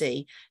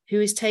Lucy, who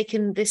has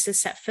taken this a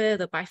step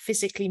further by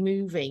physically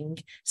moving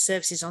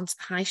services onto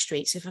the high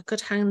street. So if I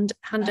could hand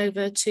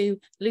over to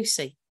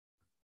Lucy.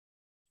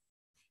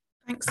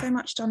 Thanks so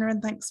much, Donna,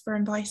 and thanks for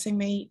inviting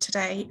me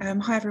today.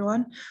 Hi,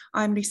 everyone.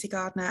 I'm Lucy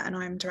Gardner, and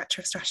I'm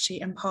Director of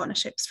Strategy and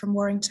Partnerships from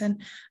Warrington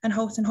and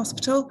Halton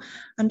Hospital.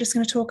 I'm just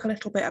going to talk a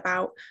little bit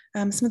about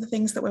some of the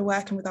things that we're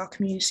working with our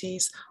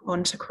communities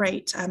on to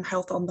create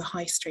health on the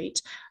high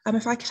street.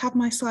 If I could have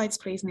my slides,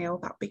 please, Neil,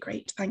 that would be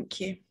great. Thank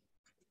you.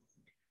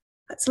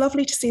 It's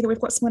lovely to see that we've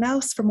got someone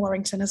else from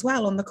Warrington as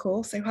well on the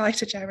call, so hi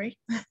to Jerry.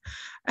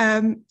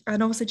 And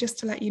also just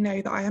to let you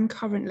know that I am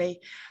currently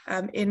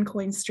in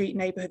Coyne Street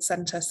Neighbourhood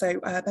Centre,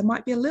 so there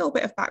might be a little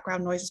bit of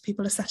background noise as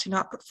people are setting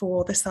up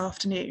for this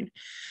afternoon.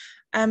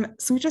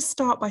 So we just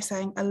start by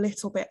saying a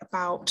little bit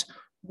about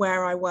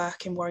where I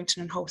work in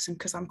Warrington and Halton,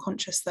 because I'm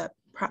conscious that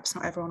perhaps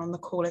not everyone on the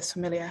call is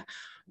familiar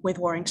with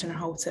Warrington and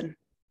Halton.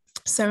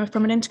 So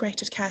from an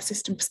integrated care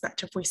system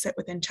perspective, we sit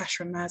within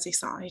Cheshire and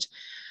Merseyside.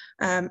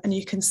 And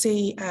you can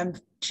see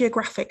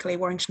geographically,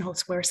 Warrington and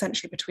Halton, we're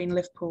essentially between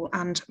Liverpool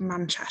and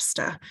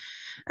Manchester.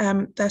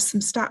 There's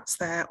some stats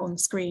there on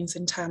screens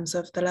in terms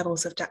of the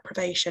levels of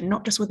deprivation,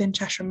 not just within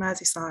Cheshire and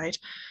Merseyside,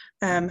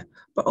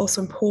 but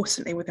also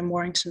importantly within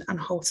Warrington and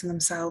Halton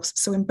themselves.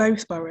 So in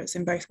both boroughs,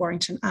 in both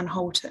Warrington and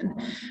Halton,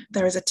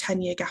 there is a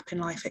 10-year gap in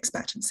life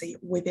expectancy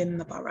within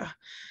the borough.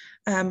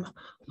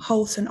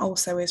 Halton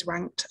also is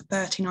ranked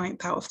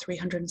 39th out of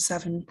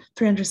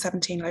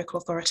 317 local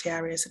authority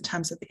areas in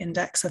terms of the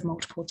index of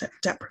multiple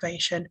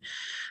deprivation.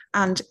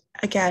 And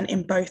again,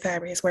 in both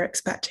areas, we're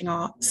expecting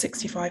our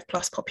 65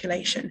 plus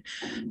population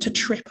to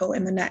triple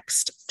in the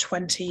next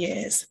 20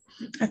 years.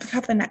 If I could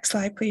have the next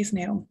slide, please,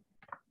 Neil.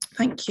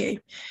 Thank you.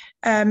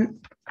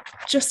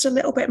 Just a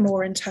little bit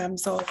more in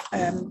terms of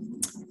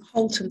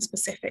Halton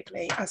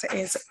specifically, as it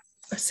is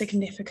a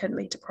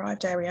significantly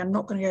deprived area. I'm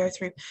not going to go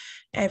through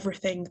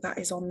everything that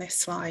is on this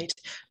slide,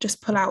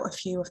 just pull out a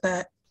few of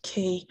the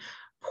key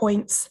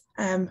points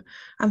and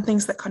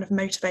things that kind of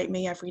motivate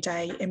me every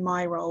day in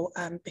my role,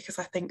 because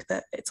I think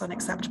that it's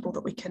unacceptable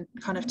that we can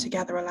kind of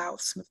together allow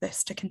some of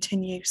this to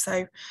continue.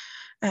 So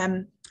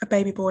a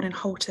baby born in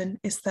Halton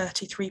is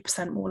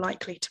 33% more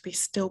likely to be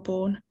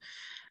stillborn.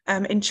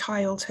 In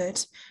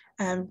childhood,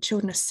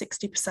 children are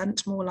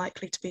 60% more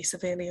likely to be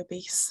severely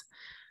obese.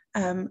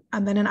 And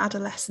then in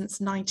adolescence,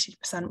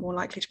 90% more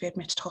likely to be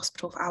admitted to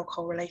hospital for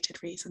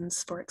alcohol-related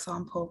reasons, for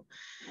example.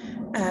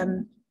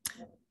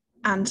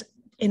 And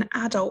in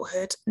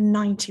adulthood,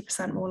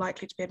 90% more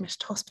likely to be admitted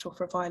to hospital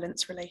for a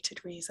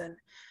violence-related reason.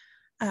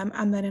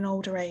 And then in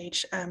older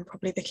age,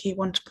 probably the key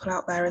one to pull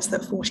out there is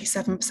that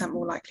 47%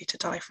 more likely to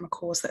die from a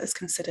cause that is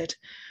considered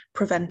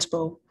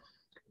preventable.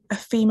 A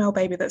female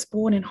baby that's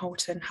born in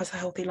Halton has a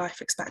healthy life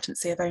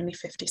expectancy of only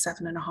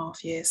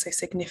 57.5 years, so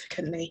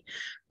significantly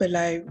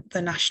below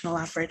the national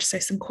average. So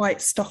some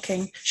quite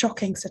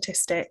shocking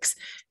statistics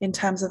in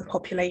terms of the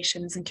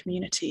populations and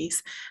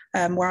communities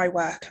where I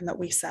work and that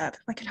we serve.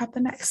 If I could have the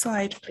next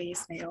slide,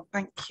 please, Neil.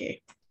 Thank you.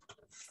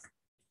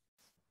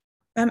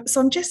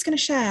 So I'm just going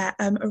to share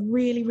a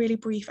really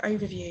brief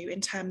overview in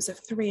terms of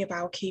 3 of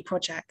our key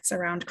projects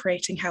around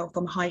creating health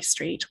on the high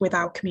street with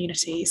our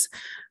communities.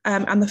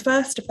 And the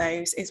first of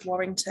those is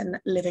Warrington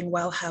Living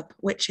Well Hub,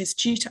 which is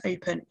due to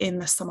open in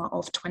the summer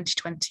of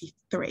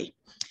 2023.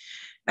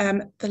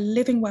 The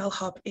Living Well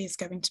Hub is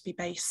going to be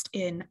based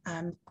in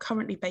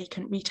currently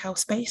vacant retail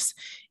space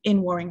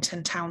in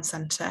Warrington Town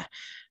Centre.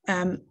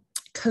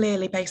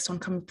 Clearly, based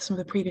on some of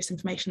the previous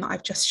information that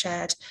I've just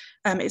shared,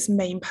 its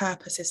main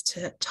purpose is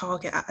to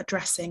target at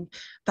addressing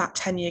that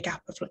 10-year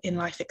gap in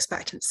life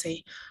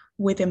expectancy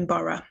within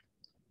borough.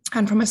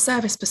 And from a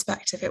service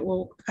perspective, it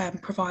will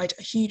provide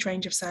a huge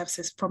range of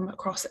services from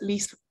across at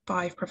least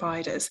 5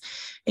 providers,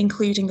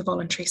 including the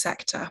voluntary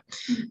sector,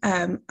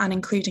 and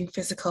including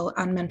physical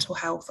and mental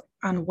health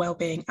and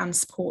wellbeing and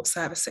support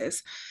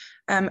services.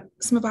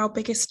 Some of our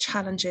biggest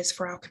challenges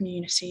for our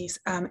communities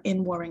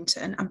in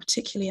Warrington, and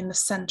particularly in the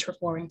centre of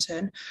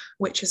Warrington,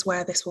 which is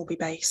where this will be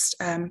based,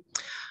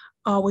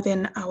 are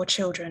within our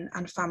children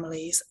and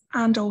families,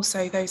 and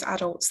also those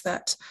adults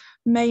that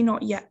may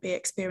not yet be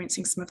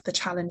experiencing some of the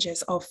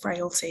challenges of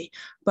frailty,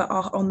 but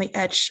are on the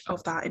edge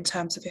of that in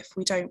terms of if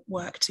we don't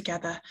work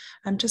together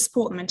to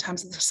support them in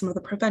terms of some of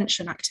the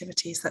prevention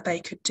activities that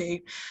they could do,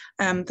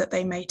 that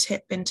they may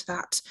tip into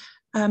that.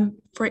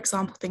 For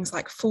example, things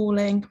like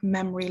falling,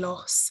 memory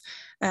loss,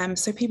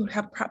 So people who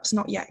have perhaps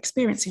not yet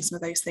experiencing some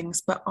of those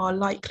things, but are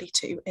likely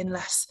to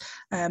unless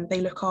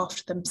they look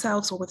after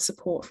themselves or with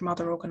support from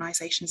other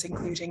organisations,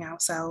 including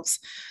ourselves.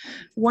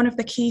 One of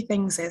the key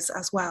things is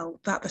as well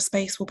that the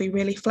space will be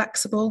really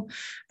flexible.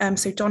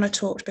 So Donna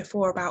talked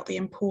before about the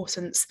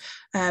importance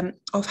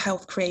of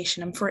health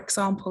creation, and for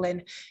example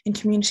in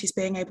communities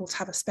being able to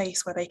have a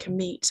space where they can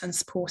meet and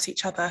support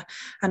each other,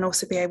 and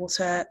also be able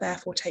to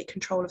therefore take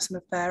control of some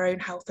of their own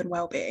health and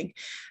well-being.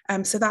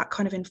 So that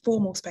kind of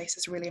informal space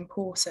is really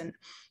important,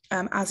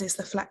 as is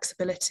the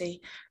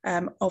flexibility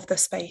of the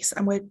space,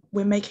 and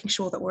we're making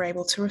sure that we're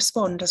able to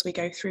respond as we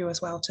go through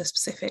as well to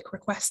specific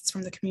requests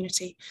from the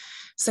community.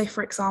 So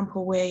for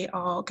example, we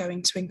are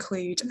going to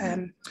include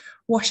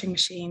washing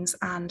machines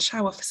and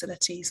shower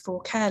facilities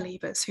for care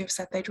leavers who have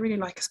said they'd really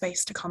like a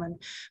space to come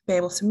and be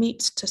able to meet,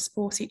 to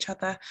support each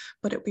other,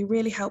 but it would be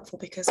really helpful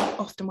because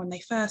often when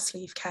they first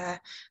leave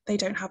care, they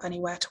don't have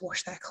anywhere to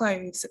wash their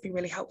clothes. It'd be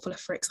really helpful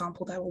if, for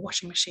example, there were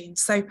washing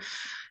machines. So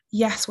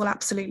yes, we'll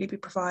absolutely be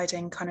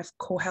providing kind of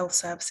core health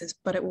services,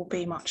 but it will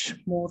be much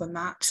more than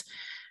that.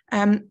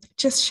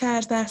 Just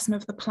shared there some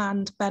of the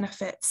planned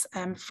benefits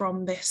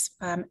from this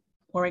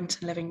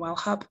Warrington Living Well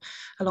Hub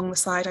along the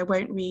side. I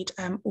won't read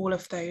all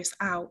of those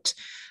out.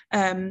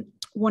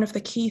 One of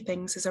the key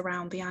things is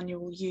around the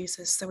annual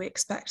users. So we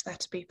expect there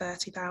to be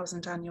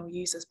 30,000 annual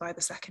users by the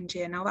second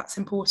year. Now that's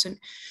important,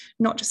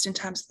 not just in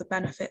terms of the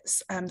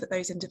benefits that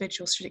those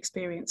individuals should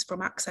experience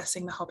from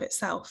accessing the hub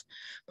itself,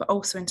 but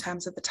also in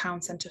terms of the town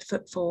centre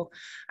footfall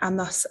and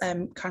thus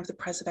kind of the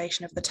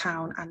preservation of the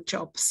town and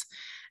jobs.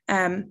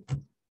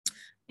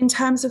 In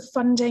terms of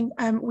funding,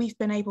 we've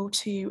been able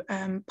to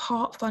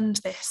part fund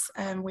this.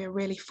 We're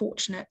really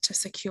fortunate to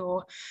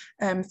secure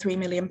 £3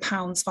 million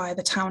via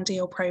the Town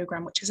Deal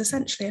programme, which is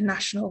essentially a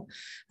national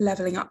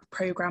levelling up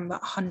programme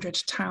that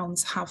 100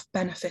 towns have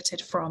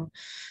benefited from.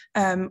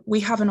 We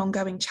have an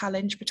ongoing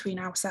challenge between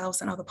ourselves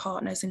and other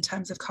partners in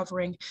terms of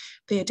covering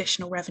the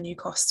additional revenue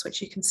costs,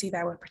 which you can see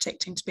there we're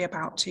predicting to be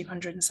about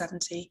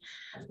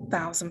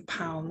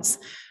 £270,000.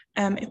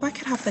 If I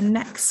could have the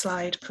next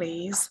slide,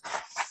 please.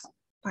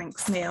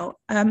 Thanks, Neil.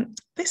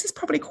 This is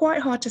probably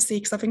quite hard to see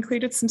because I've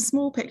included some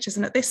small pictures,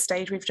 and at this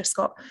stage we've just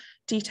got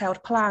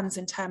detailed plans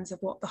in terms of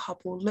what the hub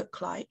will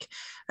look like.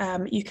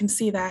 You can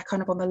see there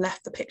kind of on the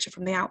left the picture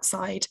from the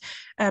outside.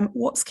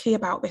 What's key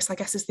about this, I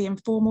guess, is the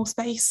informal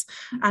space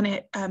and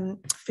it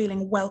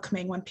feeling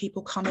welcoming when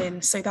people come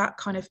in. So that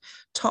kind of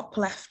top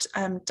left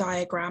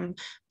diagram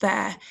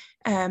there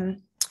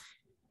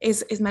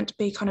is meant to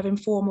be kind of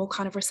informal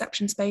kind of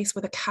reception space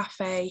with a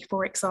cafe,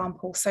 for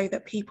example, so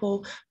that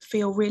people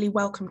feel really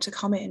welcome to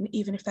come in,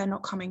 even if they're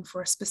not coming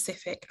for a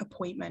specific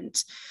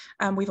appointment.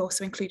 We've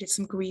also included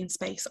some green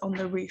space on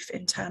the roof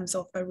in terms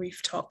of a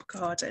rooftop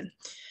garden.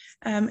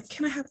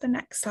 Can I have the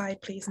next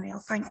slide, please, Neil?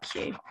 Thank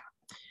you.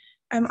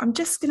 I'm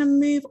just going to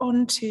move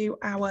on to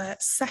our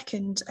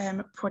second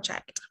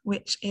project,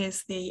 which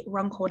is the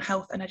Runcorn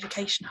Health and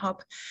Education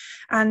Hub.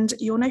 And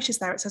you'll notice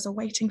there it says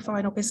awaiting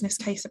final business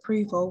case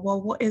approval.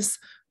 Well, what is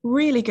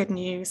really good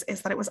news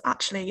is that it was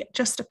actually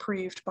just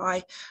approved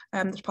by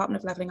the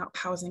Department of Levelling Up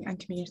Housing and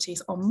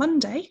Communities on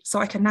Monday. So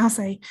I can now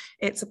say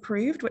it's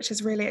approved, which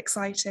is really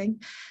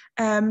exciting.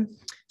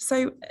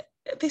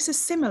 This is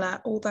similar,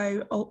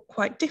 although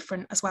quite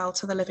different as well,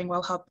 to the Living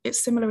Well Hub.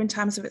 It's similar in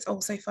terms of it's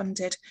also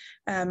funded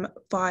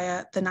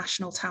via the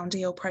National Town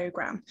Deal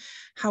programme.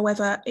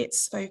 However,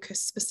 it's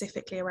focused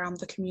specifically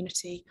around the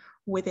community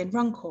within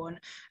Runcorn,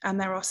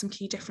 and there are some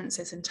key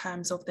differences in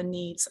terms of the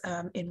needs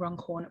in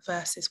Runcorn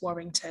versus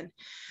Warrington.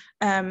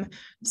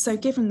 So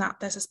given that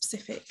there's a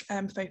specific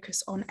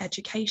focus on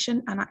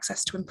education and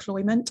access to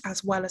employment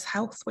as well as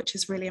health, which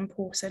is really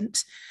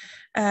important.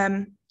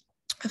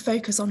 A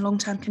focus on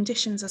long-term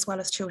conditions as well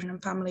as children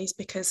and families,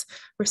 because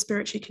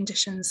respiratory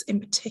conditions in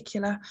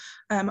particular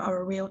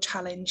are a real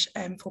challenge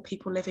for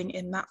people living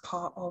in that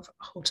part of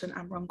Halton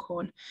and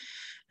Runcorn.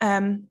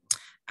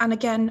 And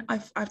again,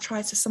 I've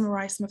tried to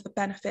summarise some of the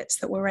benefits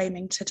that we're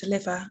aiming to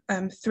deliver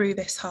through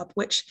this hub,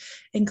 which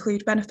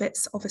include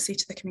benefits obviously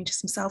to the communities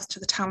themselves, to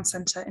the town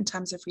centre in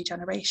terms of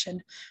regeneration,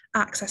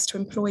 access to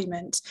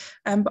employment,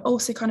 but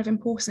also kind of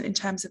important in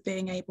terms of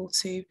being able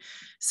to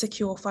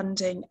secure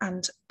funding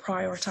and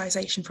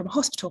prioritisation from a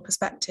hospital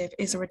perspective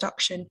is a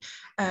reduction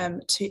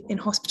in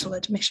hospital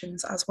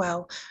admissions as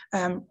well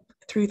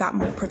through that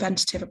more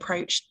preventative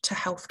approach to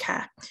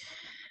healthcare.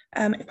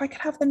 If I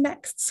could have the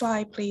next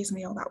slide, please,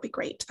 Neil, that would be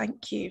great.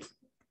 Thank you.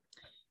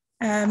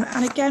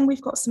 And again,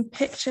 we've got some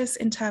pictures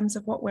in terms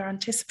of what we're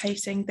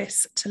anticipating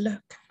this to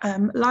look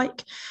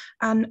like.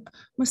 And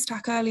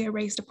Mustak earlier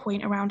raised a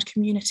point around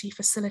community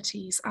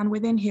facilities. And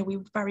within here, we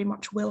very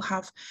much will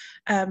have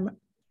a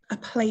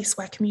place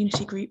where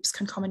community groups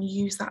can come and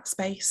use that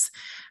space.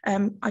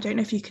 I don't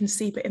know if you can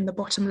see, but in the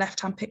bottom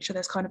left-hand picture,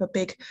 there's kind of a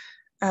big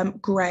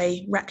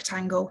grey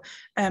rectangle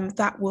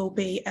that will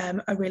be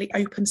a really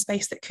open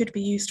space that could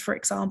be used, for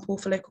example,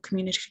 for local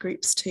community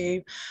groups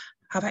to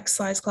have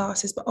exercise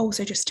classes, but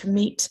also just to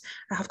meet,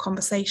 have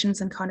conversations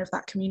and kind of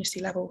that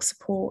community level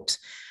support.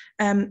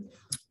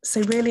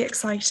 So really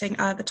exciting.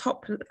 The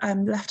top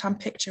left-hand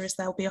picture is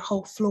there'll be a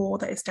whole floor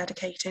that is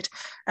dedicated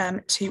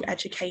to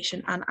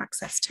education and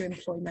access to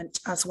employment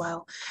as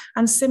well.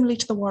 And similarly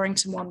to the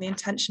Warrington one, the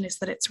intention is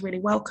that it's really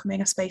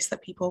welcoming, a space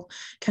that people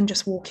can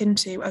just walk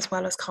into as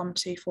well as come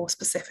to for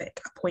specific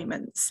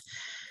appointments.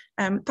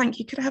 Thank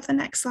you. Could I have the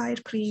next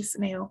slide, please,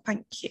 Neil?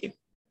 Thank you.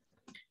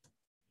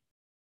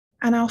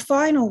 And our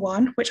final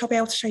one, which I'll be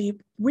able to show you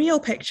real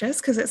pictures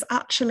because it's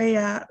actually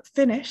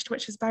finished,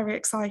 which is very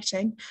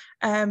exciting.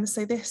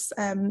 So this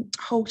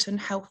Holton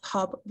Health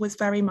Hub was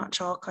very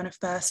much our kind of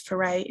first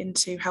foray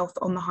into health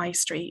on the high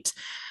street.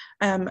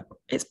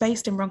 It's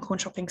based in Runcorn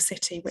Shopping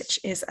City, which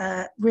is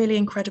a really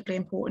incredibly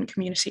important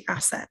community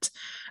asset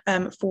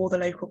for the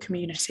local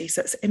community.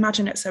 So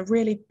imagine it's a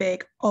really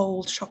big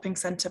old shopping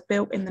centre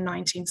built in the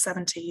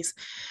 1970s.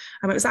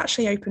 It was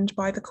actually opened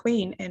by the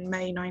Queen in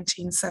May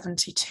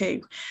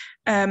 1972.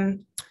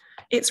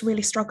 It's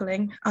really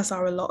struggling, as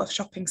are a lot of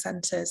shopping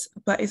centres,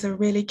 but is a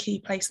really key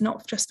place,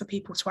 not just for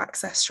people to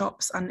access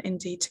shops and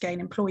indeed to gain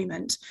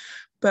employment,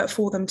 but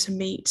for them to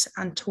meet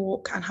and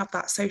talk and have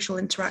that social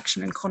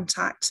interaction and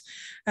contact,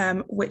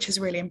 which is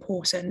really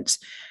important.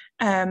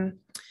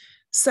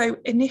 So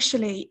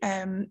initially,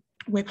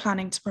 we're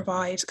planning to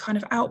provide kind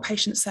of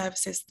outpatient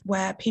services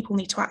where people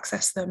need to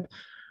access them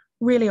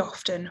really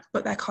often,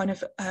 but they're kind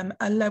of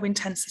a low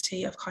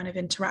intensity of kind of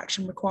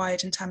interaction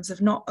required in terms of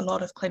not a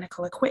lot of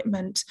clinical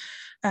equipment,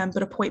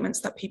 but appointments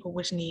that people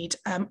would need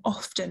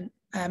often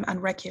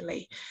and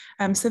regularly.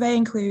 So they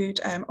include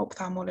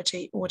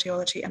ophthalmology,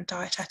 audiology and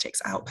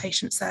dietetics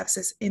outpatient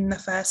services in the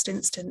first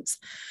instance.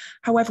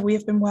 However, we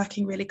have been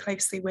working really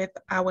closely with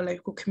our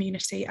local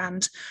community,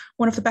 and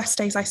one of the best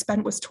days I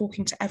spent was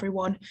talking to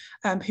everyone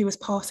who was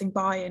passing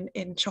by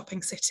in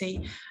Shopping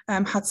City,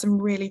 had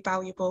some really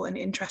valuable and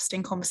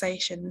interesting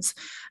conversations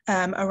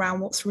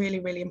around what's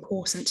really, really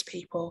important to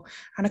people.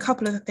 And a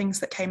couple of the things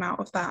that came out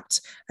of that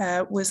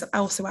was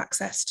also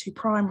access to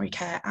primary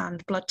care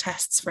and blood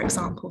tests, for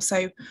example.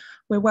 So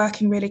we're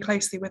working really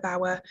closely with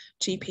our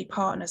GP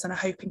partners and are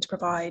hoping to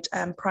provide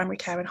primary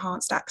care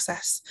enhanced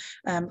access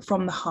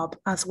from the hub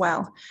as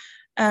well.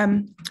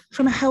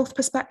 From a health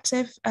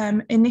perspective,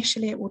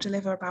 initially it will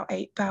deliver about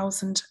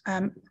 8,000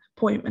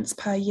 appointments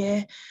per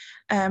year,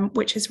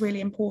 which is really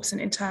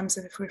important in terms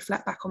of, if we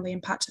reflect back on the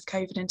impact of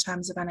COVID in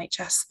terms of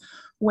NHS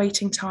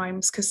waiting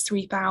times, because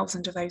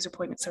 3,000 of those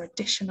appointments are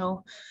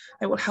additional.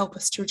 It will help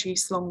us to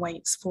reduce long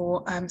waits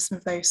for some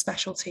of those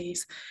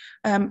specialties,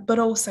 but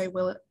also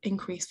will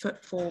increase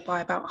footfall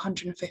by about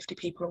 150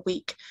 people a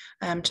week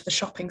to the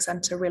shopping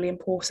centre, really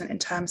important in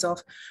terms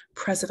of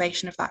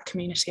preservation of that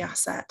community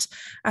asset,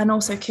 and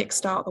also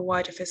kickstart the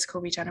wider physical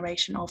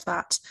regeneration of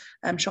that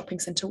shopping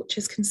centre, which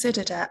is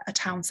considered a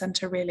town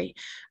centre really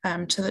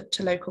to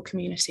local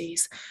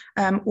communities.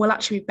 We'll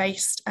actually be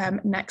based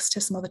next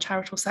to some other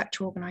charitable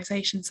sector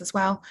organisations as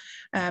well,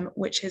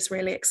 which is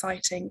really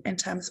exciting in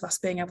terms of us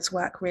being able to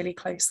work really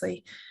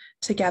closely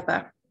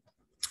together.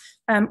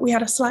 We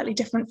had a slightly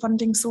different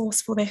funding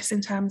source for this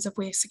in terms of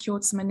we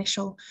secured some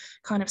initial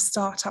kind of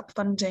startup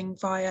funding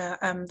via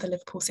the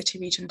Liverpool City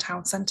Region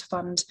Town Centre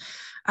Fund.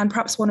 And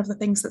perhaps one of the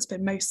things that's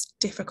been most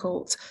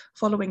difficult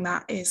following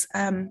that is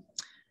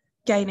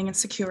gaining and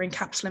securing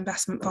capital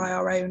investment via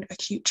our own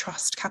acute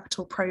trust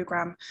capital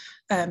programme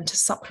to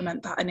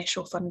supplement that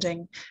initial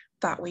funding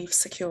that we've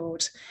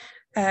secured.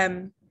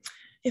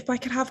 If I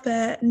could have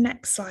the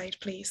next slide,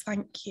 please.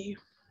 Thank you.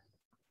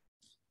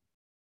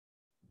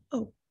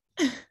 Oh.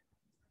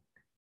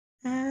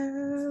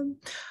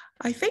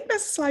 I think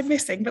there's a slide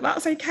missing, but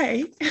that's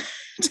okay.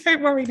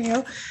 Don't worry,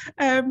 Neil.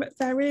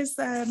 There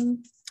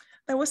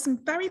were some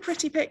very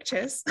pretty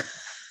pictures,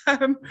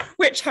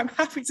 which I'm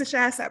happy to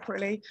share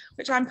separately,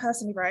 which I'm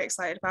personally very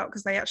excited about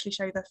because they actually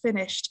show the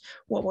finished,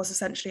 what was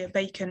essentially a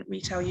vacant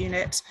retail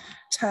unit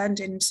turned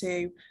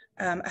into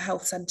a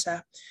health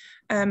centre.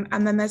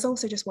 And then there's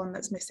also just one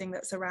that's missing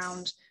that's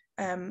around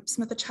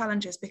some of the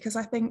challenges, because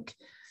I think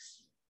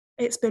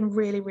it's been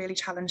really, really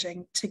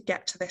challenging to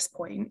get to this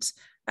point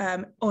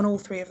on all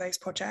three of those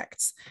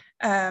projects.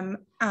 And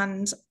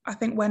I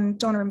think when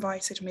Donna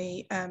invited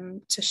me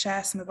to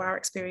share some of our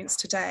experience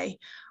today,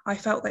 I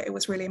felt that it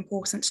was really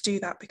important to do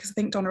that, because I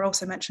think Donna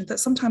also mentioned that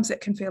sometimes it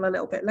can feel a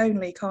little bit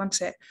lonely,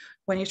 can't it,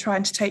 when you're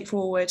trying to take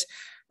forward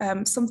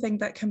something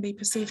that can be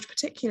perceived,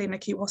 particularly in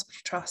acute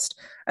hospital trust,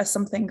 as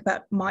something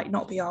that might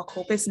not be our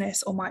core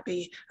business or might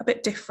be a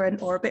bit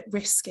different or a bit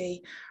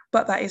risky,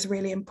 but that is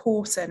really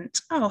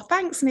important. Oh,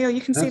 thanks, Neil.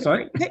 You can see the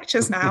great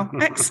pictures now.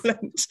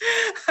 Excellent.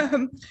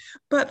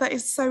 But that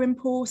is so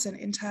important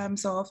in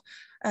terms of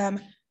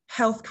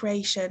health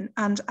creation.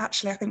 And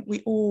actually, I think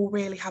we all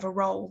really have a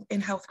role in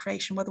health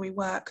creation, whether we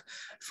work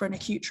for an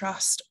acute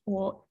trust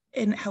or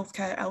in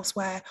healthcare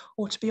elsewhere,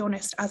 or to be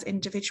honest, as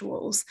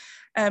individuals.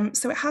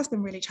 So it has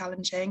been really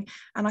challenging.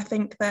 And I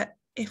think that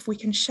if we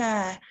can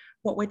share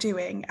what we're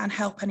doing and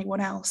help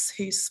anyone else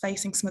who's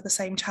facing some of the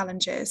same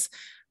challenges,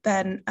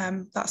 then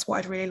that's what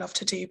I'd really love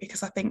to do,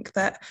 because I think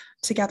that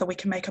together we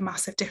can make a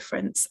massive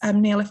difference.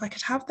 Neil, if I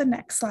could have the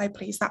next slide,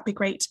 please, that'd be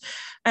great.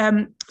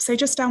 So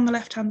just down the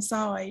left-hand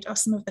side are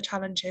some of the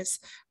challenges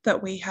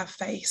that we have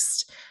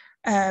faced.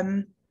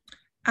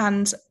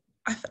 And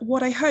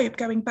what I hope,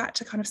 going back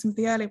to kind of some of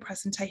the earlier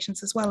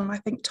presentations as well, and I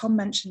think Tom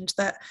mentioned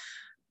that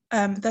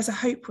there's a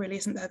hope, really,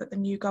 isn't there, that the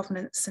new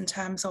governance in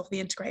terms of the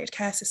integrated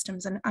care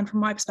systems and from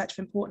my perspective,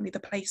 importantly, the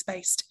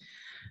place-based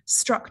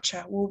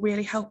structure will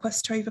really help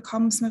us to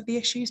overcome some of the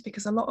issues,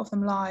 because a lot of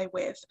them lie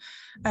with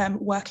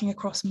working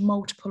across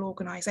multiple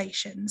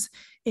organisations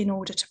in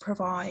order to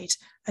provide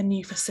a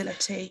new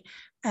facility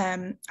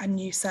and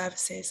new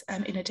services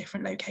in a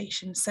different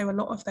location. So a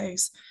lot of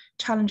those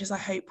challenges, I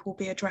hope, will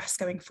be addressed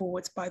going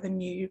forwards by the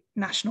new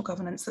national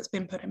governance that's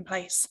been put in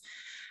place.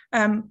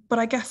 But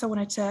I guess I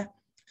wanted to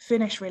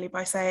finish really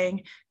by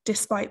saying,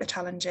 despite the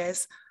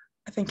challenges,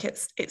 I think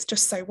it's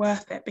just so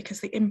worth it, because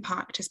the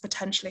impact is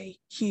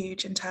potentially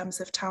huge in terms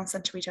of town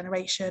centre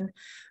regeneration,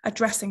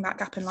 addressing that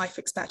gap in life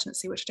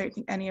expectancy, which I don't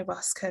think any of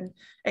us can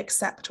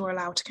accept or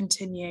allow to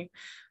continue,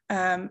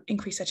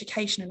 increase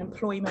education and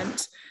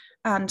employment,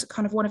 and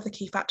kind of one of the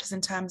key factors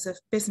in terms of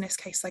business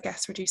case, I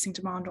guess, reducing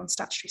demand on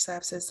statutory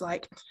services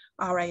like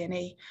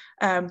RA&E,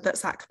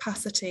 that's at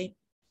capacity.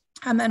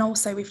 And then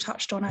also we've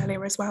touched on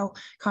earlier as well,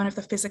 kind of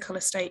the physical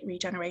estate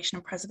regeneration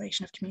and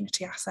preservation of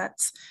community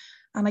assets.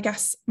 And I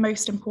guess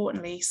most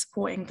importantly,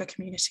 supporting the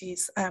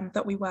communities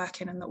that we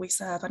work in and that we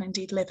serve and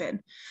indeed live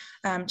in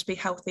to be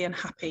healthy and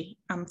happy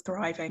and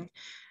thriving.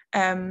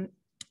 And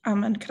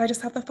could I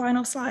just have the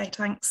final slide?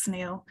 Thanks,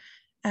 Neil.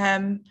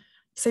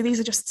 So these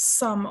are just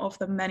some of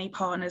the many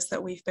partners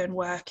that we've been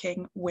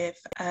working with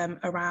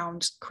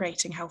around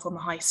creating health on the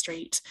high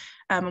street.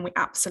 And we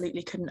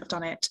absolutely couldn't have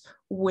done it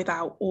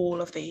without all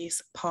of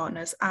these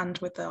partners and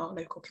with our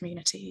local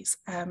communities.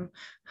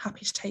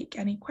 Happy to take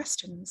any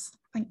questions.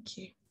 Thank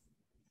you.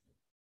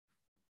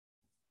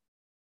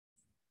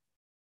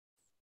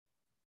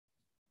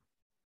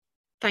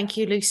 Thank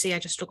you, Lucy. I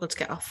just struggled to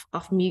get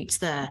off mute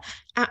there.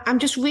 I'm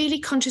just really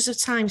conscious of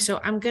time,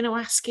 so I'm going to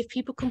ask if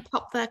people can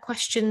pop their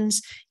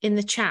questions in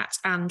the chat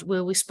and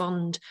we'll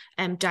respond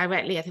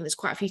directly. I think there's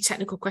quite a few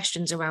technical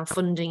questions around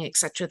funding,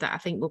 etc., that I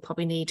think we'll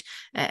probably need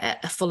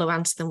a fuller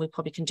answer than we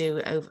probably can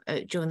do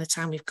during the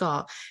time we've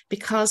got.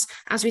 Because,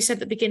 as we said at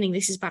the beginning,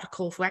 this is about a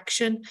call for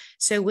action.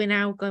 So we're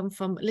now going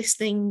from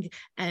listening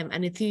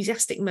and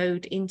enthusiastic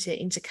mode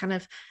into kind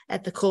of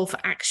the call for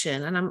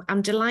action. And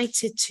I'm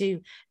delighted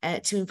to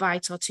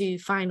invite our two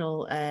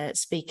final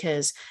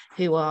speakers,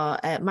 who are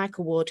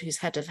Michael Ward, who's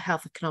Head of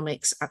Health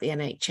Economics at the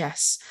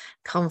NHS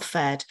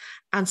Confed,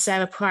 and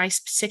Sarah Price.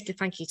 Particularly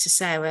thank you to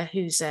Sarah,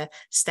 who's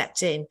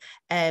stepped in,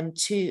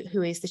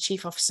 who is the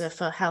Chief Officer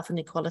for Health and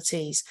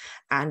Inequalities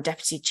and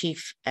Deputy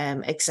Chief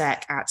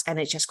Exec at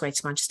NHS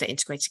Greater Manchester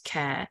Integrated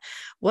Care.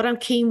 What I'm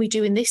keen we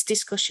do in this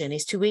discussion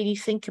is to really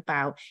think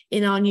about,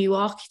 in our new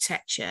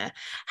architecture,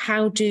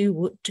 how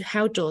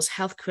does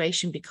health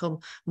creation become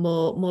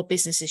more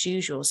business as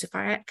usual? So if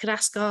I could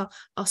ask our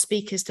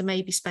speakers to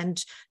maybe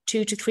spend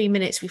 2 to 3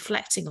 minutes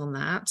reflecting on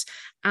that,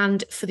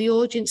 and for the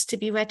audience to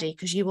be ready,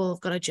 because you all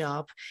have got a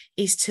job,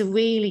 is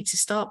to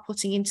start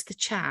putting into the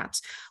chat,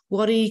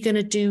 what are you going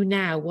to do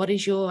now? What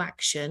is your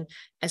action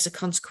as a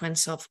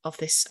consequence of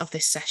this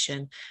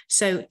session?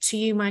 So to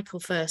you, Michael,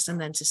 first,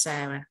 and then to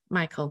Sarah.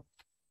 Michael.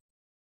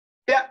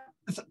 Yeah,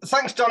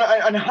 thanks, Donna,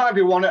 and hi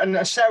everyone.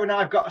 And Sarah and I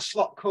have got a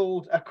slot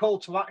called a call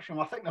to action.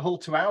 I think the whole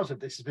 2 hours of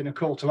this has been a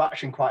call to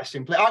action, quite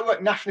simply. I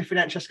work nationally for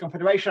NHS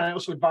Confederation. I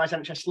also advise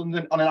NHS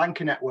London on an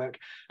anchor network.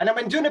 And I've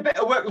been doing a bit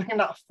of work looking at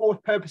that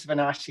fourth purpose of an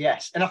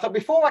ICS. And I thought,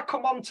 before I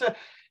come on to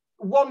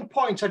one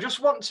point, I just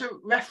want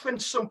to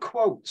reference some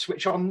quotes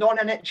which are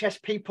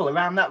non-NHS people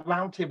around that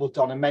roundtable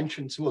Donna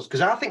mentioned to us, because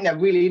I think they're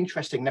really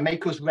interesting. They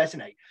make us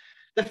resonate.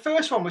 The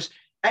first one was,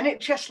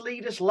 NHS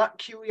leaders lack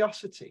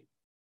curiosity.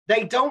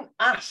 They don't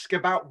ask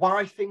about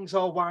why things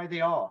are why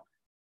they are.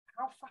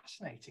 How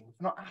fascinating,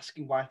 if not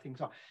asking why things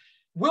are.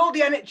 Will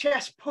the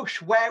NHS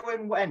push where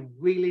and when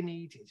really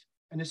needed?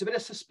 And there's a bit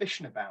of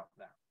suspicion about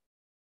that.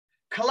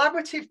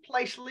 Collaborative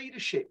place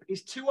leadership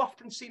is too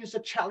often seen as a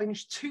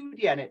challenge to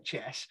the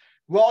NHS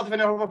rather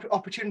than an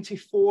opportunity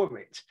for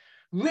it.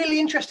 Really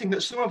interesting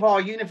that some of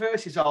our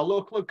universities, our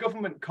local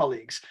government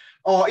colleagues,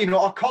 or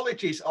our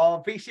colleges,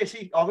 our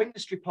VCSE, our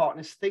industry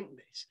partners think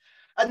this.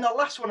 And the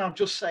last one I'll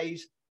just say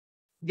is,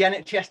 the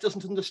NHS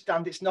doesn't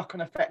understand its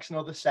knock-on effects in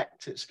other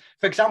sectors.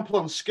 For example,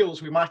 on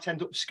skills, we might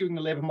end up skewing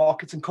the labour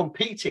market and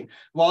competing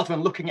rather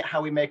than looking at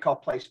how we make our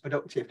place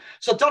productive.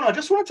 So, Donna, I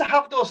just wanted to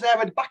have those there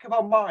at the back of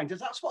our mind, as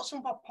that's what some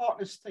of our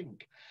partners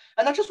think.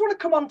 And I just want to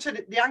come on to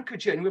the anchor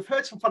journey. We've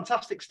heard some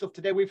fantastic stuff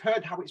today. We've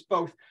heard how it's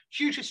both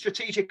hugely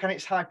strategic and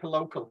it's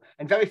hyper-local.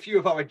 And very few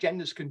of our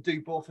agendas can do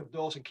both of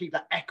those and keep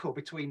that echo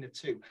between the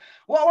two.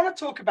 What I want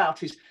to talk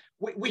about is,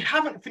 we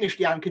haven't finished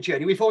the anchor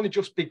journey. We've only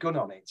just begun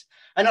on it.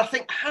 And I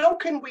think, how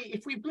can we,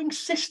 if we bring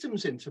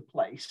systems into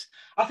place,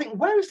 I think,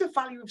 where is the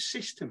value of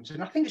systems?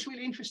 And I think it's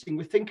really interesting.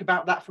 We think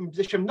about that from a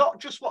position of not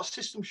just what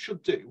systems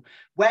should do,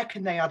 where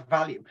can they add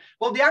value?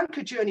 Well, the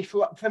anchor journey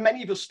for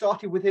many of us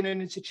started within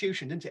an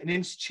institution, didn't it? An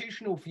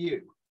institutional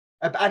view.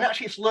 And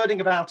actually it's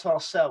learning about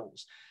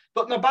ourselves.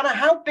 But no matter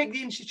how big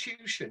the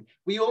institution,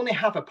 we only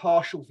have a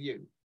partial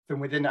view from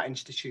within that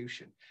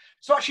institution.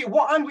 So actually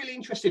what I'm really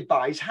interested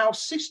by is how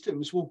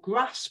systems will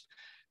grasp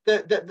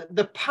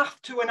the path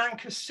to an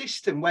anchor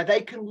system where they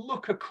can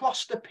look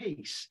across the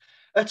piece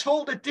at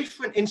all the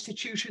different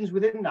institutions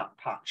within that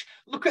patch,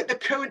 look at the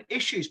current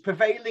issues,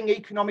 prevailing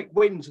economic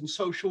winds and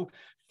social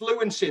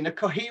fluency and a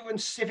coherent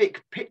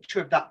civic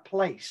picture of that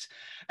place,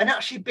 and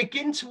actually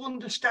begin to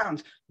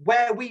understand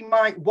where we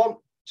might want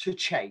to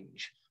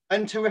change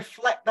and to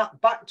reflect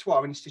that back to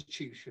our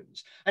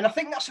institutions. And I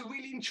think that's a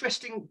really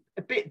interesting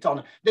bit,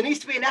 Donna. There needs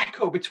to be an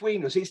echo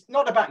between us. It's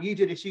not about you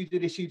do this, you do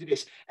this, you do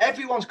this.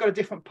 Everyone's got a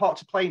different part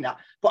to play in that.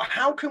 But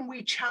how can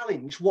we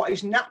challenge what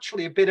is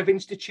naturally a bit of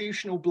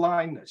institutional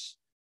blindness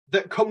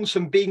that comes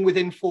from being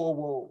within four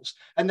walls?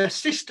 And the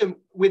system,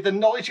 with the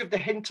knowledge of the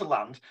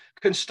hinterland,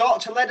 can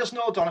start to let us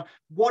know, Donna,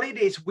 what it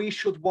is we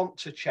should want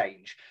to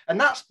change. And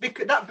that's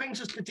because that brings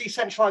us to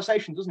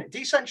decentralization, doesn't it?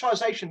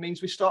 Decentralization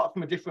means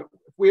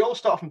we all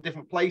start from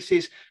different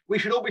places. We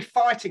should all be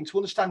fighting to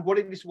understand what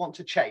it is we want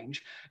to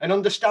change, and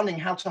understanding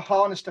how to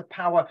harness the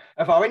power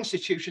of our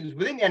institutions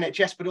within the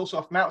NHS, but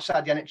also from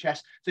outside the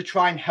NHS, to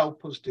try and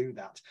help us do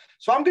that.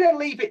 So I'm going to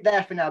leave it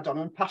there for now,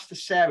 Donna, and pass to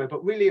Sarah,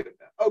 but really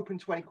open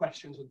to any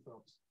questions and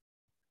thoughts.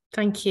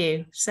 Thank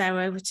you.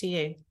 Sarah, over to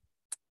you.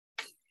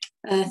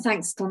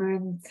 Thanks, Donna,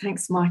 and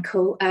thanks,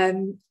 Michael.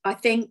 I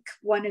think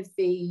one of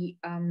the,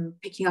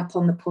 picking up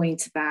on the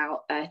point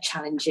about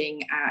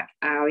challenging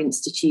our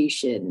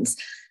institutions,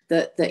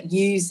 that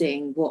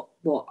using what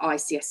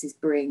ICSs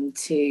bring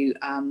to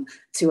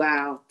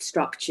our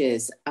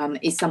structures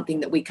is something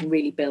that we can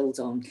really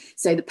build on.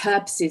 So the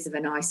purposes of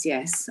an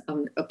ICS,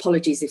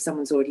 apologies if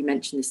someone's already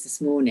mentioned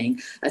this morning,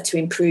 are to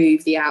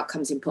improve the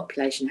outcomes in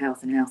population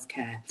health and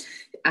healthcare.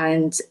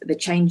 And the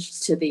change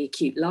to the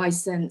acute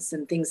licence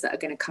and things that are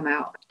going to come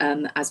out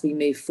as we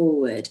move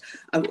forward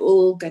are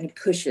all going to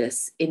push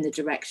us in the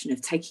direction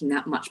of taking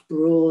that much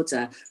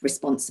broader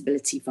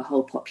responsibility for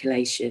whole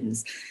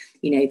populations.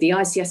 You know, the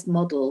ICS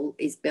model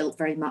is built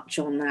very much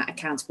on that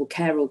accountable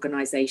care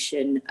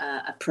organisation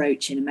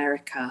approach in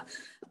America,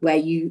 where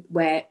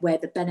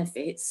the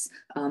benefits,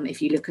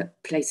 if you look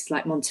at places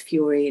like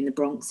Montefiore in the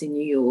Bronx in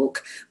New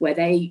York, where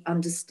they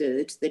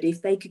understood that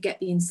if they could get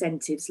the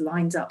incentives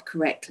lined up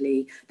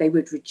correctly, they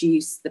would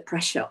reduce the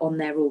pressure on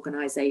their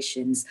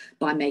organisations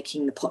by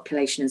making the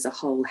population as a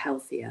whole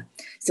healthier.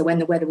 So when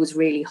the weather was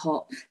really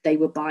hot, they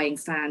were buying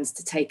fans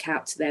to take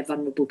out to their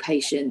vulnerable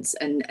patients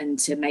and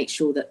to make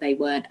sure that they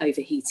weren't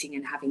overheating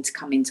and having to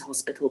come into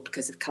hospital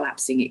because of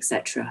collapsing,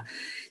 etc.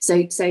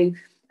 So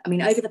I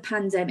mean, over the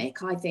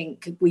pandemic, I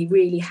think we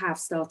really have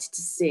started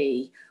to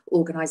see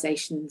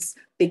organisations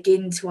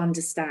begin to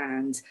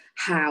understand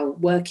how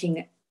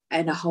working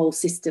in a whole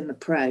system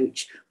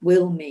approach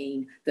will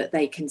mean that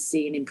they can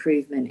see an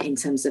improvement in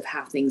terms of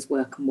how things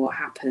work and what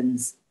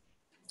happens.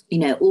 You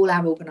know, all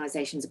our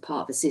organisations are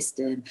part of the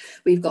system.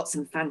 We've got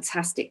some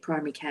fantastic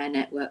primary care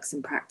networks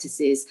and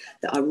practices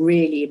that are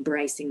really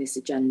embracing this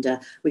agenda.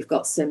 We've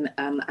got some,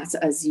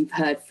 as you've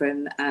heard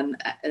from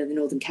the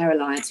Northern Care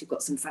Alliance, we've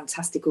got some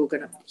fantastic,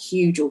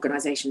 huge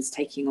organisations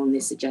taking on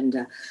this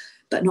agenda.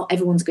 But not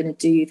everyone's going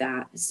to do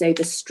that. So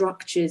the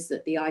structures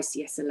that the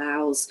ICS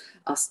allows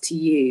us to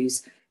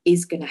use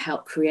is going to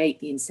help create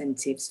the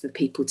incentives for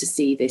people to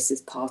see this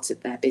as part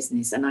of their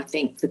business. And I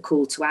think the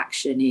call to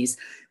action is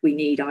we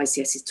need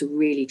ICSs to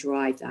really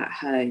drive that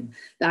home.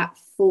 That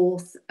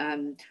fourth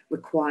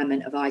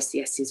requirement of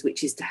ICSs,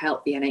 which is to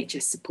help the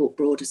NHS support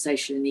broader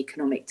social and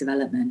economic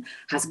development,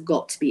 has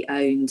got to be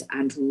owned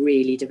and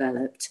really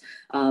developed.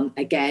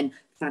 Again,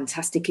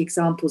 fantastic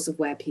examples of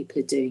where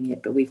people are doing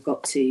it, but we've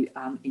got to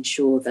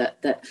ensure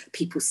that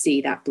people see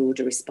that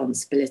broader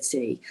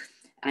responsibility.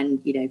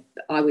 And, you know,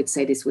 I would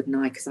say this, wouldn't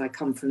I, because I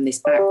come from this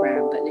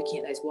background, but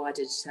looking at those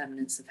wider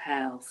determinants of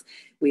health,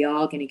 we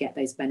are going to get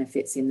those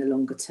benefits in the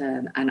longer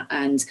term.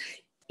 And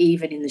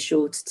even in the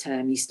shorter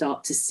term, you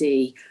start to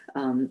see,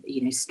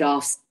 you know,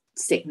 staff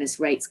sickness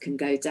rates can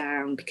go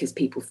down because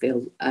people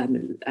feel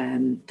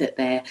that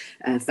they're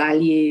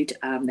valued,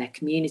 their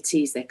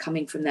communities, they're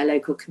coming from their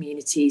local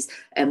communities.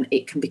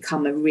 It can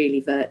become a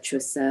really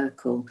virtuous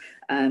circle.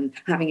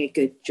 Having a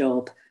good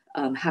job,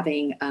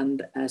 having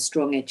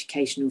strong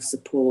educational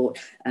support,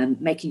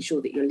 making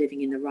sure that you're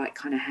living in the right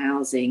kind of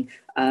housing,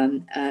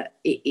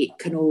 it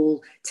can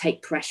all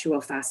take pressure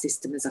off our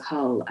system as a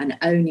whole, and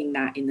owning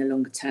that in the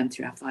longer term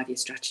through our 5-year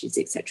strategies,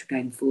 etc.,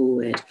 going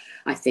forward,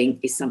 I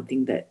think is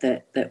something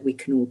that we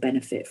can all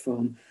benefit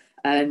from.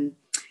 You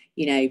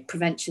know,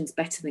 prevention's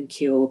better than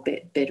cure,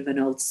 bit of an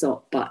old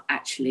sop, but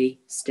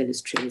actually still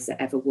as true as it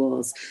ever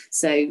was.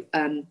 So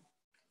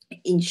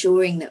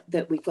ensuring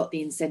that we've got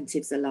the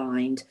incentives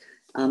aligned,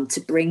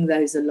 to bring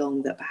those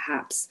along that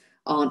perhaps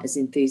aren't as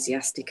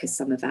enthusiastic as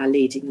some of our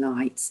leading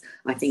lights,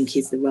 I think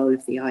is the role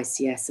of the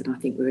ICS, and I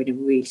think we're in a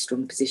really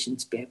strong position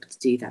to be able to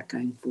do that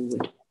going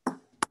forward.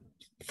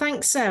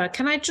 Thanks, Sarah.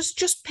 Can I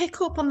just pick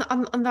up on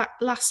that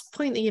last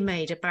point that you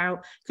made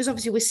about, because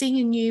obviously we're seeing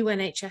a new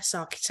NHS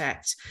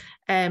architect,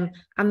 and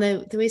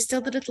there is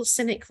still the little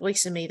cynic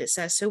voice in me that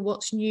says, so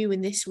what's new in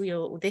this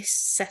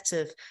set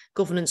of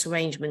governance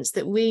arrangements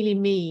that really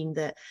mean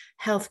that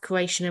health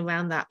creation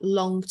around that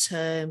long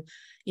term,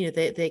 you know,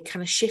 the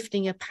kind of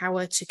shifting of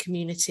power to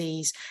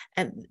communities,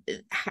 and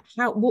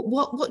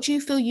what do you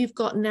feel you've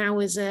got now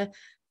as a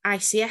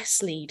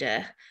ICS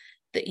leader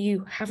that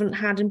you haven't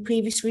had in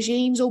previous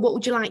regimes, or what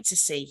would you like to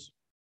see?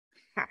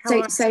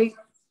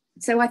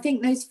 So I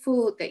think those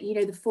four, that, you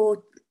know,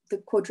 the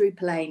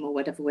quadruple aim, or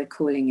whatever we're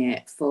calling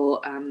it,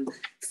 for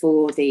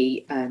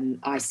the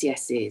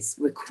ICSs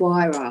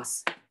require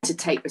us to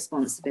take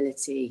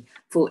responsibility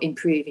for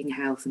improving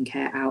health and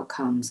care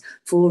outcomes,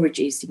 for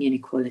reducing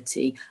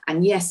inequality,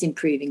 and yes,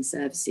 improving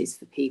services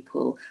for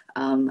people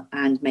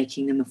and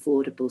making them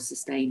affordable,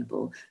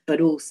 sustainable, but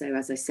also,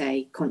 as I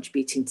say,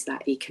 contributing to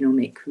that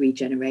economic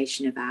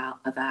regeneration of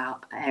our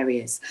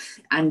areas.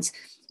 And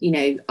you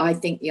know, I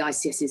think the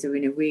ICSs are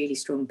in a really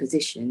strong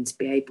position to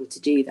be able to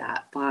do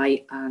that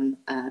by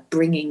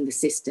bringing the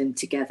system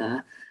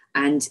together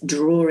and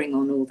drawing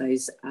on all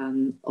those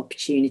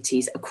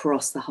opportunities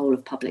across the whole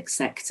of public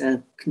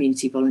sector,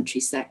 community voluntary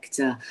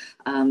sector,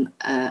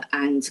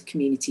 and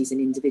communities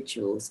and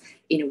individuals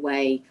in a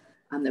way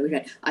that we've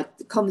had.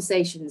 The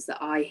conversations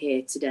that I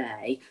hear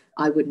today,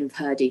 I wouldn't have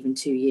heard even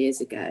 2 years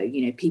ago.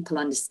 You know, people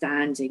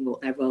understanding what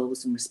their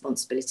roles and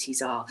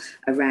responsibilities are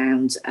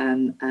around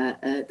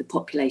the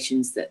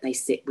populations that they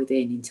sit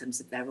within in terms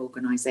of their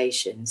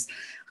organisations.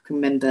 I can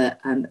remember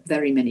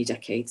very many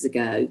decades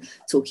ago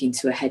talking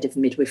to a head of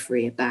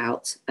midwifery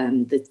about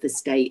the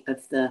state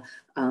of the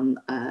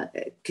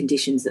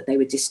conditions that they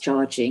were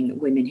discharging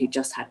women who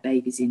just had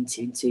babies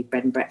into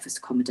bed and breakfast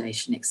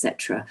accommodation,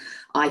 etc.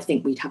 I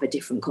think we'd have a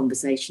different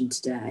conversation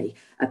today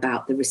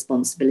about the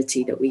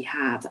responsibility that we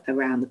have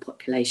around the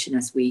population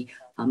as we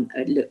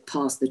look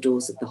past the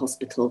doors of the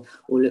hospital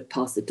or look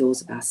past the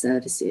doors of our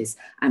services,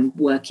 and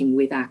working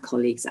with our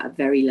colleagues at a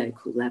very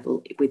local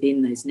level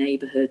within those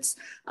neighbourhoods,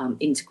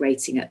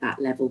 integrating at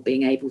that level,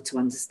 being able to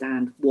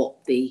understand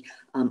what the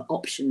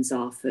options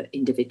are for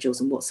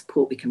individuals and what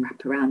support we can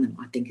wrap around them,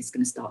 I think is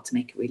going to start to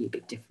make a really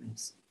big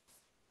difference.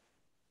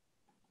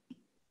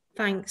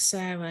 Thanks,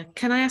 Sarah.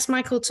 Can I ask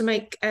Michael to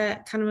make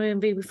kind of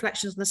maybe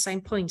reflections on the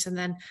same point, and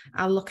then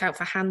I'll look out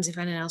for hands if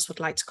anyone else would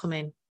like to come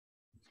in.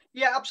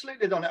 Yeah,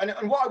 absolutely, Donna.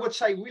 And what I would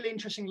say, really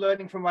interesting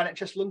learning from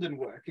NHS London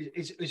work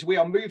is we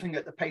are moving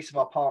at the pace of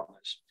our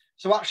partners.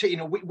 So actually, you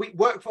know,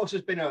 workforce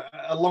has been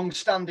a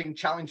long-standing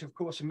challenge, of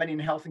course, in many in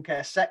the health and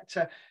care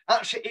sector.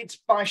 Actually, it's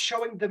by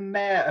showing the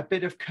mayor a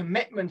bit of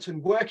commitment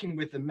and working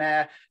with the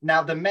mayor.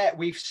 Now, the mayor,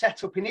 we've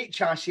set up in each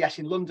ICS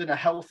in London a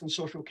health and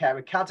social care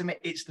academy.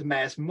 It's the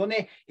mayor's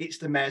money, it's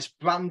the mayor's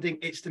branding,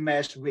 it's the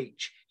mayor's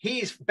reach. He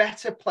is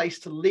better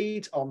placed to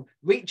lead on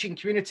reaching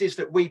communities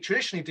that we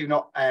traditionally do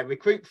not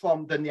recruit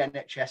from than the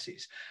NHS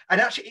is.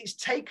 And actually, it's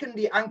taken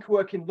the anchor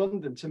work in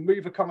London to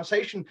move a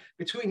conversation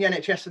between the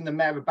NHS and the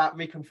mayor about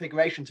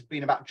reconfiguration to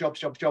being about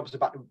jobs,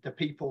 about the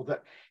people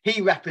that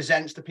he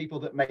represents, the people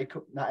that make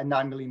up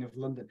 9 million of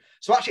London.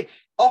 So actually,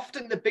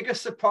 often the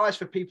biggest surprise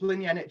for people in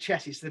the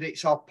NHS is that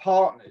it's our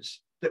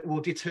partners that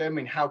will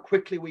determine how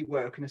quickly we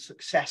work and the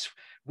success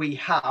we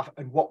have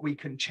and what we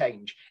can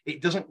change.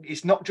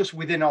 It's not just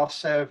within our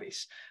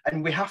service.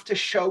 And we have to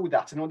show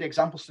that, and all the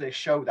examples today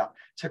show that,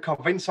 to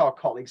convince our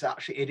colleagues that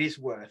actually it is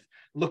worth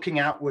looking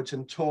outwards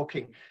and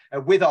talking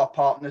with our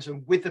partners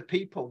and with the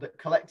people that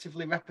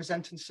collectively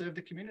represent and serve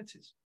the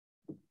communities.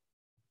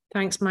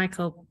 Thanks,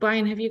 Michael.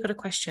 Brian, have you got a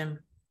question?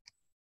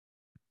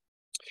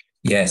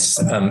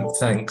 Yes,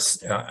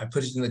 thanks. I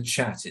put it in the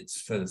chat. It's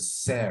for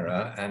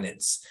Sarah, and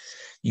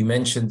you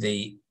mentioned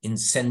the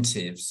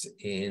incentives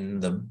in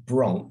the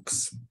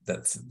Bronx,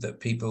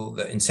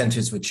 that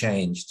incentives were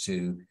changed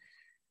to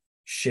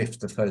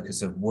shift the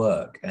focus of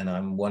work. And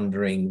I'm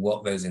wondering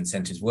what those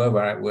incentives were,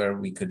 where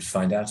we could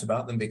find out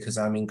about them, because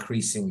I'm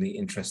increasingly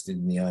interested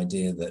in the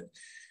idea that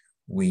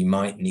we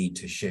might need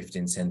to shift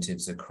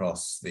incentives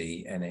across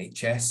the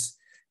NHS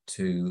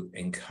to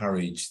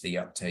encourage the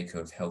uptake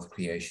of health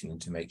creation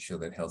and to make sure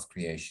that health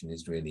creation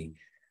is really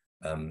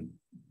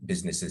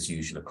business as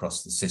usual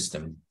across the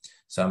system.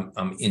 So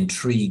I'm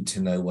intrigued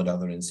to know what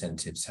other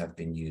incentives have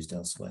been used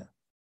elsewhere.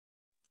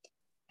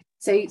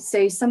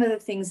 So some of the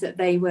things that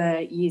they were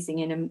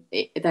using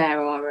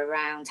there are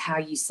around how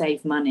you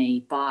save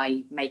money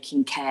by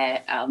making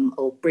care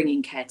or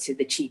bringing care to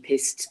the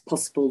cheapest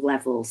possible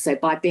level. So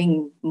by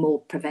being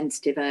more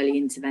preventative early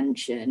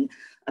intervention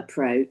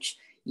approach,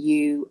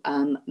 you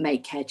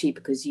make care cheap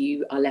because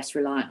you are less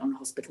reliant on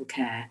hospital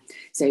care.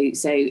 So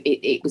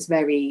it was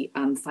very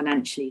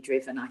financially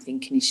driven, I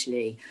think,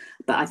 initially.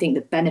 But I think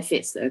the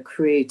benefits that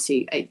accrue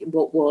to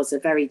what was a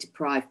very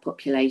deprived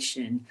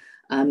population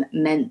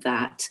meant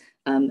that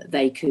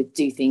they could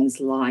do things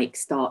like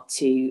start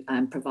to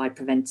provide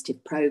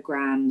preventative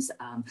programs,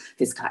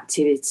 physical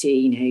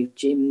activity,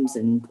 gyms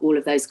and all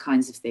of those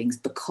kinds of things,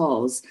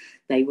 because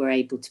they were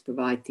able to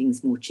provide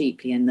things more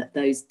cheaply, and that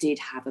those did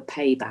have a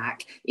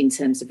payback in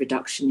terms of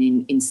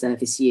reduction in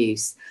service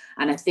use.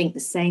 And I think the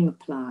same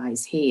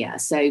applies here.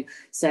 So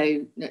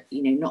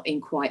not in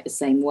quite the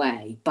same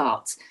way,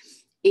 but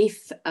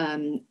if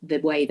the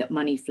way that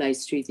money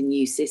flows through the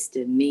new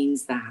system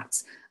means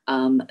that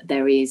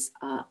there is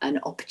an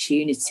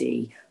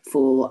opportunity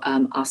for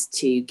us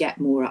to get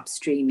more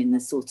upstream in the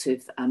sort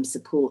of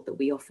support that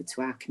we offer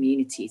to our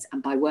communities.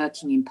 And by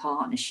working in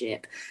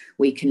partnership,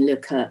 we can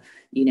look at,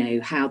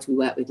 how do we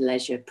work with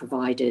leisure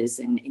providers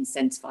and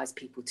incentivise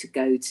people to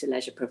go to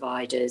leisure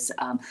providers,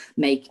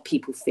 make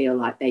people feel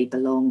like they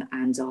belong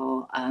and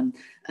are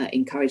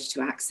encouraged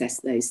to access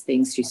those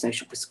things through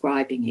social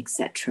prescribing,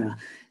 etc.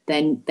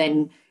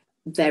 Then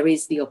there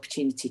is the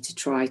opportunity to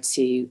try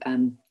to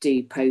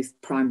do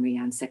both primary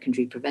and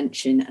secondary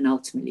prevention, and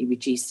ultimately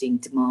reducing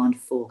demand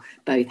for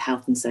both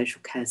health and social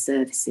care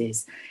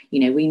services.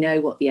 We know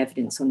what the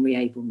evidence on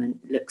reablement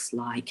looks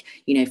like.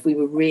 If we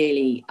were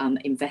really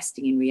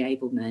investing in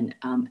reablement,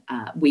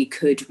 we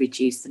could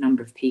reduce the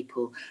number of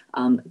people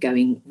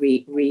going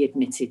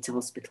readmitted to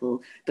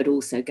hospital, but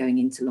also going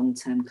into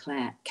long-term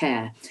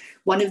care.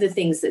 One of the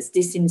things that's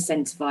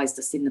disincentivised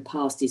us in the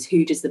past is,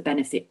 who does the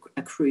benefit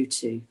accrue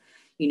to?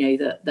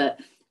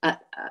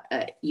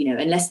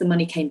 Unless the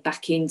money came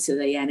back into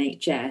the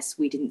NHS,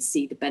 we didn't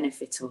see the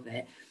benefit of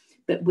it.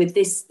 But with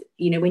this,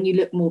 when you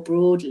look more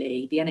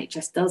broadly, the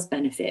NHS does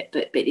benefit,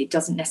 but it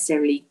doesn't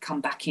necessarily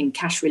come back in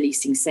cash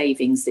releasing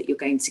savings that you're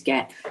going to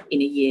get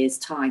in a year's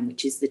time,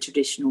 which is the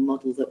traditional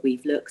model that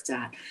we've looked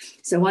at.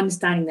 So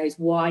understanding those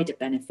wider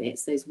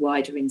benefits, those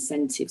wider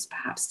incentives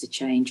perhaps to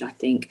change, I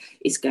think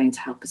is going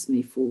to help us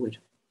move forward.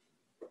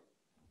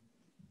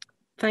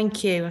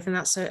 Thank you. I think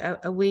that's a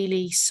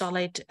really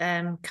solid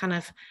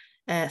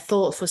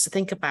thought for us to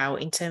think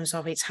about, in terms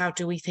of it's how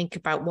do we think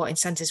about what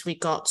incentives we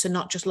got to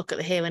not just look at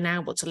the here and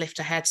now, but to lift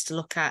our heads, to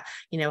look at,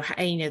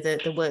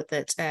 the work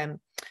that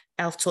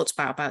Elf talked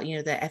about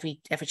that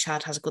every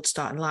child has a good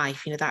start in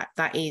life.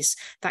 That is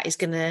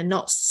going to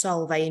not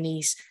solve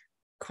A&E's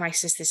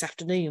crisis this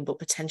afternoon, but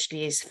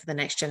potentially is for the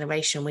next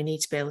generation. We need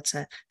to be able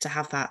to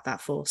have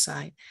that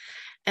foresight.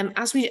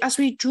 As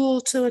we draw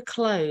to a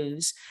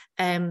close,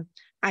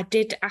 I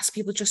did ask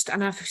people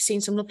and I've seen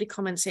some lovely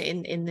comments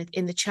in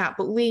the chat,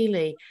 but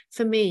really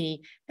for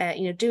me,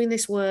 doing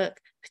this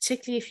work,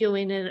 particularly if you're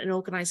in an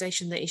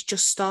organisation that is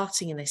just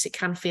starting in this, it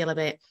can feel a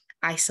bit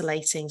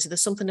isolating. So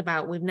there's something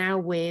about, we're now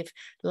with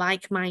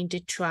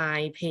like-minded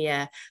tribe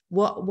here.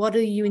 What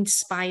are you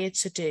inspired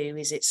to do?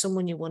 Is it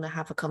someone you want to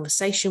have a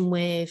conversation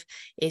with?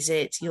 Is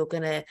it you're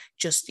going to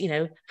just,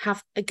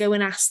 go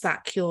and ask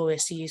that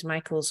curious, to use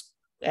Michael's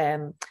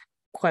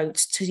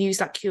quote, to use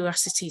that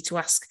curiosity to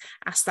ask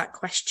that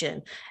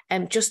question.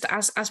 Just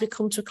as we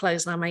come to a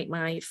close, and I make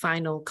my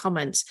final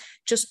comments,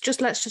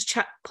 just let's just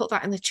chat, put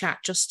that in the chat,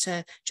 just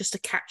to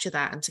capture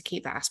that and to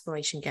keep that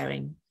aspiration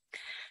going.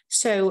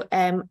 So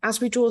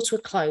as we draw to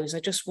a close, I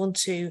just want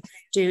to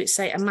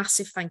say a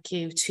massive thank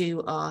you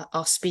to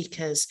our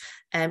speakers.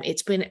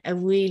 It's been a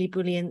really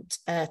brilliant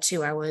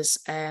 2 hours.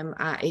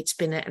 It's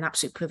been an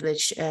absolute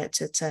privilege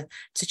to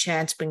chair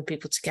and to bring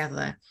people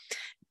together.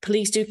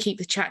 Please do keep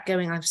the chat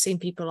going. I've seen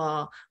people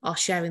are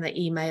sharing their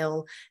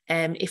email.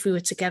 If we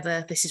were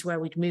together, this is where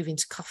we'd move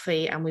into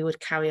coffee and we would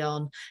carry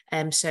on.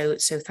 So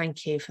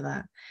thank you for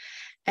that.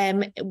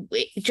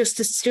 Just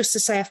to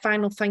say a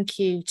final thank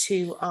you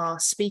to our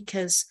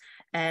speakers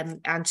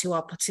and to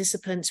our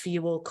participants for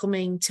you all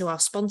coming, to our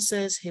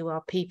sponsors who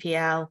are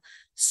PPL,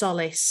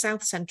 Solace,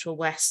 South Central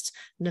West,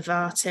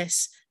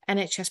 Novartis,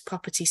 NHS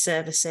Property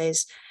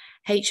Services,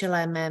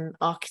 HLMM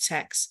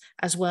Architects,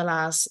 as well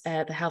as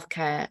the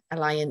Healthcare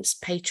Alliance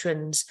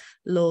patrons,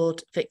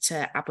 Lord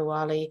Victor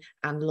Abouali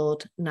and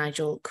Lord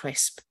Nigel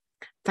Crisp.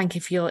 Thank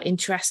you for your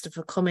interest and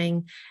for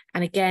coming.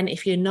 And again,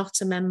 if you're not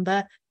a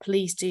member,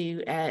 please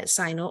do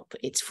sign up.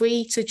 It's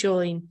free to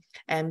join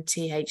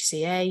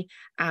THCA,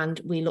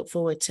 and we look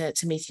forward to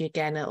meeting you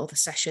again at other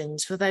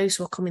sessions. For those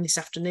who are coming this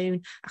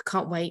afternoon, I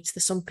can't wait.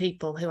 There's some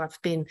people who have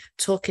been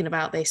talking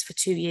about this for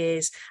 2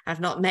 years. I've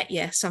not met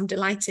yet, so I'm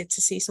delighted to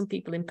see some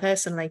people in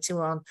person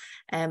later on.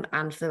 And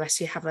for the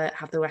rest of you,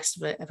 have the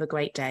rest of a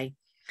great day.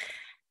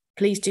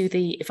 Please do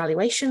the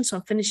evaluation. So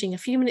I'm finishing a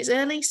few minutes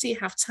early, so you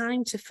have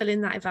time to fill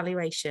in that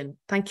evaluation.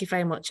 Thank you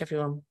very much,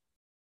 everyone.